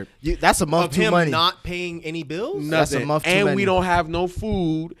the third. That's a month Of too him money. not paying any bills? Nothing. That's a month too and many. we don't have no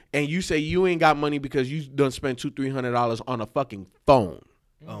food. And you say you ain't got money because you done spent $200-$300 on a fucking phone.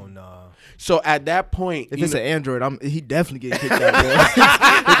 Oh, no. So at that point, If you it's know, an Android, he definitely getting kicked out.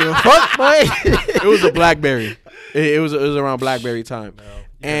 Fuck, boy. it was a BlackBerry. It was around BlackBerry time.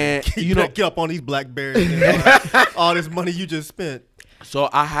 And you know, get up on these Blackberries. Man. All this money you just spent. so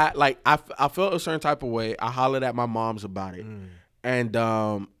I had like I felt a certain type of way. I hollered at my moms about it, and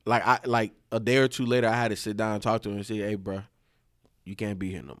like a day or two later, I had to sit down and talk to her and say, "Hey, bro, you can't be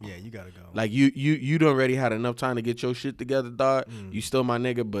here no more. Yeah, you gotta go. Like you done already had enough time to get your shit together, dog. You still my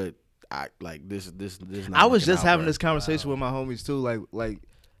nigga, but I like this. Not I was working just out, having bro. this conversation with my homies too. Like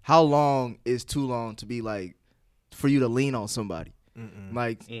how long is too long to be like for you to lean on somebody?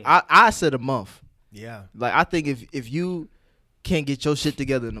 Like I said a month. Yeah. Like I think if you can't get your shit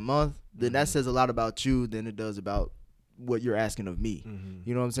together in a month, then that says a lot about you than it does about what you're asking of me.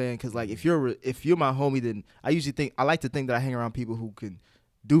 You know what I'm saying? Because like if you're my homie, then I like to think that I hang around people who can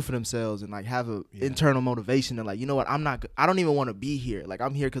do for themselves and like have a internal motivation and like, you know what, I don't even want to be here. Like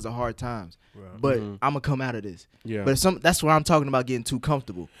I'm here because of hard times, but I'm gonna come out of this. Yeah. But that's where I'm talking about getting too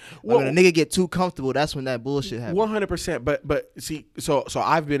comfortable. Like when a nigga get too comfortable, that's when that bullshit happens. 100%. But see, so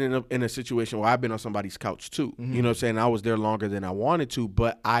I've been in a situation where I've been on somebody's couch too. You know what I'm saying? I was there longer than I wanted to,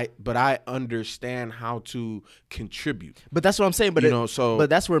 but I understand how to contribute. But that's what I'm saying. But but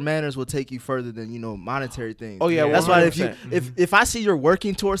that's where manners will take you further than monetary things. Oh yeah, that's 100%. why if I see you're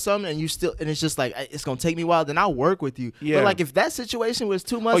working towards something and it's just like it's gonna take me a while, then I'll work with you. Yeah. But like if that situation was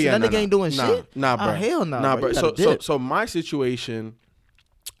 2 months and that nigga ain't doing shit, bro. Hell no, nah, bro. So my situation,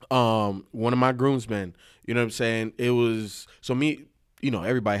 one of my groomsmen, you know what I'm saying? It was me.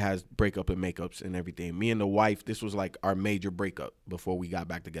 Everybody has breakup and makeups and everything. Me and the wife, this was like our major breakup before we got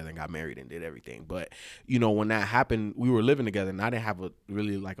back together and got married and did everything. But, when that happened, we were living together and I didn't have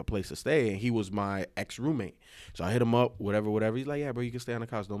a place to stay. And he was my ex-roommate. So I hit him up, whatever. He's like, yeah, bro, you can stay on the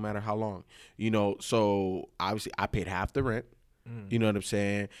couch no matter how long. So obviously I paid half the rent. You know what I'm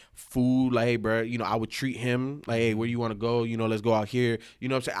saying? Food, like, hey, bro, I would treat him like, hey, where you want to go? Let's go out here. You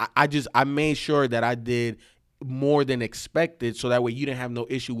know what I'm saying? I made sure that I did more than expected, so that way you didn't have no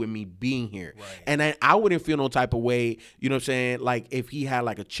issue with me being here. Right. And I wouldn't feel no type of way, you know what I'm saying, like if he had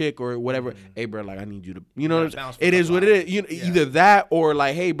like a chick or whatever, hey bro, like I need you to, what I'm saying? It is what it is. Either that or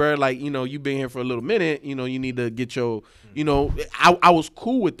like, hey bro, like, you've been here for a little minute, you need to get your, I was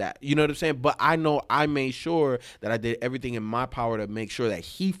cool with that, you know what I'm saying? But I know I made sure that I did everything in my power to make sure that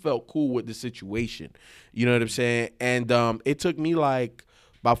he felt cool with the situation. You know what I'm saying? And it took me like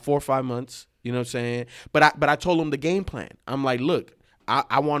about 4 or 5 months. You know what I'm saying? But I told him the game plan. I'm like, look,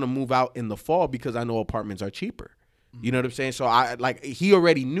 I want to move out in the fall because I know apartments are cheaper. You know what I'm saying? So he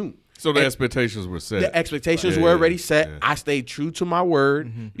already knew. So the expectations were set. The expectations were already set. Yeah. I stayed true to my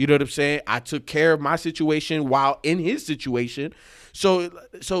word. You know what I'm saying? I took care of my situation while in his situation. So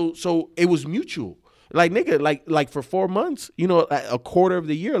it was mutual. Like, nigga, like for 4 months, a quarter of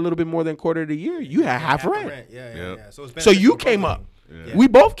the year, a little bit more than a quarter of the year, you had half rent. Yeah. So you came up. Yeah. We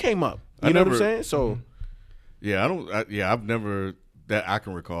both came up. You know what I'm saying? So, I've never that I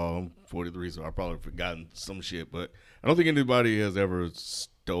can recall. I'm 43, so I've probably forgotten some shit. But I don't think anybody has ever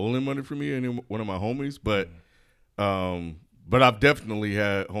stolen money from me, any one of my homies. But I've definitely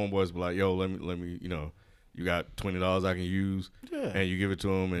had homeboys be like, "Yo, let me, you got $20 I can use," and you give it to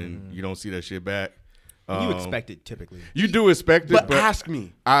them, and you don't see that shit back. You expect it typically. You do expect it, but ask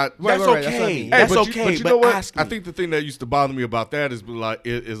me. That's okay. That's okay. But you know what? I think the thing that used to bother me about that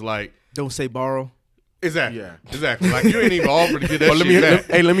is like. Don't say borrow. Exactly. Yeah. Exactly. Like you ain't even offered to get that shit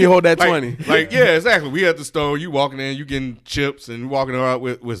back. Let me hold that 20. Like, yeah, exactly. We at the store, you walking in, you getting chips and walking around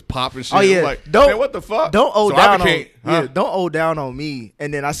with pop and shit. Oh yeah. Like, man, what the fuck? Don't owe down on me,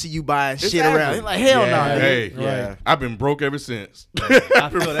 and then I see you buying shit around. You're like, hell no. Hey, I've been broke ever since. I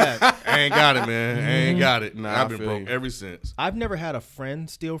feel that. I ain't got it, man. I ain't got it. I've been broke ever since. I've never had a friend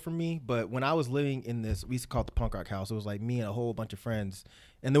steal from me, but when I was living in this, we used to call it the punk rock house. It was like me and a whole bunch of friends.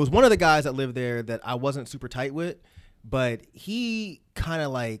 And there was one of the guys that lived there that I wasn't super tight with, but he kind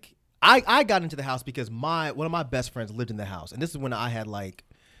of like I got into the house because one of my best friends lived in the house, and this is when I had like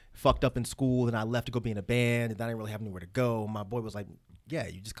fucked up in school and I left to go be in a band and I didn't really have anywhere to go. My boy was like, "Yeah,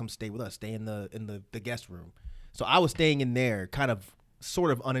 you just come stay with us, stay in the guest room." So I was staying in there, kind of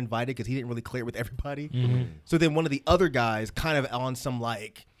sort of uninvited because he didn't really clear with everybody. So then one of the other guys, kind of on some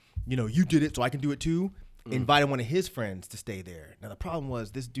like, you did it, so I can do it too. Invited one of his friends to stay there. Now the problem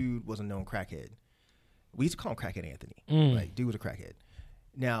was this dude was a known crackhead. We used to call him Crackhead Anthony. Like, dude was a crackhead.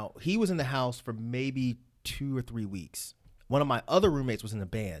 Now he was in the house for maybe 2 or 3 weeks. One of my other roommates was in the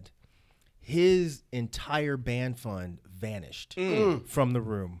band. His entire band fund vanished from the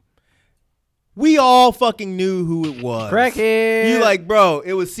room. We all fucking knew who it was. Crackhead. You like, bro,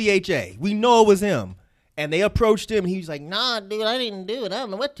 it was CHA. We know it was him. And they approached him. He was like, "Nah, dude, I didn't do it. I don't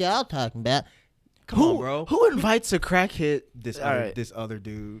know what y'all talking about." Come on, bro. Who invites a crackhead? This other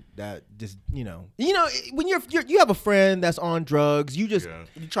dude that just when you have a friend that's on drugs, you're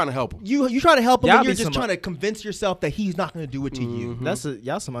trying to help him. You try to help him, and you're just trying to convince yourself that he's not going to do it to you. That's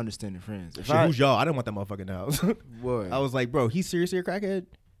y'all some understanding friends. Who's y'all? I didn't want that motherfucker in the house. I was like, bro, he's seriously a crackhead.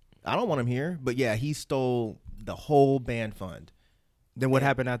 I don't want him here. But yeah, he stole the whole band fund. Then what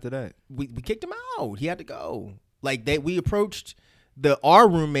happened after that? We kicked him out. He had to go. Like we approached our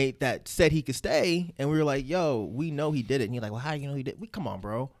roommate that said he could stay, and we were like, "Yo, we know he did it." And you're like, "Well, how do you know he did?" Come on,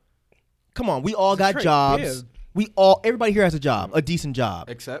 bro. Come on. We all got jobs. Everybody here has a job, a decent job,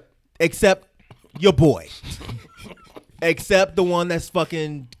 Except your boy. Except the one that's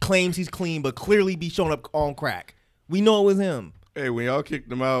fucking claims he's clean but clearly be showing up on crack. We know it was him. Hey, when y'all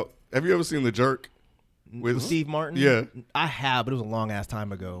kicked him out, have you ever seen The Jerk? With Steve Martin? Yeah. I have, but it was a long ass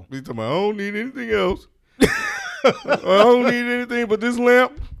time ago. He's talking about, I don't need anything else. I don't need anything but this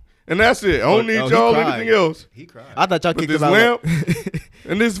lamp. And that's it. I don't need y'all anything else. He cried. I thought y'all But kicked this him out. lamp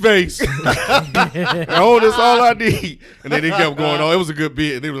and this vase. Oh, that's all I need. And then he kept going on. It was a good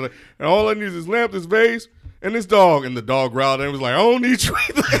bit. And he was like, and all I need is this lamp, this vase, and this dog. And the dog growled and was like, I don't need you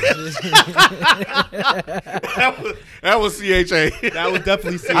either. that was CHA. That was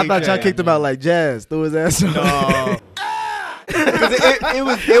definitely CHA. I thought y'all kicked him out like Jazz. Threw his ass on. No.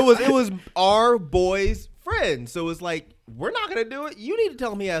 Because it was our boy's friend. So it's like, we're not going to do it. You need to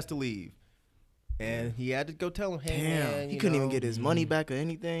tell him he has to leave. And he had to go tell him, hey, man. He couldn't even get his money back or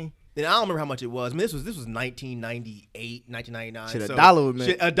anything. And I don't remember how much it was. I mean, this was 1998, 1999. Shit, so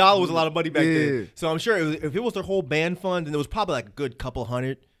 $1 was a lot of money back Yeah. then. So I'm sure if it was their whole band fund, then it was probably like a good couple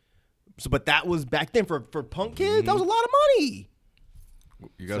hundred. So, but that was back then for punk kids. That was a lot of money.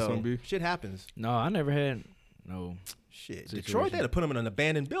 You got something, B? Shit happens. No, I never had no Shit, situation. Detroit, they had to put them in an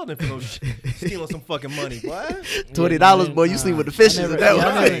abandoned building for those stealing some fucking money. What? $20, boy. You sleep with the fishes.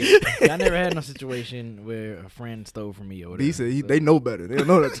 I never had no situation where a friend stole from me or whatever. He said they know better. They don't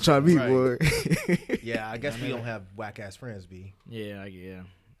know not to try me, Right. boy. Yeah, I guess we don't have whack ass friends, B. Yeah, I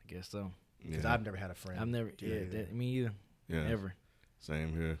guess so. Because I've never had a friend. I've never. do Yeah, that. me either. Yeah. Never.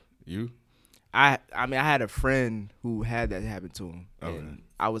 Same here. You? I mean, I had a friend who had that happen to him, Okay. and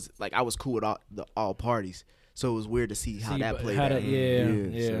I was cool with all parties, so it was weird to see how that played how out. that- yeah.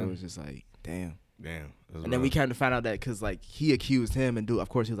 So it was just like, damn. Damn. And then we kind of found out that because like he accused him, and of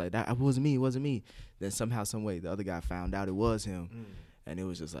course he was like, that wasn't me. Then somehow, some way, the other guy found out it was him, and it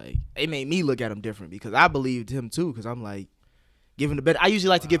was just like it made me look at him different because I believed him too. Because I'm like, giving the benefit. I usually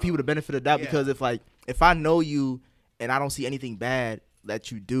like to give people the benefit of the doubt because if I know you and I don't see anything bad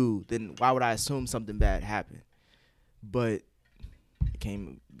that you do, then why would I assume something bad happened? But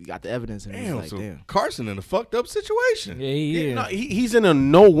we got the evidence, and it was like, so damn. Carson in a fucked up situation. Yeah, he is. No, he's in a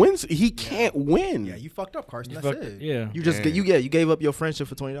no-win. He can't win. Yeah, you fucked up, Carson. That's Fuck- it. Yeah, You just you gave up your friendship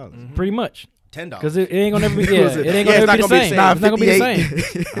for $20. pretty much. $10. Because it ain't gonna never be. Yeah, it ain't Yeah, gonna it's ever not be the gonna be same. the It's not gonna be the 58.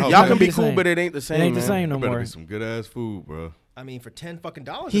 same. Y'all can gonna be the cool, same. but it ain't the same. It ain't the man. same no It better more. be some good ass food, bro. I mean, for $10 fucking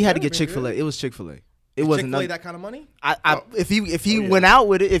dollars, He it had to better get been Chick-fil-A. good. It was Chick-fil-A. It wasn't Chick-fil-A nothing. that kind of money. If he went out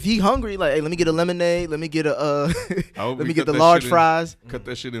with it, if he hungry, like, hey, let me get a lemonade, let me get a let me get the large fries. Cut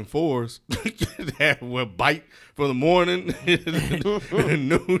that shit in fours. Have a bite for the morning, and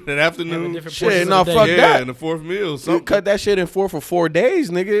noon, and afternoon. Shit, no, fuck Yeah, that. and the fourth meal. You Something. cut that shit in four for 4 days,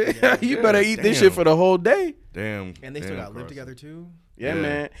 nigga. You better eat this damn. shit for the whole day. Damn. And they still damn, got to live Carson. together too. Yeah, Yeah.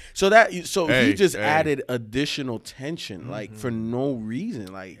 man. So he Hey, just hey. added additional tension, like for no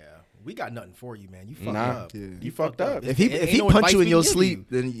reason. Like, Yeah, we got nothing for you, man. You fucked Nah. up. Yeah. You fucked up. If he Ain't no punch advice you we in your can give sleep,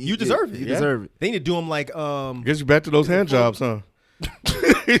 you. then You deserve it. You Yeah. deserve it. They need to do them like Gets you back to those hand jobs, huh?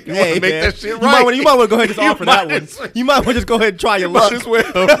 You Hey, wanna make man, that shit you right. might want to go ahead and just You offer that might one. as well- You might want to just go ahead and try your Might luck. as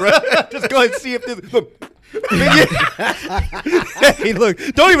well, bro. Just go ahead and see if this. Look. Hey, look!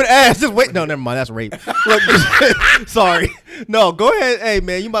 Don't even ask. Just wait. No, never mind. That's rape. Look, sorry. No, go ahead. Hey,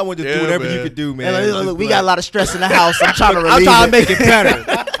 man, you might want to just do Yeah, whatever man. you could do, Hey, man. look, Just we be got a like, lot of stress in the house. I'm trying to relieve I'm trying to it. make it better.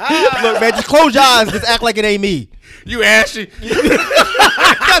 Look, man, just close your eyes. Just act like it ain't me. You ashy.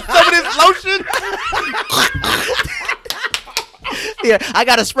 Got some of this lotion. Yeah, I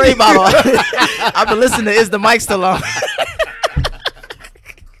got a spray bottle. I've been listening to Is the Mic Still On?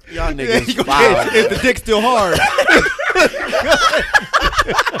 y'all Yeah, niggas you go foul. ahead. If the dick's still hard.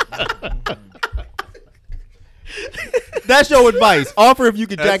 That's your advice. Offer if you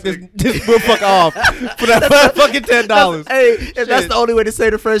can jack this motherfucker off for that fucking $10. Hey, if that's the only way to say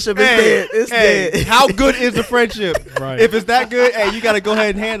the friendship, it's dead. It's dead. How good is the friendship? Right. If it's that good, hey, you got to go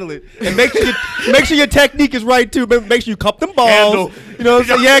ahead and handle it, and make sure your technique is right too. Make sure you cup them balls. Handle. You know what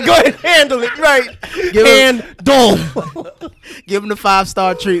I'm saying? Yeah, go ahead and handle it right. Give him- Handle. Give him the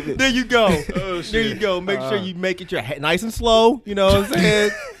 5-star treatment. There you go. There you go. Make sure you make it nice and slow. You know what I'm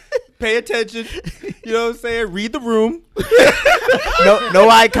saying? Pay attention. You know what I'm saying? Read the room. No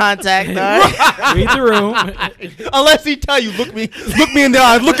eye contact. All right? Read the room. Unless he tell you, look me in the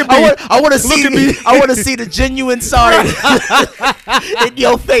eyes. Look at me. I want to see. I want to see the genuine sorry in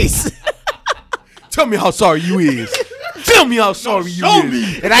your face. Tell me how sorry you is. Tell me how sorry you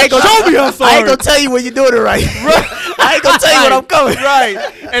is. And I ain't gonna Show me how sorry. I ain't gonna tell you when you're doing it right. I ain't gonna tell you when I'm coming. Right.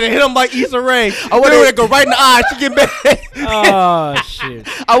 And then hit him like Issa Rae. I wanna- want to go right in the eye. She get mad. Oh shit.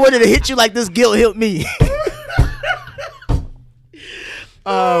 I wanted to hit you like this guilt hit me.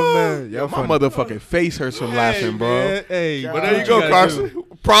 Oh man, yo, my motherfucking face hurts from laughing, bro. Man, hey, But there you go, Carson.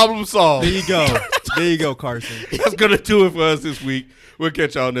 Problem solved. There you go. There you go, Carson. That's gonna do it for us this week. We'll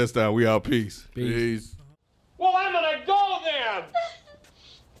catch y'all next time. We out. Peace. Peace. Well, I'm gonna go then.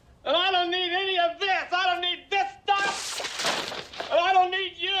 And I don't need any of this. I don't need this stuff. And I don't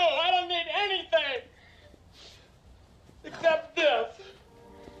need you. I don't need anything. Except this.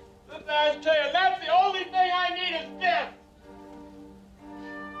 This ashtray. And that's the only thing I need is this.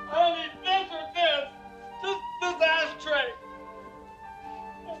 I don't need this or this. Just this ashtray.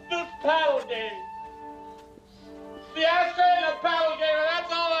 This paddle game. The ashtray and the paddle game, and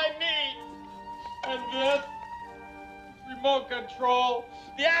that's all I need. And this remote control.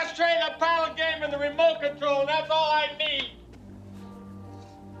 The ashtray, the paddle game, and the remote control, and that's all I need.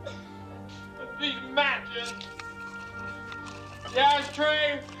 And these matches. The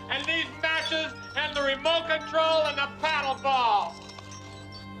ashtray, and these matches, and the remote control, and the paddle ball.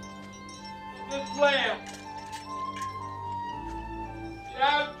 This lamp. The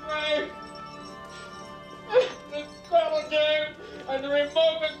ashtray, this paddle game, and the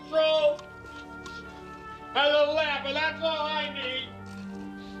remote control, and the lamp, and that's all I need.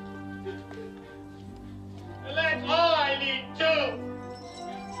 And that's all I need, too.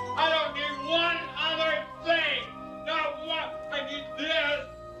 I don't need one other thing. Not one. I need this.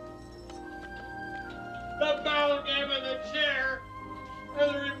 The battle game and the chair, and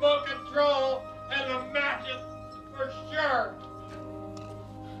the remote control, and the matches, for sure.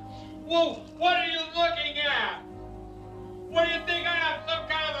 Whoa, what are you looking at? What do you think, I have some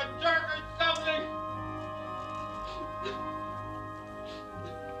kind of a jerk or something?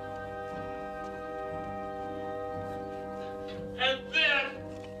 And this,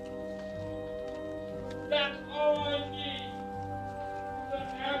 that's all I need. The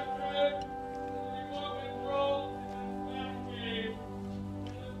ashtray, the remote control, and the battle game,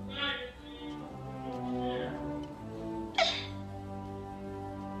 and the magazine, and the chair.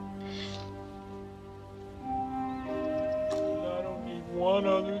 And I don't need one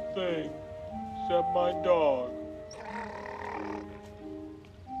other thing except my dog.